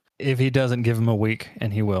case. If he doesn't, give him a week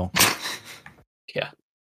and he will. Yeah.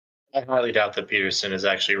 I highly doubt that Peterson has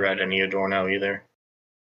actually read any Adorno either.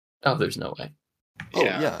 Oh, there's no way.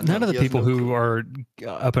 Yeah. None of the people who are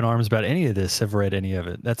up in arms about any of this have read any of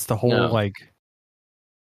it. That's the whole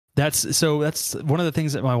that's one of the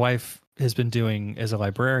things that my wife has been doing as a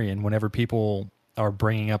librarian. Whenever people are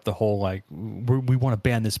bringing up the whole we want to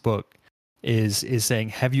ban this book, is saying,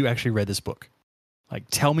 have you actually read this book? Like,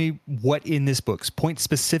 tell me what in this book, point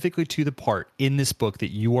specifically to the part in this book that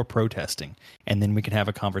you are protesting, and then we can have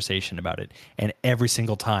a conversation about it. And every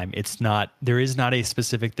single time, there is not a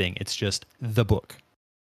specific thing. It's just the book.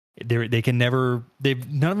 None of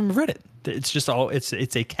them have read it. It's just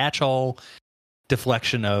it's a catch-all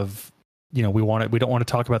deflection of, we don't want to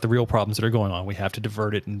talk about the real problems that are going on. We have to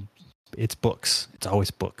divert it, and it's books. It's always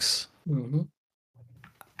books. Mm-hmm.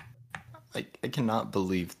 I cannot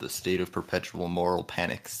believe the state of perpetual moral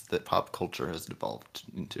panics that pop culture has devolved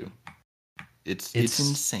into. It's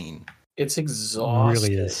insane. It's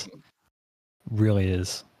exhausting. Really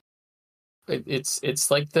is. It's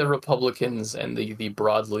like the Republicans and the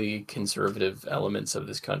broadly conservative elements of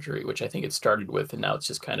this country, which I think it started with, and now it's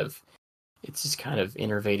just kind of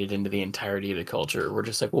innervated into the entirety of the culture. We're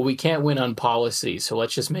just like, well, we can't win on policy, so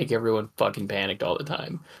let's just make everyone fucking panicked all the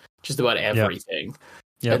time, just about everything.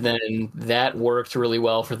 Yep. And then that worked really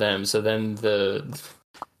well for them. So then the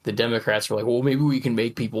Democrats were like, well, maybe we can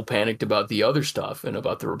make people panicked about the other stuff and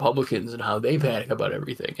about the Republicans and how they panic about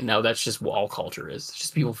everything. And now that's just what all culture is. It's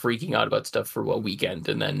just people freaking out about stuff for a weekend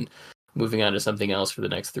and then moving on to something else for the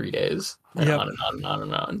next 3 days. And on and on and on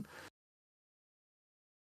and on.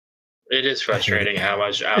 It is frustrating how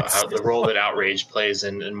the role that outrage plays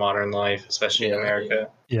in modern life, especially in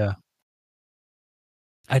America. Yeah.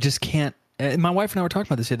 I just can't. My wife and I were talking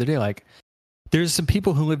about this the other day. Like, there's some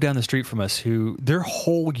people who live down the street from us who their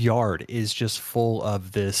whole yard is just full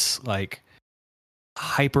of this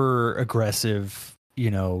hyper aggressive,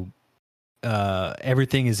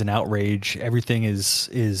 everything is an outrage. Everything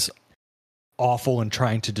is awful and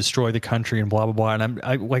trying to destroy the country and blah, blah, blah. And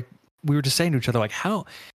we were just saying to each other, how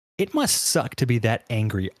it must suck to be that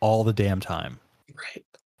angry all the damn time. Right.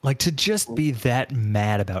 Like to just be that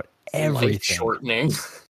mad about everything. Life shortening.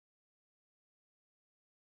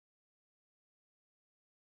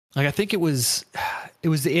 Like I think it was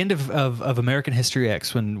the end of American History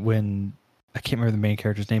X when I can't remember the main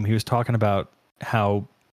character's name. He was talking about how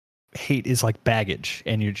hate is like baggage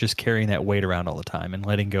and you're just carrying that weight around all the time, and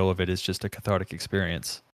letting go of it is just a cathartic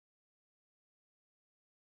experience.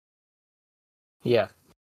 Yeah.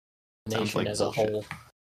 Sounds Nation like as bullshit. a whole.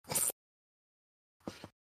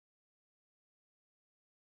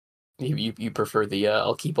 You prefer the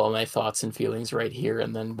I'll keep all my thoughts and feelings right here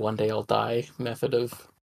and then one day I'll die method of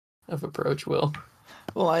approach, Will?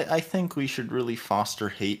 Well, I think we should really foster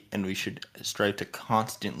hate, and we should strive to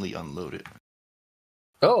constantly unload it.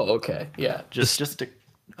 Oh, okay. Yeah. Just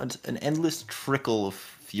an endless trickle of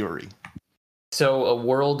fury. So a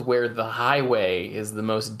world where the highway is the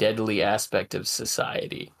most deadly aspect of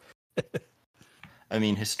society. I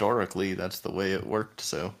mean, historically, that's the way it worked,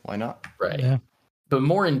 so why not? Right. Yeah. But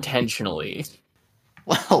more intentionally.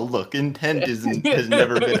 Well, look, intent has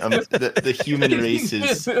never been the human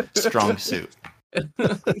race's strong suit.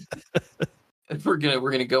 We're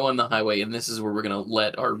gonna go on the highway, and this is where we're gonna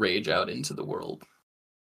let our rage out into the world.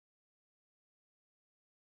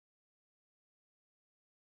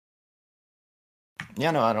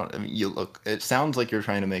 Yeah, no, I don't. I mean, you look. It sounds like you're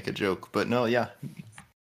trying to make a joke, but no, yeah,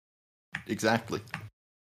 exactly.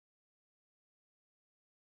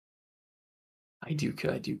 I do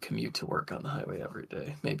commute to work on the highway every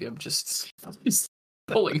day. Maybe I'm just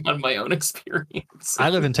pulling on my own experience. I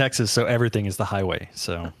live in Texas, so everything is the highway.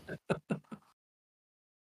 So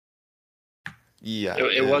Yeah,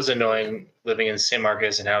 It was annoying living in San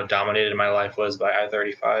Marcos and how dominated my life was by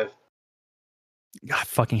I-35. I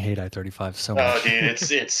fucking hate I-35 so much. Oh, dude, it's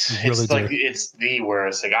Really like do. it's the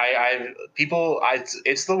worst. Like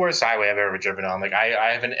it's the worst highway I've ever driven on. Like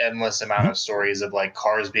I have an endless amount of stories of like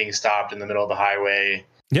cars being stopped in the middle of the highway.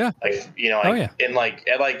 Yeah. Like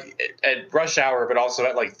at rush hour, but also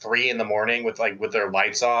at like 3 a.m. with their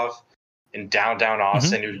lights off in downtown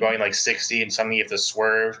Austin. You're going like 60, and suddenly you have to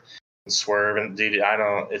swerve, and dude,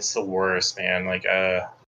 it's the worst, man. Like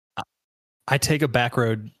I take a back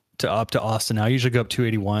road up to Austin. I usually go up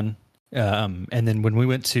 281. And then when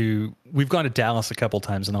we've gone to Dallas a couple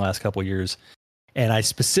times in the last couple of years, and I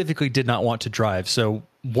specifically did not want to drive. So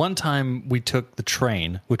one time we took the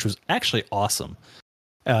train, which was actually awesome.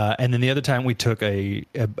 And then the other time we took a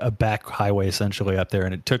back highway essentially up there,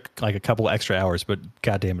 and it took like a couple extra hours, but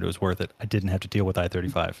goddamn it was worth it. I didn't have to deal with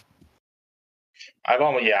I-35. I've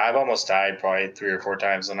almost died probably 3 or 4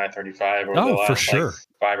 times on I-35 over the last for sure. like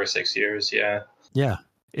 5 or 6 years. Yeah. Yeah,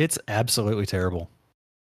 it's absolutely terrible.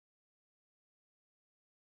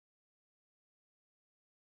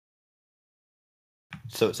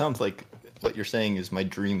 So it sounds like what you're saying is my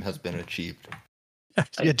dream has been achieved.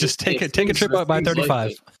 Yeah, just take a trip up by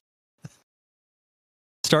 35.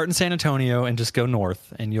 Start in San Antonio and just go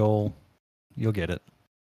north, and you'll get it.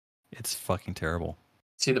 It's fucking terrible.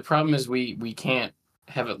 See, the problem is we can't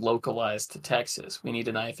have it localized to Texas. We need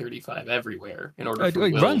an I-35 everywhere in order. It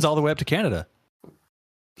runs all the way up to Canada.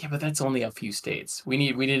 Yeah, but that's only a few states. We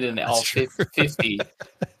need an all 50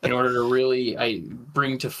 in order to really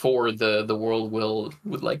bring to fore the world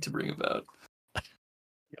would like to bring about.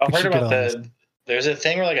 I've heard about there's a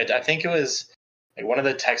thing where like I think it was like one of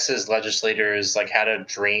the Texas legislators like had a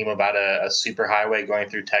dream about a superhighway going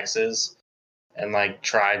through Texas, and like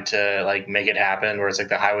tried to like make it happen where it's like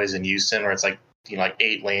the highways in Houston where it's like like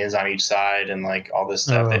 8 lanes on each side and like all this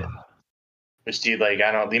stuff. Which, dude, like,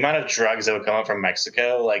 I don't know, the amount of drugs that would come up from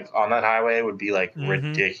Mexico, like, on that highway would be, like,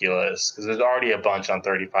 ridiculous. Because there's already a bunch on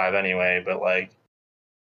 35 anyway, but, like,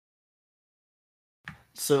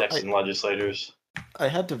 Texan legislators. I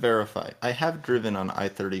had to verify. I have driven on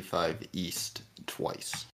I-35 East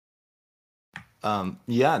twice.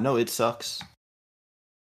 Yeah, no, it sucks.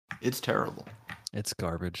 It's terrible. It's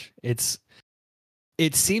garbage. It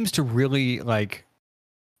seems to really, like,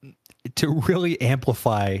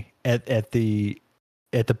 amplify at the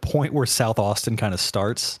point where South Austin kind of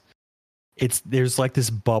starts. There's like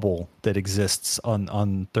this bubble that exists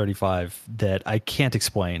on 35 that I can't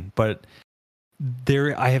explain, but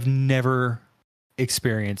I have never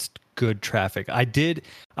experienced good traffic.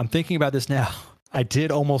 I'm thinking about this now. I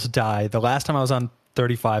did almost die the last time I was on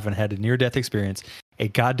 35 and had a near-death experience. A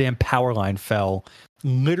goddamn power line fell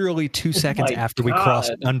literally 2 seconds after we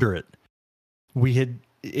crossed under it. We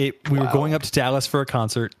were going up to Dallas for a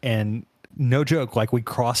concert, and no joke, like we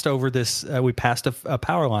crossed over this, we passed a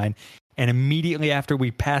power line, and immediately after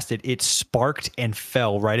we passed it, it sparked and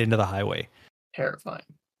fell right into the highway. Terrifying.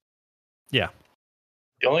 Yeah.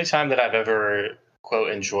 The only time that I've ever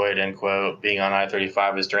quote enjoyed end quote being on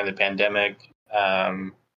I-35 was during the pandemic.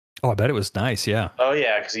 I bet it was nice. Yeah. Oh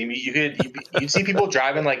yeah, because you'd see people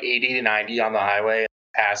driving like 80 to 90 on the highway,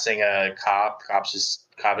 passing a cop.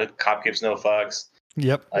 Cop gives no fucks.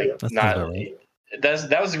 Yep. Like That sounds not. about right.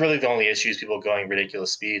 That was really the only issues, people going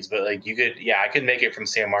ridiculous speeds. But like I could make it from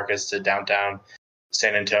San Marcos to downtown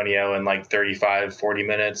San Antonio in like 35, 40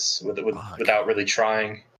 minutes without really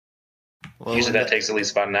trying. Well, Usually that takes at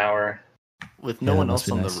least about an hour. With no one must else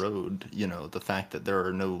be on nice. the road, the fact that there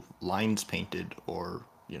are no lines painted or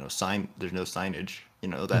there's no signage,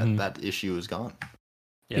 that issue is gone.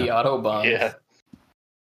 The Autobahn. Yeah.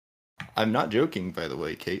 I'm not joking, by the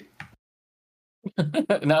way, Kate.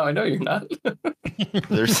 No, I know you're not.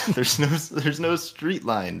 There's no street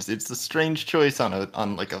lines. It's a strange choice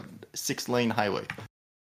on like a 6-lane highway.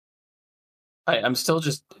 I'm still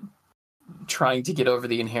just trying to get over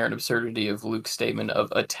the inherent absurdity of Luke's statement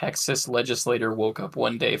of a Texas legislator woke up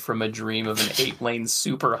one day from a dream of an 8-lane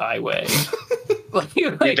superhighway.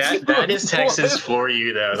 That is Texas for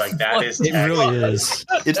you, though. Like that is. It Texas. really is.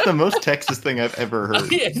 It's the most Texas thing I've ever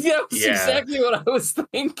heard. Yeah, that's exactly what I was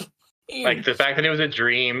thinking. Like the fact that it was a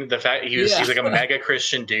dream, the fact he's like a mega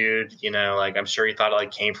Christian dude, like I'm sure he thought it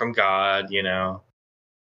like came from God,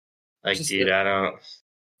 Like, just dude, I don't.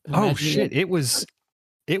 Oh shit! It was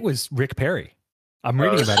Rick Perry. I'm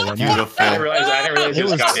reading about it right now. Beautiful. I didn't realize it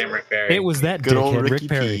was goddamn Rick Perry. It was that good old dickhead, Ricky Rick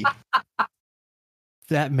Perry. P.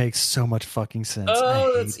 That makes so much fucking sense.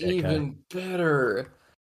 Oh, that's even better.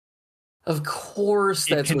 Of course,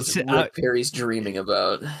 that's what Rick Perry's dreaming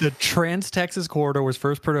about. The Trans-Texas Corridor was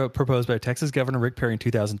first proposed by Texas Governor Rick Perry in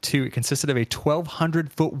 2002. It consisted of a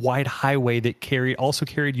 1,200-foot wide highway that also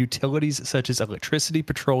carried utilities such as electricity,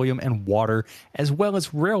 petroleum, and water, as well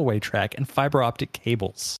as railway track and fiber optic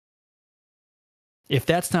cables. If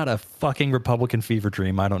that's not a fucking Republican fever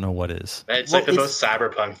dream, I don't know what is. It's like the most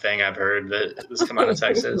cyberpunk thing I've heard that has come out of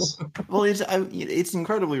Texas. Well, it's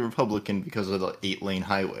incredibly Republican because of the 8-lane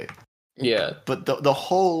highway. Yeah. But the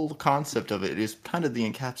whole concept of it is kind of the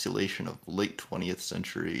encapsulation of late 20th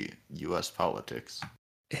century U.S. politics.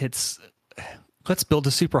 Let's build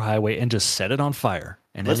a superhighway and just set it on fire,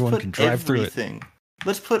 and everyone can drive through it.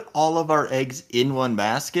 Let's put all of our eggs in one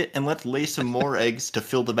basket, and let's lay some more eggs to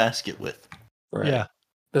fill the basket with. Right. Yeah.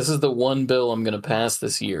 This is the one bill I'm going to pass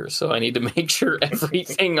this year, so I need to make sure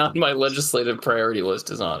everything on my legislative priority list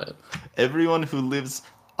is on it. Everyone who lives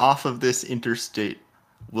off of this interstate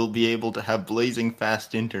will be able to have blazing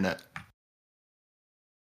fast internet.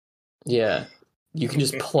 Yeah. You can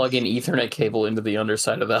just plug an Ethernet cable into the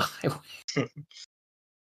underside of the highway.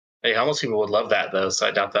 Hey, almost people would love that, though, so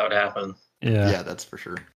I doubt that would happen. Yeah, that's for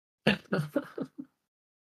sure.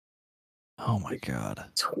 Oh my god.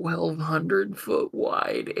 1,200 foot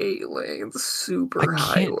wide, 8 lanes, super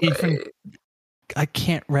highway. I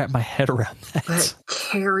can't wrap my head around that. That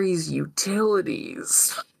carries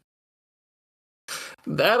utilities.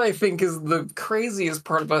 That, I think, is the craziest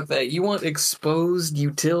part about that. You want exposed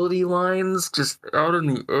utility lines just out in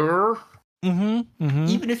the air? Mm-hmm. Mm-hmm.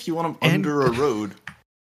 Even if you want them under a road.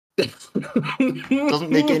 Doesn't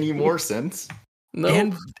make any more sense.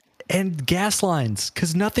 No. And gas lines,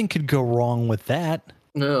 because nothing could go wrong with that.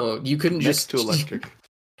 No, you couldn't Next to electric.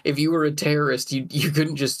 If you were a terrorist, you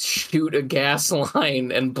couldn't just shoot a gas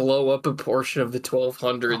line and blow up a portion of the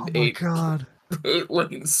 1,200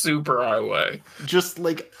 8-lane superhighway. Just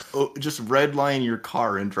redline your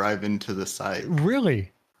car and drive into the side. Really?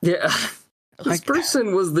 Yeah. This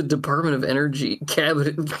person was the Department of Energy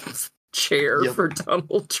cabinet chair for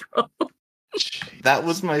Donald Trump. That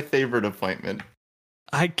was my favorite appointment.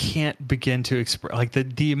 I can't begin to express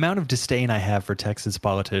the amount of disdain I have for Texas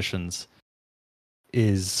politicians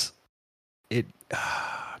is it.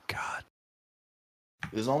 Oh, God.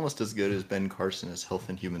 It was almost as good as Ben Carson as Health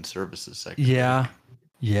and Human Services Secretary.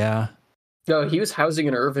 Yeah. No, he was Housing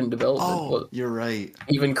and Urban Development. Oh, you're right.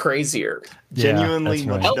 Even crazier. Genuinely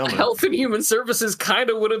much dumber. Health and Human Services kind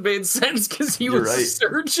of would have made sense because he was a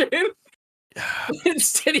surgeon.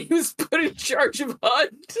 Instead, he was put in charge of HUD.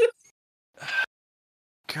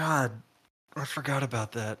 God, I forgot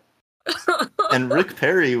about that. And Rick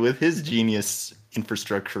Perry, with his genius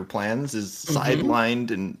infrastructure plans, is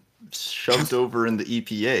sidelined and shoved over in the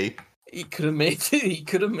EPA. He could have made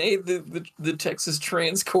the Texas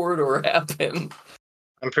Trans Corridor happen.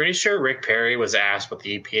 I'm pretty sure Rick Perry was asked what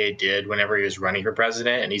the EPA did whenever he was running for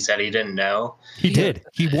president, and he said he didn't know. He did.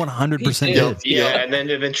 He 100% did. Yeah, and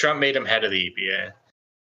then Trump made him head of the EPA.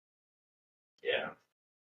 Yeah.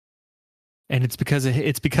 And it's because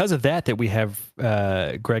of that we have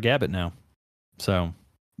Greg Abbott now. So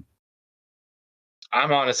I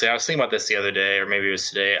was thinking about this the other day, or maybe it was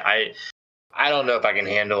today. I don't know if I can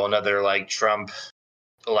handle another like Trump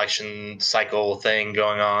election cycle thing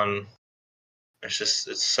going on.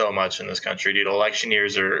 It's so much in this country, dude. Election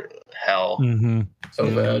years are hell. Mm-hmm.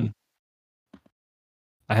 So bad.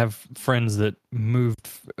 I have friends that moved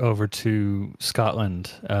over to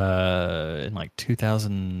Scotland in like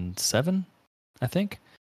 2007, I think.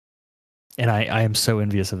 And I am so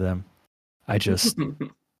envious of them. I just,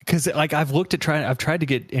 because like I've tried to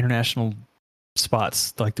get international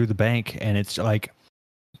spots like through the bank, and it's like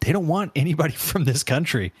they don't want anybody from this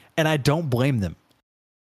country, and I don't blame them.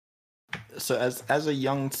 So as a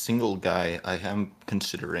young single guy, I am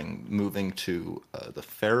considering moving to the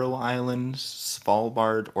Faroe Islands,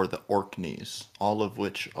 Svalbard, or the Orkneys, all of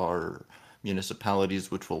which are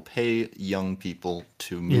municipalities which will pay young people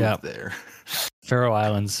to move there. Faroe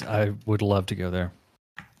Islands, I would love to go there.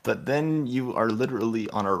 But then you are literally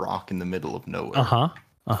on a rock in the middle of nowhere.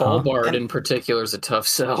 Svalbard in particular is a tough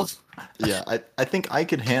sell. Yeah, I think I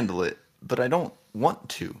could handle it, but I don't want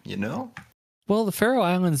to, you know? Well, the Faroe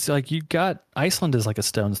Islands, like you got Iceland is like a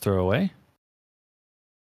stone's throw away.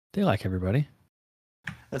 They like everybody.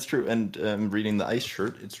 That's true. And reading the Ice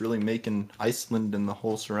Shirt, it's really making Iceland and the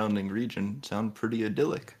whole surrounding region sound pretty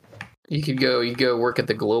idyllic. You could go work at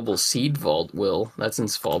the Global Seed Vault, Will. That's in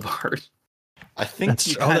Svalbard. I think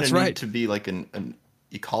you kind of need to be like an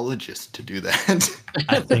ecologist to do that.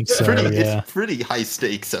 I think so, It's pretty high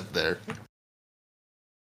stakes up there.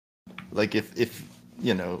 Like if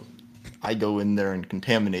you know, I go in there and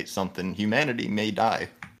contaminate something, humanity may die.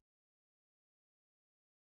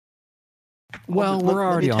 Well, we're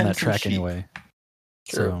already on that track anyway.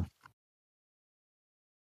 True. So.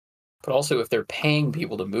 But also, if they're paying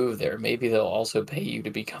people to move there, maybe they'll also pay you to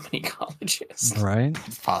become an ecologist. Right.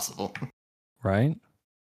 It's possible. Right.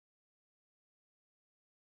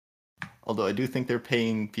 Although I do think they're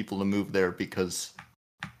paying people to move there because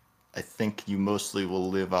I think you mostly will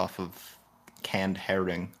live off of canned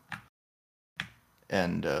herring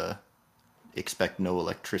and expect no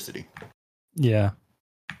electricity. Yeah.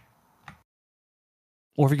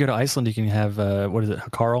 Or if you go to Iceland, you can have what is it,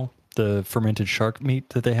 Hakarl, the fermented shark meat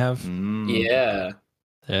that they have. Yeah.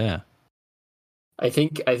 I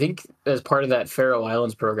think as part of that Faroe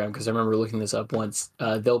Islands program, because I remember looking this up once,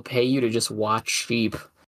 they'll pay you to just watch sheep.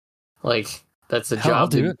 Like that's a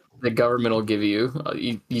job the government will give you.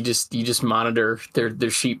 You just monitor their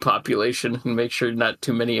sheep population and make sure not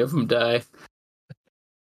too many of them die.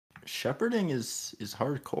 Shepherding is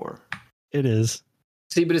hardcore. It is.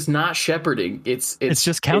 See, but it's not shepherding. It's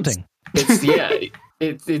just counting.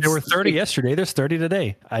 There were 30 yesterday. There's 30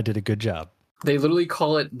 today. I did a good job. They literally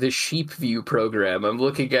call it the Sheep View program. I'm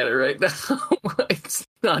looking at it right now. It's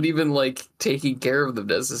not even like taking care of them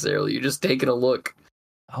necessarily. You're just taking a look.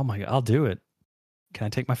 Oh my God, I'll do it. Can I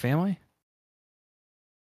take my family?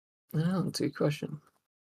 Oh, that's a good question.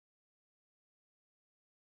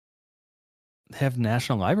 They have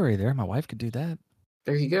National Library there. My wife could do that.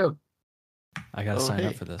 There you go. I got to sign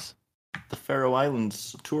up for this. The Faroe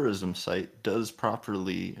Islands tourism site does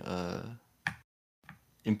properly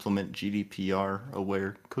implement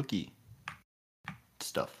GDPR-aware cookie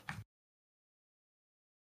stuff.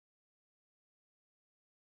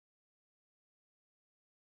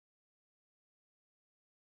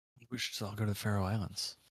 We should all go to the Faroe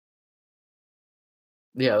Islands.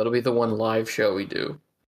 Yeah, it'll be the one live show we do.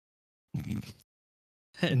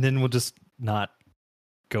 And then we'll just not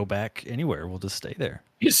go back anywhere. We'll just stay there.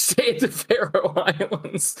 You stay at the Faroe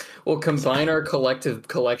Islands. We'll combine our collective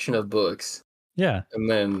collection of books. Yeah. And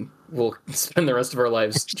then we'll spend the rest of our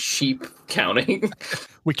lives sheep counting.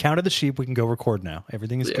 We counted the sheep. We can go record now.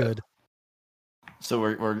 Everything is good.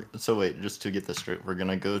 So so wait, just to get this straight, we're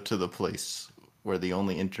gonna go to the place where the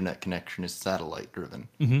only internet connection is satellite driven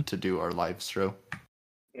to do our live show.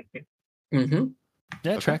 Yeah,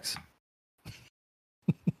 it tracks.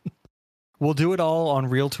 We'll do it all on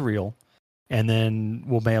reel to reel, and then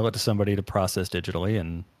we'll mail it to somebody to process digitally,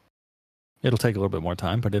 and it'll take a little bit more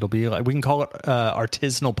time, but it'll be like, we can call it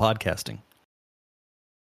artisanal podcasting.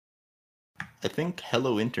 I think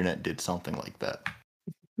Hello Internet did something like that.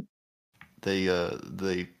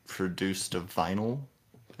 They produced a vinyl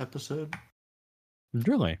episode.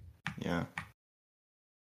 Really? Yeah.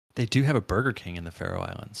 They do have a Burger King in the Faroe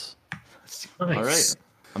Islands. Nice. All right.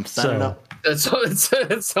 I'm signing up. That's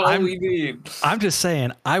all we need. I'm just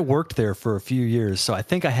saying, I worked there for a few years, so I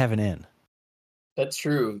think I have an in. That's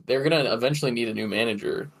true. They're going to eventually need a new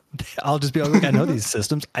manager. I'll just be like, I know these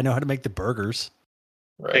systems. I know how to make the burgers.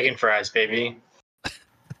 Right. Bacon fries, baby.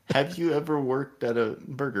 Have you ever worked at a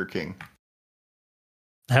Burger King?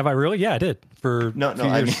 Have I really? Yeah, I did. For no.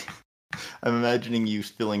 I'm imagining you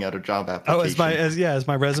filling out a job Oh, application. as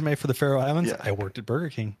my resume for the Faroe Islands. Yeah. I worked at Burger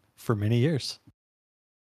King for many years.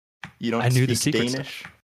 You don't I knew the speak secret Danish?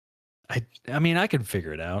 I mean, I can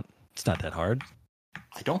figure it out. It's not that hard.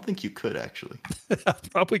 I don't think you could, actually. I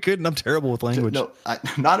probably couldn't. I'm terrible with language. No,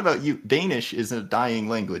 not about you. Danish is a dying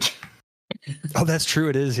language. Oh, that's true.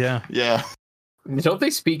 It is. Yeah. Yeah. Don't they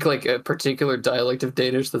speak like a particular dialect of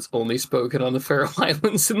Danish that's only spoken on the Faroe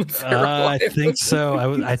Islands? In the Faroe I Islands? think so.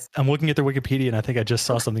 I'm looking at their Wikipedia, and I think I just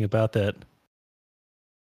saw something about that.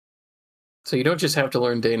 So you don't just have to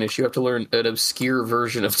learn Danish; you have to learn an obscure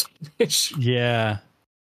version of Danish. Yeah.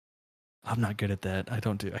 I'm not good at that. I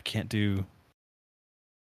can't do.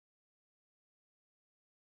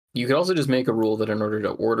 You could also just make a rule that in order to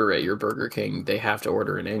order at your Burger King, they have to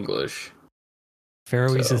order in English.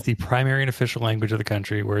 Faroese So- is the primary and official language of the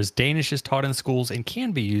country, whereas Danish is taught in schools and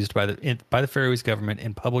can be used by the Faroese government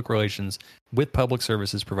in public relations with public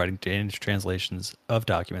services providing Danish translations of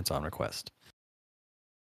documents on request.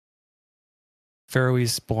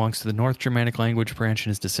 Faroese belongs to the North Germanic language branch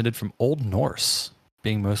and is descended from Old Norse,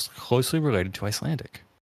 being most closely related to Icelandic.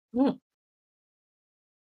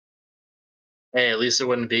 Hey, at least it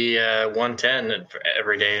wouldn't be 110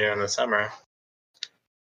 every day during the summer.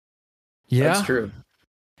 Yeah, That's true.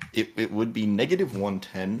 It would be negative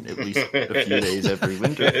 110 at least a few days every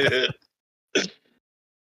winter.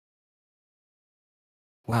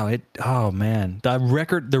 Wow. Oh man, the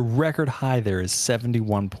record high there is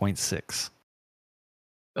 71.6.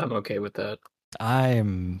 I'm okay with that.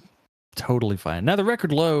 I'm totally fine. Now the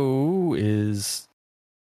record low is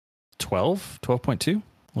 12.2.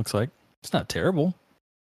 Looks like it's not terrible.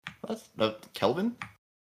 That's Kelvin?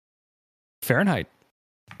 Fahrenheit.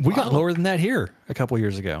 We got Wow. lower than that here a couple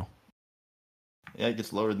years ago. Yeah, it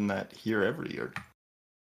gets lower than that here every year.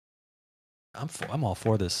 I'm all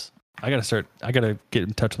for this. I gotta get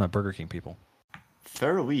in touch with my Burger King people.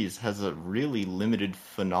 Faroese has a really limited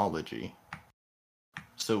phonology.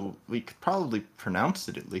 So we could probably pronounce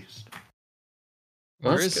it at least.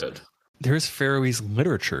 Well, There that's is- good. There's Faroese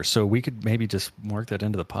literature, so we could maybe just work that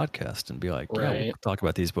into the podcast and be like, yeah, we'll Right. talk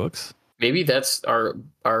about these books. Maybe that's our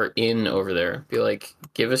in over there. Be like,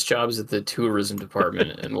 give us jobs at the tourism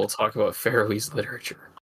department, and we'll talk about Faroese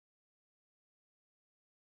literature.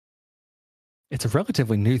 It's a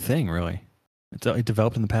relatively new thing, really. It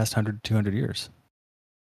developed in the past 100, 200 years.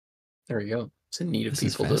 There you go. It's in need of This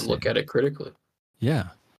is people to look fascinating. at it critically. Yeah.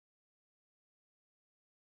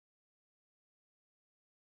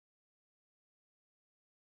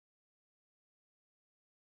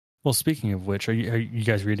 Well, speaking of which, are you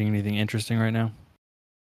guys reading anything interesting right now?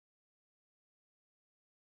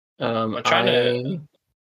 I'm trying to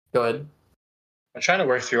Go ahead. I'm trying to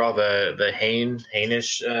work through all the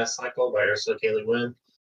Hainish cycle by Ursula K. Le Guin.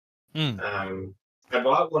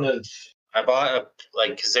 I bought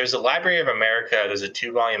because there's a Library of America. There's a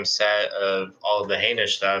 2-volume set of all of the Hainish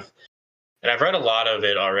stuff, and I've read a lot of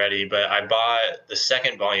it already. But I bought the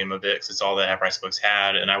second volume of it because it's all the Half Price Books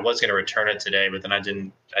had, and I was going to return it today, but then I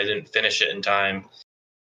didn't finish it in time.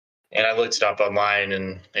 And I looked it up online,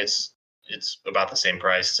 and it's about the same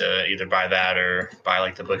price to either buy that or buy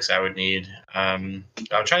like the books I would need. I'm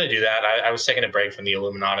trying to do that. I was taking a break from the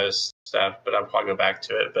Illuminatus stuff, but I'll probably go back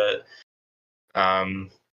to it. But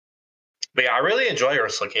yeah, I really enjoy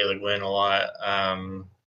Ursula K. Le Guin a lot.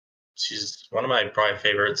 She's one of my probably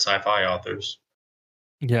favorite sci-fi authors.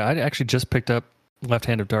 Yeah, I actually just picked up Left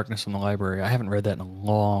Hand of Darkness from the library. I haven't read that in a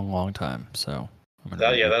long, long time. So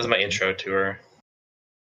That was my intro to her.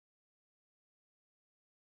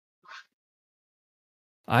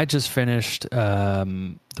 I just finished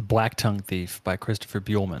The Black Tongue Thief by Christopher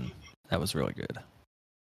Buehlman. That was really good.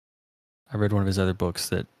 I read one of his other books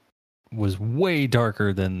that was way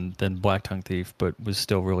darker than Black Tongue Thief, but was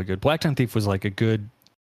still really good. Black Tongue Thief was like a good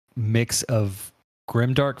mix of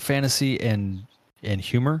grimdark fantasy and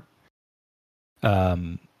humor.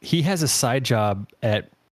 He has a side job at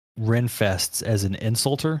Renfests as an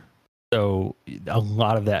insulter, so a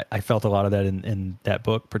lot of that I felt in that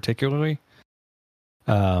book particularly.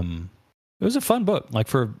 It was a fun book. Like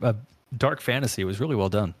for a dark fantasy, it was really well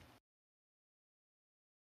done.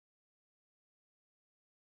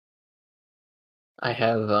 I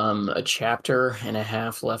have a chapter and a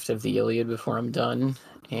half left of the Iliad before I'm done,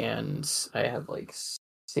 and I have like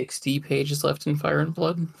 60 pages left in Fire and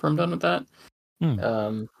Blood before I'm done with that.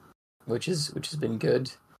 Which has been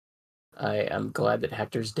good. I am glad that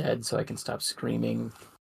Hector's dead, so I can stop screaming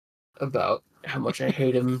about how much I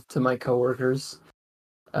hate him to my coworkers.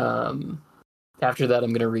 After that,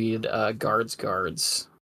 I'm gonna read Guards.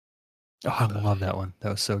 Oh, I love that one. That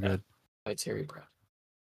was so good. By Terry Pratt.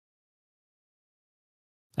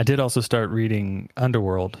 I did also start reading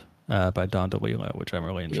Underworld by Don DeLillo, which I'm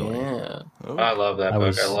really enjoying. Yeah. Oh, I love that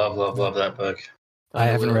book. I love that book. I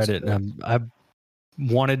haven't read it. I've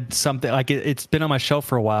wanted something like it's been on my shelf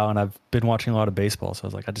for a while, and I've been watching a lot of baseball. So I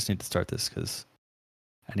was like, I just need to start this because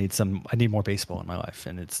I need more baseball in my life,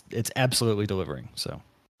 and it's absolutely delivering. So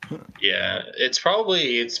Yeah, it's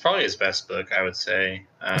probably his best book, I would say.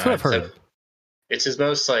 that's what I've heard. It's his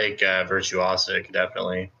most like virtuosic,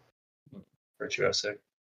 definitely virtuosic.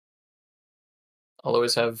 I'll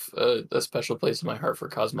always have a special place in my heart for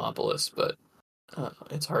Cosmopolis, but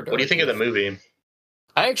it's hard to. What do you think of the movie?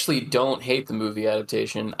 I actually don't hate the movie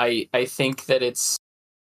adaptation. I think that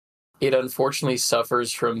it unfortunately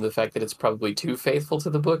suffers from the fact that it's probably too faithful to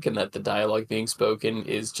the book, and that the dialogue being spoken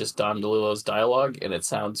is just Don DeLillo's dialogue, and it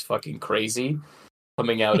sounds fucking crazy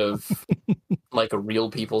coming out of like a real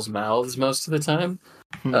people's mouths most of the time.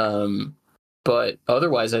 But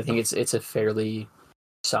otherwise, I think it's a fairly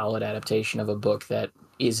solid adaptation of a book that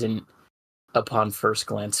isn't, upon first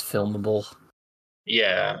glance, filmable.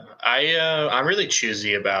 Yeah, I'm really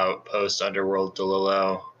choosy about post Underworld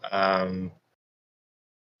DeLillo,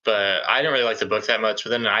 but I didn't really like the book that much.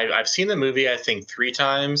 But then I've seen the movie I think 3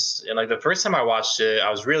 times, and like the first time I watched it, I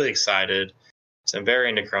was really excited. So I'm very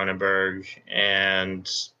into Cronenberg and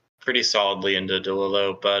pretty solidly into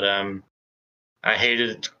DeLillo, but I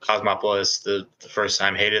hated Cosmopolis the first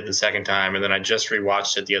time, hated it the second time, and then I just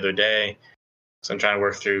rewatched it the other day. So I'm trying to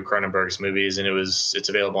work through Cronenberg's movies, and it's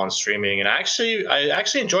available on streaming. And I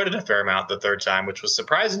actually enjoyed it a fair amount the third time, which was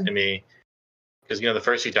surprising to me because the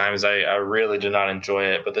first few times I really did not enjoy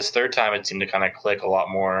it, but this third time it seemed to kind of click a lot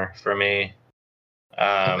more for me.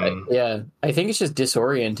 Yeah, I think it's just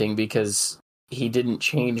disorienting because he didn't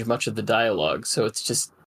change much of the dialogue, so it's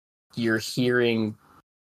just you're hearing.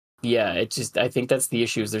 Yeah, I think that's the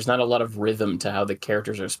issue. Is there's not a lot of rhythm to how the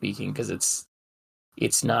characters are speaking because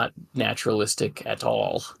it's not naturalistic at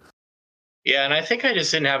all. Yeah, and I think I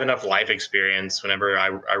just didn't have enough life experience whenever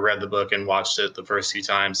I read the book and watched it the first few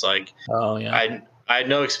times. Like, oh yeah, I had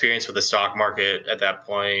no experience with the stock market at that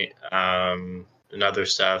point, and other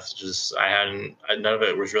stuff. Just none of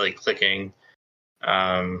it was really clicking.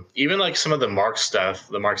 Even like some of the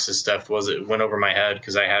Marxist stuff went over my head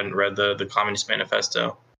because I hadn't read the Communist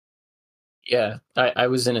Manifesto. Yeah, I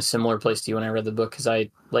was in a similar place to you when I read the book because I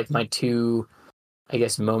like my two, I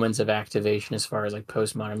guess, moments of activation as far as like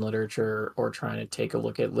postmodern literature or trying to take a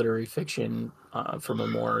look at literary fiction from a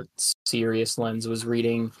more serious lens was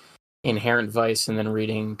reading Inherent Vice and then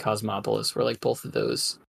reading Cosmopolis, where like both of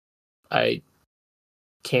those I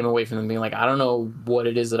came away from them being like, I don't know what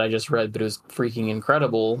it is that I just read, but it was freaking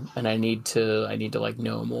incredible, and I need to like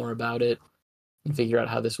know more about it and figure out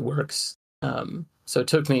how this works. So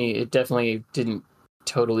it definitely didn't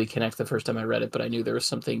totally connect the first time I read it, but I knew there was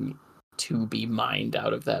something to be mined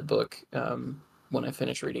out of that book when I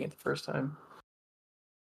finished reading it the first time.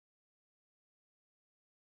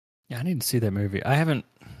 Yeah, I need to see that movie. I haven't.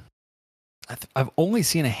 I've only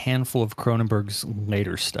seen a handful of Cronenberg's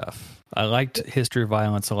later stuff. I liked History of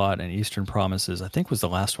Violence a lot, and Eastern Promises, I think, was the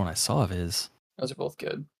last one I saw of his. Those are both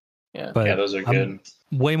good. Yeah, but yeah, those are good.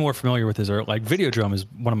 Way more familiar with his art. Like Videodrome is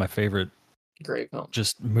one of my favorite. Great film.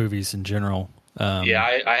 Just movies in general.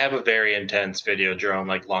 Yeah, I have a very intense Videodrome,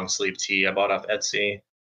 like long sleeve tee. I bought off Etsy.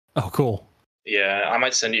 Oh, cool. Yeah, I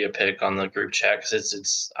might send you a pic on the group chat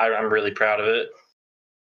because I'm really proud of it.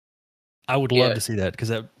 I would love to see that because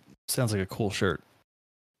that sounds like a cool shirt.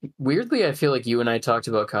 Weirdly, I feel like you and I talked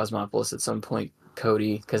about Cosmopolis at some point,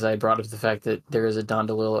 Cody, because I brought up the fact that there is a Don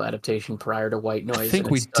DeLillo adaptation prior to White Noise. I think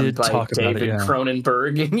we did talk about it. Yeah.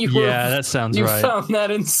 Cronenberg, and that sounds right. You found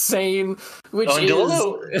that insane. Which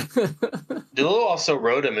DeLillo also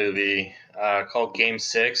wrote a movie called Game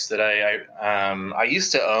 6 that I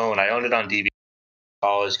used to own. I owned it on DVD in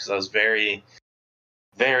college because I was very,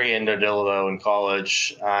 very into DeLillo in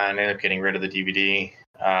college. And I ended up getting rid of the DVD,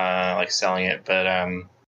 like selling it. But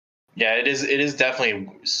yeah, it is definitely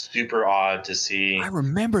super odd to see. I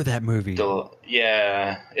remember that movie.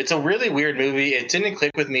 Yeah, it's a really weird movie. It didn't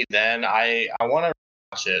click with me then. I want to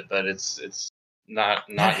watch it, but it's not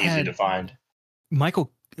easy to find. Michael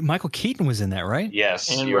Keaton was in that, right? Yes,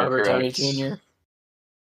 and you Robert are Downey correct. Jr.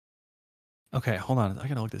 Okay, hold on. I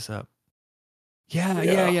gotta look this up.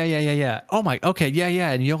 Yeah. Oh my. Okay,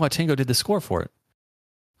 yeah. And Yola Tango did the score for it.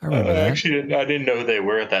 I remember that. Actually, I didn't know who they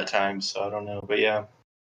were at that time, so I don't know. But yeah,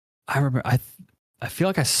 I remember. I feel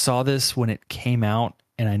like I saw this when it came out,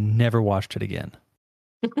 and I never watched it again.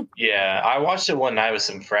 Yeah, I watched it one night with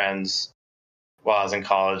some friends while I was in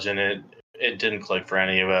college, and it didn't click for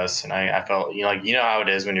any of us, and I felt like how it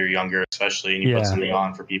is when you're younger, especially, and you put something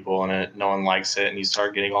on for people and no one likes it, and you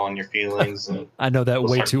start getting all in your feelings. And I know that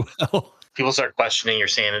way too well. People start questioning your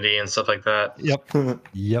sanity and stuff like that.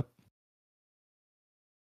 Yep.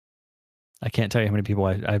 I can't tell you how many people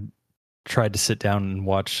I tried to sit down and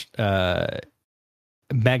watch.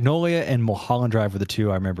 Magnolia and Mulholland Drive were the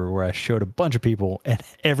two I remember where I showed a bunch of people, and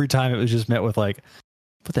every time it was just met with like,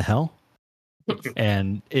 "What the hell?"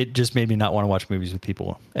 And it just made me not want to watch movies with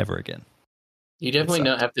people ever again. You definitely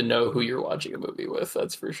not have to know who you're watching a movie with.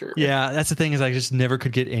 That's for sure. Yeah, that's the thing, is I just never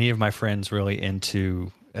could get any of my friends really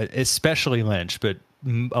into, especially Lynch, but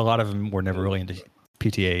a lot of them were never really into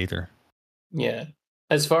PTA either. Yeah.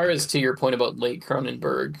 As far as to your point about late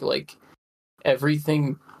Cronenberg, like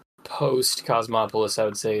everything post Cosmopolis, I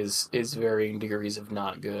would say is varying degrees of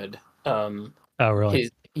not good. Oh,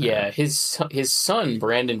 really? His son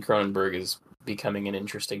Brandon Cronenberg is becoming an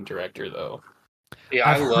interesting director, though. Yeah,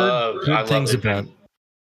 I love things about.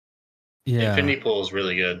 Yeah, Infinity Pool is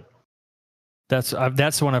really good. That's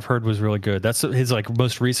the one I've heard was really good. That's his like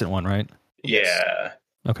most recent one, right? Yeah.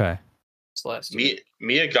 Okay. It's last year.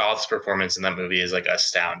 Mia Goth's performance in that movie is like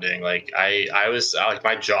astounding. Like I was like,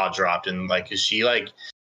 my jaw dropped, and like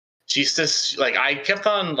she's this, like, I kept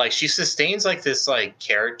on, like, she sustains like this like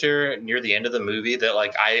character near the end of the movie that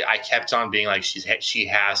like I kept on being like, she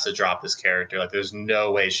has to drop this character. Like there's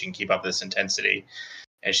no way she can keep up this intensity,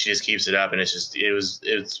 and she just keeps it up, and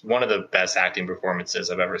it's one of the best acting performances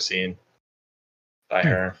I've ever seen by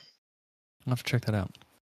her. I'll have to check that out.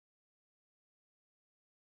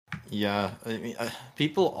 Yeah, I mean,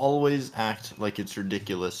 people always act like it's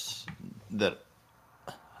ridiculous that,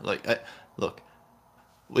 like, look,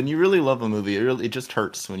 when you really love a movie, it just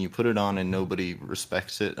hurts when you put it on and nobody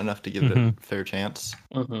respects it enough to give it a fair chance.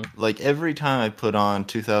 Like every time I put on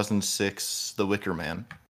 2006 The Wicker Man.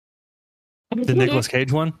 The Nicolas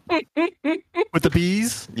Cage one? With the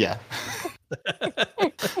bees? Yeah.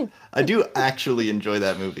 I do actually enjoy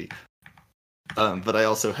that movie. But I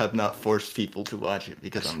also have not forced people to watch it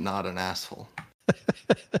because I'm not an asshole.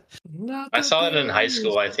 I saw it in high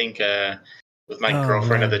school, I think, with my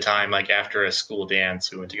girlfriend at the time, like after a school dance,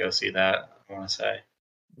 we went to go see that, I want to say.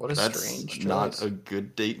 What a strange choice. Not a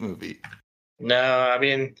good date movie. No, I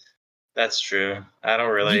mean, that's true. I don't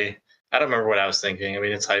remember what I was thinking. I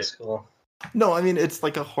mean, it's high school. No, I mean, it's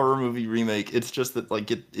like a horror movie remake. It's just that, like,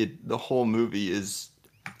 the whole movie is,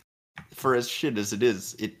 for as shit as it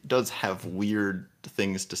is, it does have weird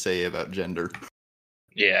things to say about gender.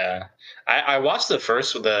 Yeah, I watched the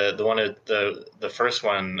first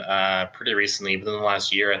one pretty recently, within the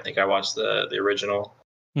last year. I think I watched the original.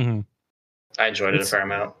 Mm-hmm. I enjoyed it a fair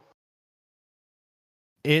amount.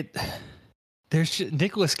 There's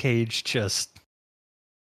Nicolas Cage just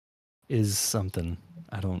is something.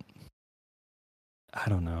 I don't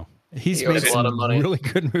know. He made a lot of money. Really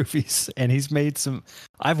good movies, and he's made some.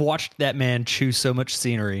 I've watched that man chew so much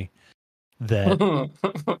scenery that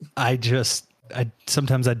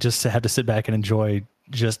sometimes I just have to sit back and enjoy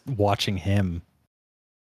just watching him.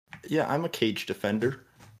 Yeah, I'm a Cage defender.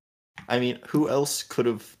 I mean, who else could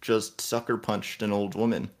have just sucker punched an old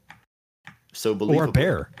woman? So believable. Or a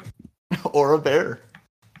bear. Or a bear.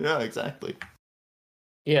 Yeah, exactly.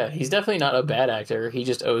 Yeah, he's definitely not a bad actor. He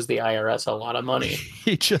just owes the IRS a lot of money.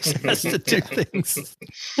 He just has to do things.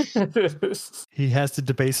 He has to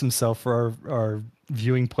debase himself for our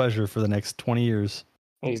viewing pleasure for the next 20 years.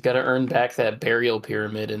 He's got to earn back that burial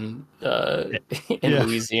pyramid in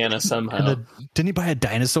Louisiana somehow. Didn't he buy a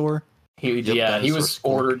dinosaur? He was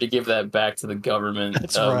ordered to give that back to the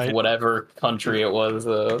government of whatever country it was.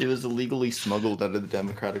 It was illegally smuggled out of the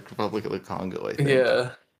Democratic Republic of the Congo, I think.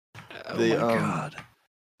 Yeah. Oh my God.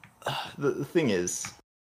 The thing is,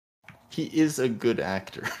 he is a good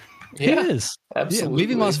actor. He is. Absolutely. Yeah,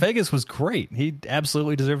 Leaving Las Vegas was great. He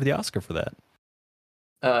absolutely deserved the Oscar for that.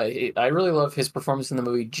 I really love his performance in the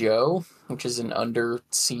movie Joe, which is an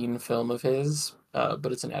underseen film of his,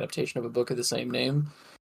 but it's an adaptation of a book of the same name.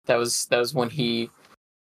 That was when he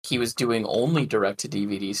was doing only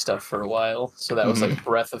direct-to-DVD stuff for a while, so that was like a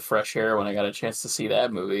breath of fresh air when I got a chance to see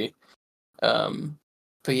that movie.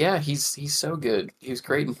 But yeah, he's so good. He was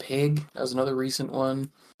great in Pig. That was another recent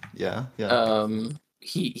one. Yeah.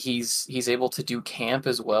 He's able to do camp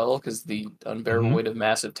as well because the Unbearable Weight of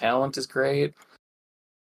Massive Talent is great.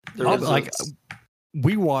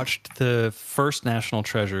 We watched the first National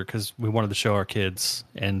Treasure because we wanted to show our kids,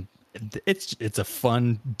 and it's a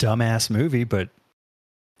fun dumbass movie, but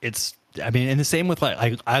and the same with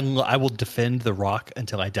like I will defend The Rock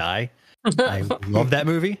until I die. I love that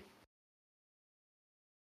movie.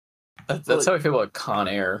 That's how I feel about Con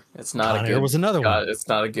Air. It's not Con a Air good. was another one. It's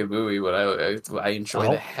not a good movie, but I enjoy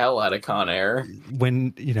the hell out of Con Air.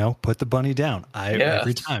 When put the bunny down,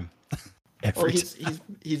 every time. Well,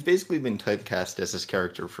 he's basically been typecast as his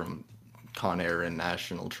character from Con Air and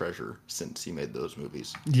National Treasure since he made those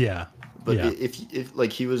movies. Yeah, but if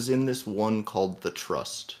like he was in this one called The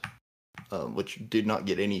Trust, which did not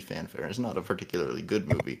get any fanfare. It's not a particularly good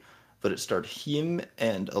movie, but it starred him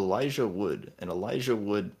and Elijah Wood, and Elijah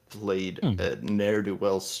Wood played a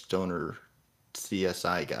ne'er-do-well stoner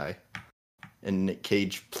CSI guy, and Nick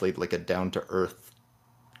Cage played like a down-to-earth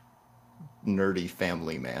nerdy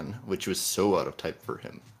family man, which was so out of type for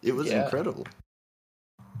him. It was incredible.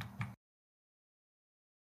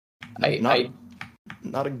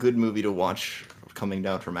 Not a good movie to watch coming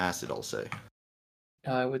down from acid, I'll say.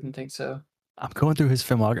 I wouldn't think so. I'm going through his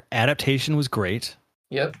filmography. Adaptation was great.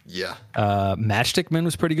 Yep. Yeah. Matchstick Men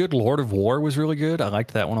was pretty good. Lord of War was really good. I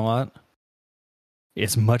liked that one a lot.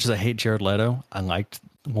 As much as I hate Jared Leto, I liked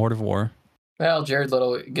Lord of War. Well, Jared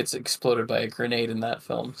Leto gets exploded by a grenade in that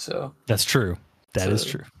film, so that's true. That is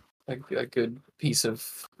true. A good piece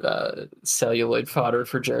of celluloid fodder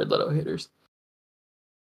for Jared Leto haters.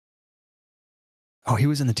 Oh, he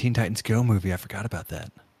was in the Teen Titans Go movie. I forgot about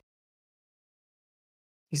that.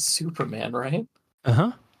 He's Superman, right?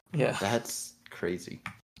 Uh-huh. Yeah. That's crazy.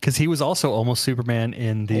 Because he was also almost Superman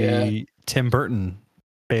in the Tim Burton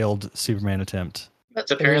failed Superman attempt.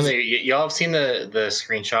 That's apparently y'all have seen the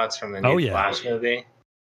screenshots from the new Flash movie.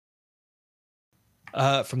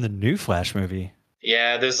 From the new Flash movie.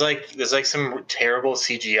 Yeah, there's like some terrible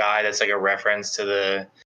CGI that's like a reference to the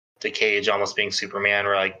Cage almost being Superman,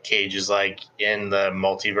 where like Cage is like in the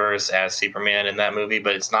multiverse as Superman in that movie,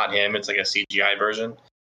 but it's not him. It's like a CGI version.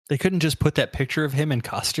 They couldn't just put that picture of him in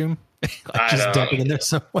costume, just dump it in there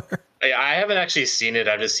somewhere. I haven't actually seen it.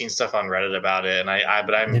 I've just seen stuff on Reddit about it,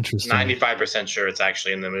 but I'm 95% sure it's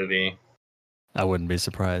actually in the movie. I wouldn't be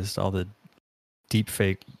surprised. All the deep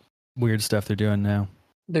fake weird stuff they're doing now.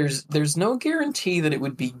 There's no guarantee that it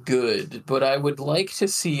would be good, but I would like to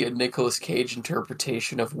see a Nicolas Cage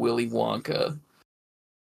interpretation of Willy Wonka.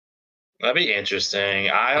 That'd be interesting.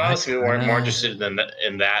 I honestly more interested in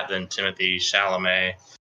that than Timothée Chalamet,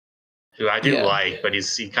 who I do like, but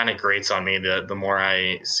he kind of grates on me the more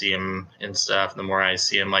I see him in stuff, the more I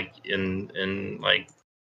see him like in like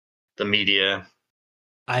the media.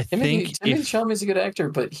 I think Timothée Chalamet's a good actor,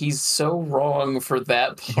 but he's so wrong for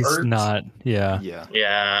that part. He's not. Yeah.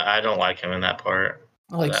 I don't like him in that part.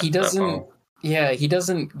 Like he doesn't. Yeah, he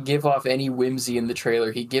doesn't give off any whimsy in the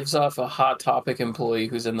trailer. He gives off a Hot Topic employee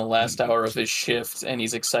who's in the last hour of his shift, and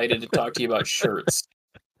he's excited to talk to you about shirts.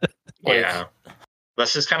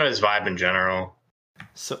 That's just kind of his vibe in general.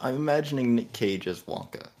 So I'm imagining Nick Cage as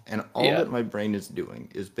Wonka, and all that my brain is doing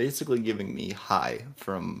is basically giving me High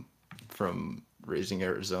from Raising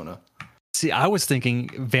Arizona. See, I was thinking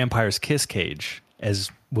Vampire's Kiss Cage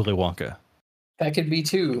as Willy Wonka. That could be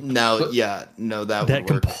too. That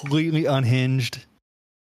completely unhinged,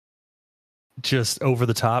 just over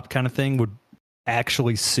the top kind of thing would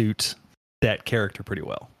actually suit that character pretty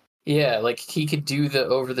well. Yeah, like he could do the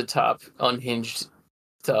over the top unhinged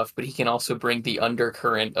stuff, but he can also bring the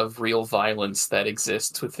undercurrent of real violence that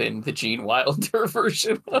exists within the Gene Wilder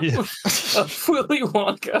version of Willy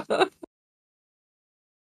Wonka.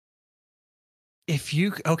 If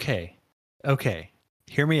you okay,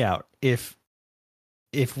 hear me out.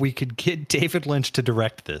 If we could get David Lynch to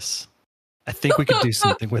direct this, I think we could do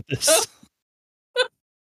something with this.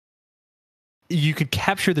 You could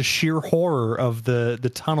capture the sheer horror of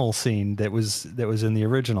the tunnel scene that was in the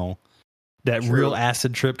original, that real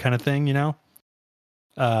acid trip kind of thing, you know.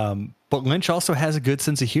 But Lynch also has a good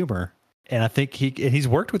sense of humor, and I think he's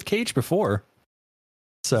worked with Cage before.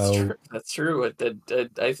 So that's true.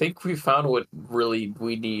 I think we found what really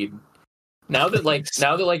we need. Now that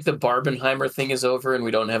the Barbenheimer thing is over and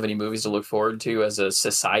we don't have any movies to look forward to as a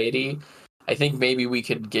society, I think maybe we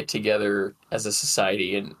could get together as a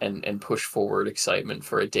society and push forward excitement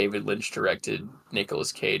for a David Lynch directed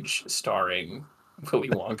Nicolas Cage starring Willy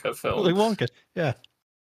Wonka film. Willy Wonka, yeah.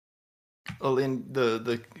 Well, in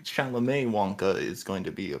the Chalamet Wonka is going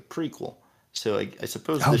to be a prequel, so I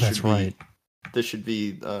suppose this should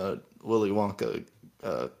be Willy Wonka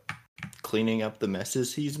cleaning up the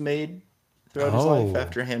messes he's made throughout his life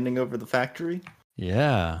after handing over the factory.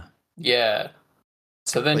 Yeah.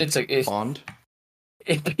 So then like Bond.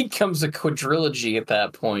 It becomes a quadrilogy at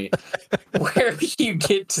that point, where you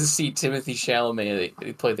get to see Timothée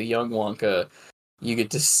Chalamet play the young Wonka. You get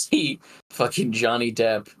to see fucking Johnny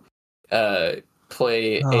Depp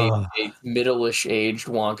play a middle-ish aged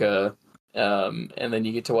Wonka, And then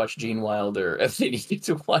you get to watch Gene Wilder, and then you get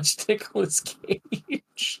to watch Nicolas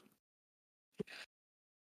Cage.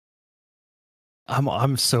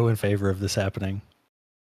 I'm so in favor of this happening.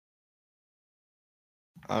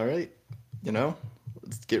 All right,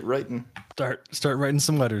 let's get writing. Start writing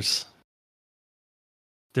some letters.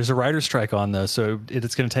 There's a writer's strike on though, so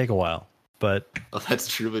it's going to take a while. But that's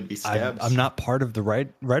true. It'd be scabs. I'm not part of the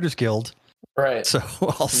Writers Guild, right? So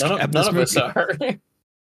I'll scab none of this us are.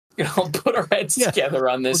 I'll put our heads together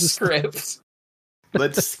on this script.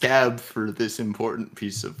 Let's scab for this important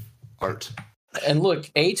piece of art. And look,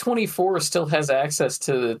 A24 still has access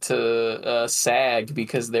to SAG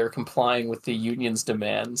because they're complying with the union's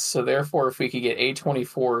demands. So therefore, if we could get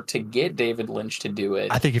A24 to get David Lynch to do it,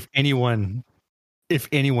 I think if anyone's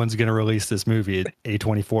going to release this movie,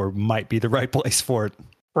 A24 might be the right place for it.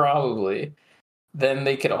 Probably. Then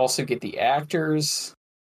they could also get the actors.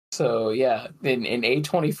 So yeah, in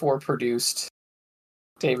A24 produced,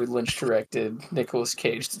 David Lynch directed, Nicolas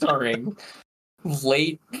Cage starring,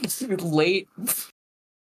 late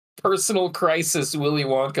personal crisis Willy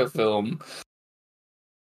Wonka film.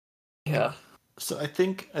 Yeah. So I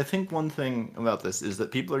think one thing about this is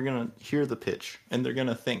that people are gonna hear the pitch and they're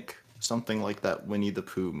gonna think something like that Winnie the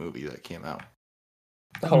Pooh movie that came out.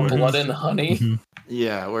 Oh, Blood and Honey. Mm-hmm.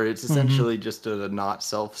 Yeah, where it's essentially just a not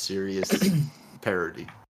self-serious parody.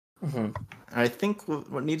 Mm-hmm. And I think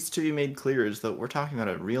what needs to be made clear is that we're talking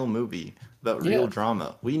about a real movie about real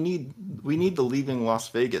drama. We need the Leaving Las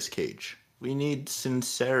Vegas Cage. We need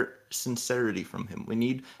sincerity from him. We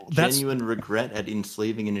need genuine regret at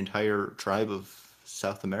enslaving an entire tribe of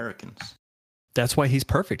South Americans. That's why he's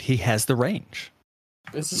perfect. He has the range.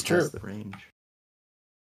 This is true. Has the range.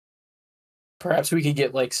 Perhaps we could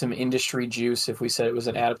get like some industry juice if we said it was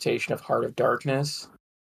an adaptation of Heart of Darkness.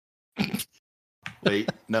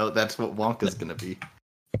 Wait, no, that's what Wonka's gonna be.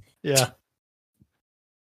 Yeah.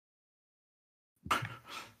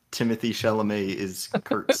 Timothy Chalamet is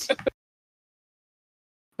Kurtz.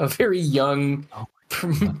 A very young,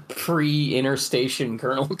 pre-interstation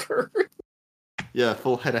Colonel Kurt. Yeah,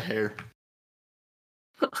 full head of hair.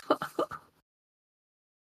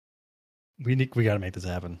 We got to make this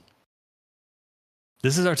happen.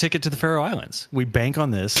 This is our ticket to the Faroe Islands. We bank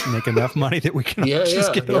on this, make enough money that we can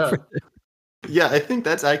just get over it. Yeah, I think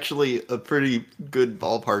that's actually a pretty good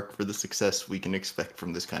ballpark for the success we can expect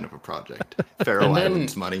from this kind of a project. Faroe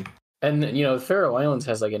Islands money. And, Faroe Islands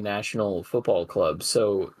has like a national football club,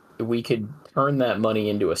 so we could turn that money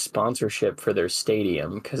into a sponsorship for their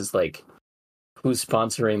stadium, because, like, who's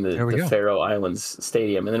sponsoring the Faroe Islands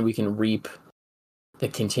stadium? And then we can reap the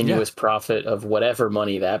continuous profit of whatever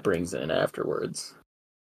money that brings in afterwards.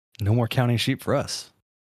 No more counting sheep for us.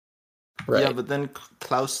 Right. Yeah, but then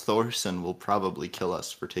Klaus Thorsen will probably kill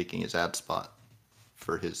us for taking his ad spot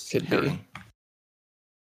for his herring.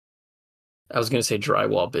 I was going to say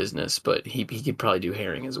drywall business, but he could probably do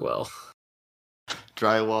herring as well.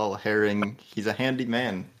 Drywall, herring, he's a handy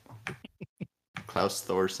man. Klaus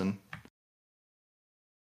Thorsen.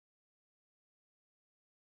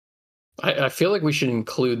 I feel like we should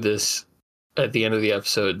include this at the end of the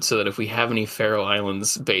episode so that if we have any Faroe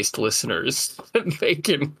Islands based listeners, they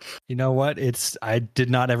can. You know what? I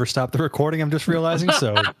did not ever stop the recording. I'm just realizing.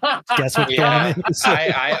 So guess what's going in?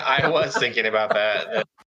 I was thinking about that.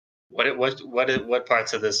 What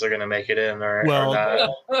parts of this are going to make it in or not?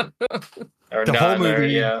 Or the not, whole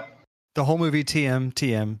movie. Or, the whole movie.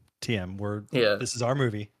 TM. This is our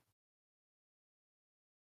movie.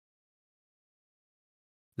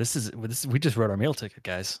 This is we just wrote our meal ticket,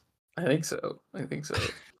 guys. I think so.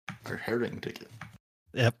 Our herring ticket.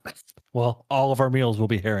 Yep. Well, all of our meals will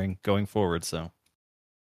be herring going forward, so.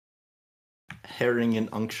 Herring and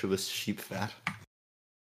unctuous sheep fat.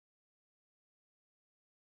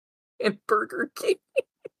 And Burger King.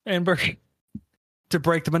 And Burger to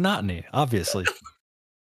break the monotony, obviously.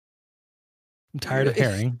 I'm tired of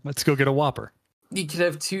herring. Let's go get a Whopper. You could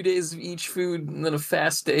have 2 days of each food and then a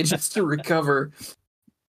fast day just to recover.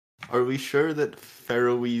 Are we sure that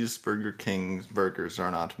Faroese Burger King's burgers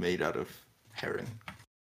are not made out of herring?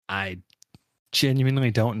 I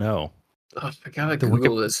genuinely don't know. Oh, I gotta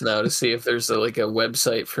Google this now to see if there's a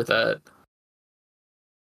website for that.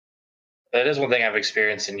 That is one thing I've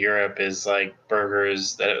experienced in Europe is like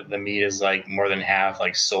burgers that the meat is like more than half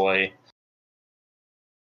like soy.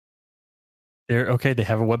 They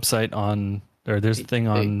have a website on, or there's a thing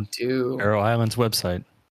on Faroe Islands website.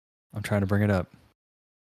 I'm trying to bring it up.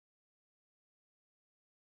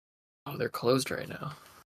 Oh, they're closed right now.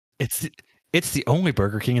 It's the only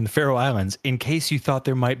Burger King in the Faroe Islands, in case you thought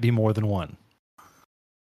there might be more than one.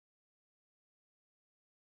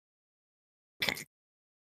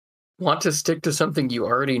 Want to stick to something you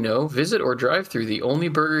already know? Visit or drive through the only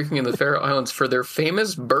Burger King in the Faroe Islands for their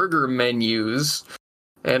famous burger menus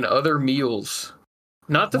and other meals.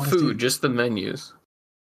 Not the food, just the menus.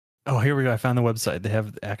 Oh, here we go. I found the website. They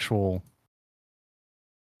have the actual.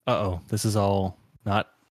 This is all not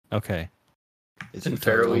okay. Is In it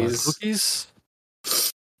Faroese. Cookies?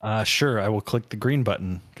 Sure. I will click the green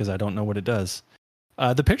button because I don't know what it does.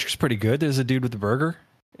 The picture's pretty good. There's a dude with the burger.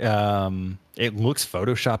 It looks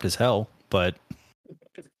photoshopped as hell, but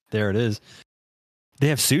there it is. They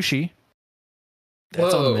have sushi.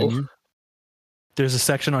 That's on the menu. There's a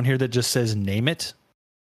section on here that just says "Name it."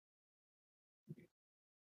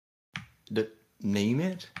 Name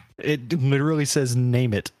it? It literally says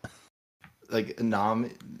 "Name it." Like nom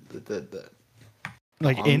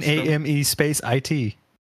Like NAME space IT.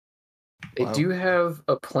 They do have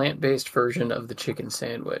a plant-based version of the chicken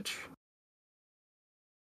sandwich.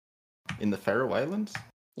 In the Faroe Islands?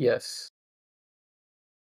 Yes.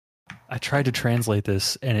 I tried to translate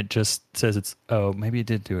this and it just says it's. Oh, maybe it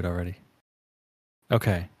did do it already.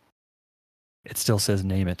 Okay. It still says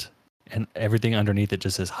 "Name it," and everything underneath it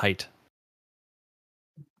just says "height."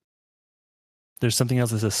 There's something else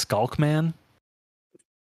that says "Skulk Man."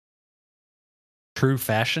 True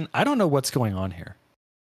fashion. I don't know what's going on here.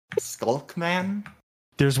 Skulk Man?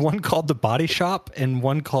 There's one called The Body Shop and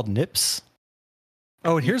one called Nips.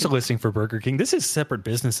 Oh, and here's a listing for Burger King. This is separate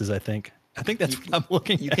businesses, I think. I think that's what I'm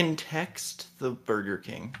looking at. You can text the Burger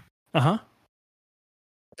King. Uh-huh.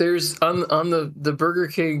 There's on the Burger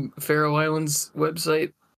King Faroe Islands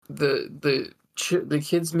website, the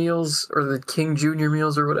kids meals or the King Junior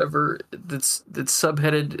meals or whatever that's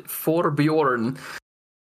subheaded for Bjorn.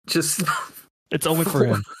 Just It's only for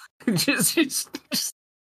him. just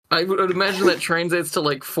I would imagine that translates to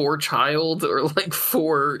like for child or like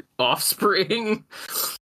for offspring.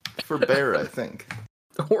 For bear, I think.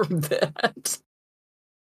 Or that.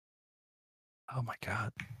 Oh my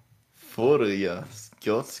god. Forrige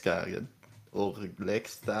skotskagen och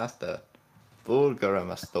läxtaste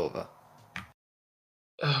burgarmastova.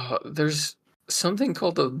 There's something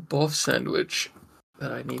called a buff sandwich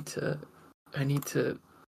that I need to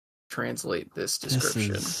translate this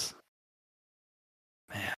description.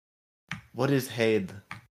 Man, What is head?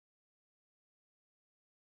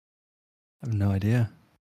 I have no idea.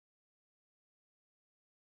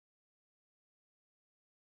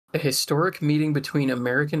 A historic meeting between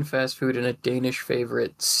American fast food and a Danish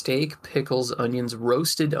favorite: steak, pickles, onions,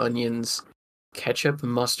 roasted onions, ketchup,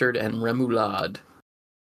 mustard, and remoulade.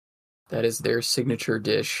 That is their signature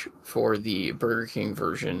dish for the Burger King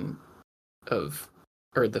version of,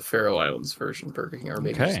 or the Faroe Islands version Burger King, or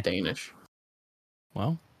maybe just Danish.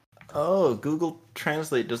 Well. Oh, Google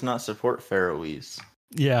Translate does not support Faroese.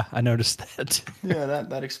 Yeah, I noticed that. Yeah,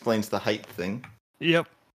 that explains the height thing. Yep.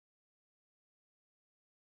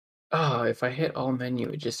 Oh, if I hit all menu,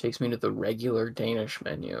 it just takes me to the regular Danish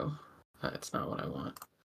menu. That's not what I want.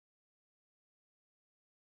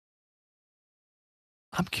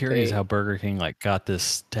 I'm curious how Burger King got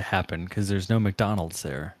this to happen because there's no McDonald's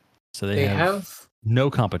there, so they have no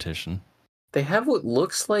competition. They have what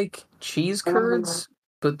looks like cheese curds,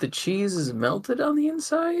 but the cheese is melted on the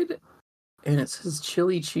inside, and it says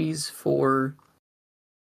chili cheese 4-pack.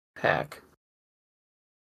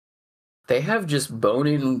 They have just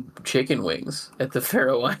bone-in chicken wings at the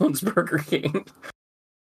Faroe Islands Burger King.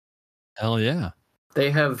 Hell yeah.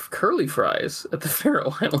 They have curly fries at the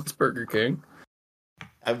Faroe Islands Burger King.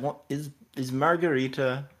 Is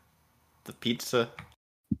margarita the pizza?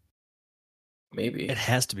 Maybe. It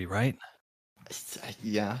has to be, right?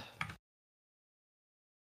 Yeah.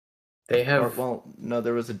 They have... no,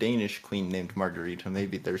 there was a Danish queen named Margarita.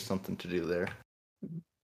 Maybe there's something to do there.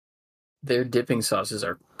 Their dipping sauces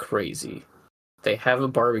are crazy. They have a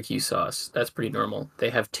barbecue sauce. That's pretty normal.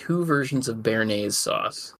 They have 2 versions of béarnaise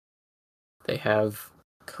sauce. They have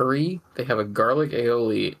curry. They have a garlic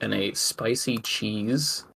aioli and a spicy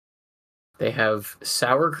cheese. They have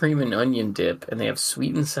sour cream and onion dip, and they have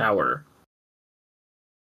sweet and sour.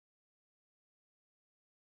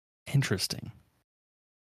 Interesting.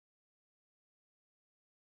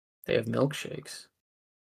 They have milkshakes.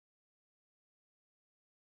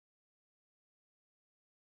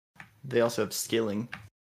 They also have skilling.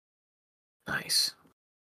 Nice.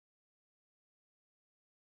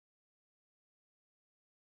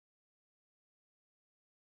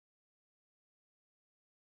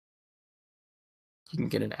 You can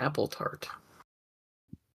get an apple tart.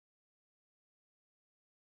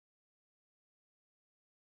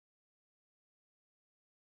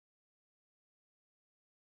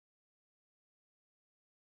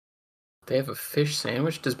 They have a fish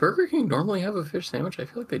sandwich. Does Burger King normally have a fish sandwich? I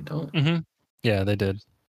feel like they don't. Mm-hmm. Yeah, they did.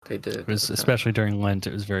 They did. It was, especially during Lent,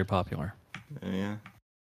 it was very popular. Yeah.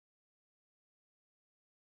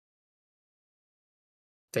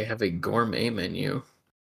 They have a gourmet menu.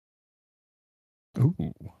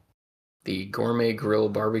 Ooh. The Gourmet Grill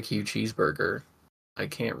Barbecue Cheeseburger. I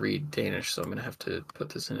can't read Danish, so I'm going to have to put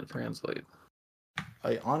this in and translate.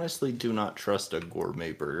 I honestly do not trust a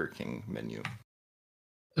gourmet Burger King menu.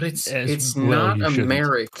 But it's well, not you shouldn't.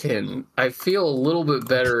 American. I feel a little bit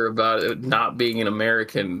better about it not being an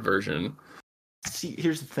American version. See,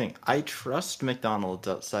 here's the thing. I trust McDonald's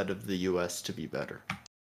outside of the US to be better.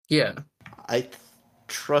 Yeah. I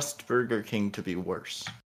trust Burger King to be worse.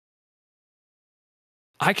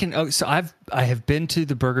 I have been to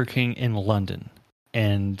the Burger King in London,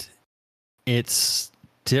 and it's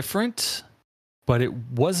different, but it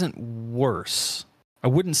wasn't worse. I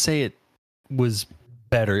wouldn't say it was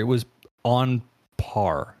better. It was on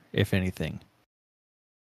par, if anything.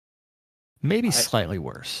 Maybe slightly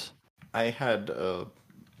worse. I had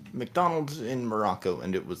McDonald's in Morocco,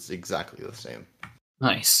 and it was exactly the same.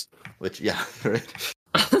 Nice. Which, yeah, right?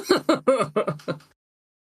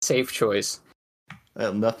 Safe choice.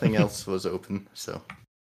 Well, nothing else was open, so.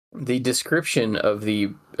 The description of the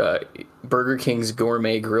Burger King's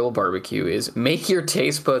Gourmet Grill Barbecue is: make your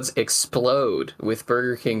taste buds explode with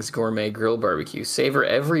Burger King's Gourmet Grill Barbecue. Savor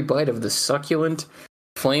every bite of the succulent,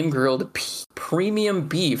 flame-grilled premium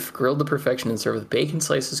beef, grilled to perfection and served with bacon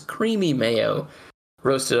slices, creamy mayo,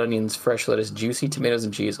 roasted onions, fresh lettuce, juicy tomatoes,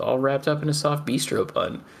 and cheese, all wrapped up in a soft bistro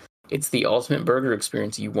bun. It's the ultimate burger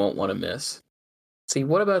experience you won't want to miss. See,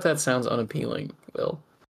 what about that sounds unappealing, Will?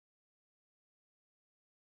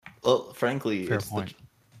 Well, frankly, Fair it's point.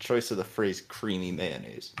 the choice of the phrase creamy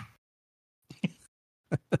mayonnaise.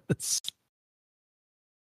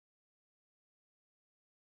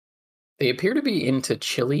 They appear to be into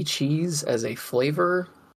chili cheese as a flavor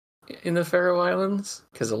in the Faroe Islands,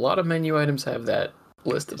 because a lot of menu items have that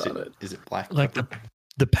listed on it. Is it black Like pepper?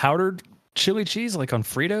 the powdered chili cheese, like on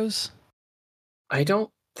Fritos? I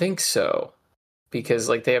don't think so, because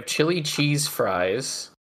like they have chili cheese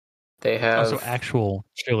fries. They have Also actual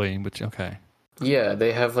chili, which, okay. Yeah,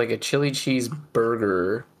 they have like a chili cheese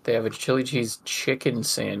burger. They have a chili cheese chicken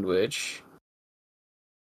sandwich.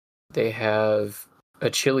 They have a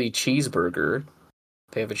chili cheeseburger.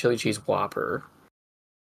 They have a chili cheese Whopper.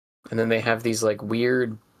 And then they have these like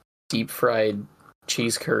weird deep fried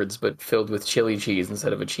cheese curds, but filled with chili cheese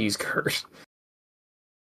instead of a cheese curd.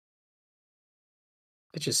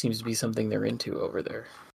 It just seems to be something they're into over there.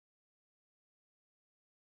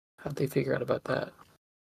 How'd they figure out about that?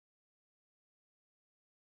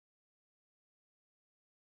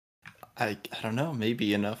 I don't know.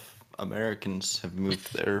 Maybe enough Americans have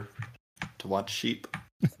moved there to watch sheep.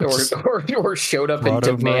 Or showed up and Brought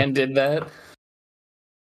over- demanded that.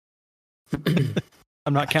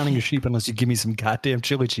 I'm not counting your sheep unless you give me some goddamn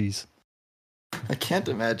chili cheese. I can't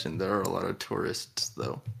imagine there are a lot of tourists,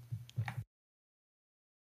 though.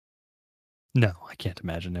 No, I can't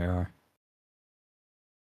imagine there are.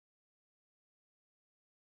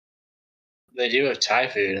 They do have Thai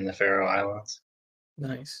food in the Faroe Islands.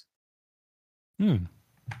 Nice.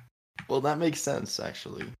 Well, that makes sense,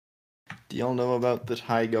 actually. Do y'all know about the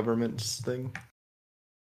Thai government's thing?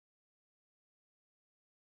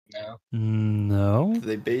 No. No.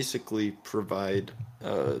 They basically provide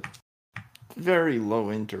very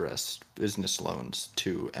low interest business loans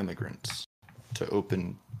to immigrants to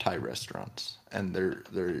open Thai restaurants, and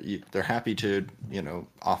they're happy to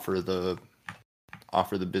offer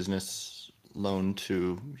the business loan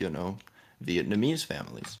to Vietnamese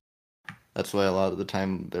families. That's why a lot of the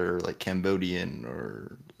time they're like Cambodian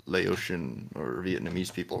or Laotian or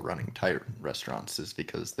Vietnamese people running Thai restaurants, is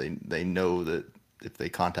because they know that if they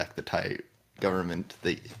contact the Thai government,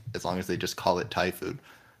 as long as they just call it Thai food,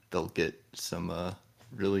 they'll get some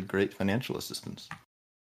really great financial assistance.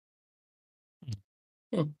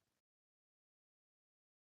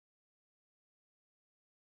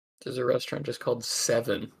 There's a restaurant just called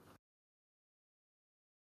Seven.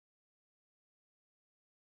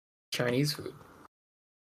 Chinese food.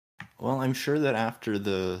 Well, I'm sure that after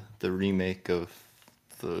the remake of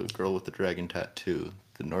The Girl with the Dragon Tattoo,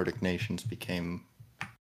 the Nordic nations became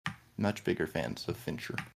much bigger fans of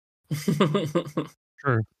Fincher.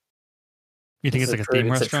 Sure. You think it's like a theme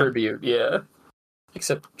It's a restaurant? tribute, yeah.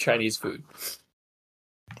 Except Chinese food.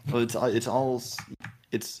 Well, it's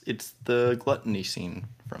the gluttony scene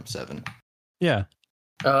from Seven. Yeah.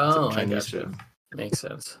 Oh, I Chinese gotcha. food. Makes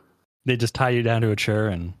sense. They just tie you down to a chair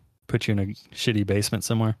and put you in a shitty basement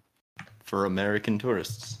somewhere. For American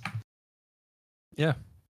tourists. Yeah.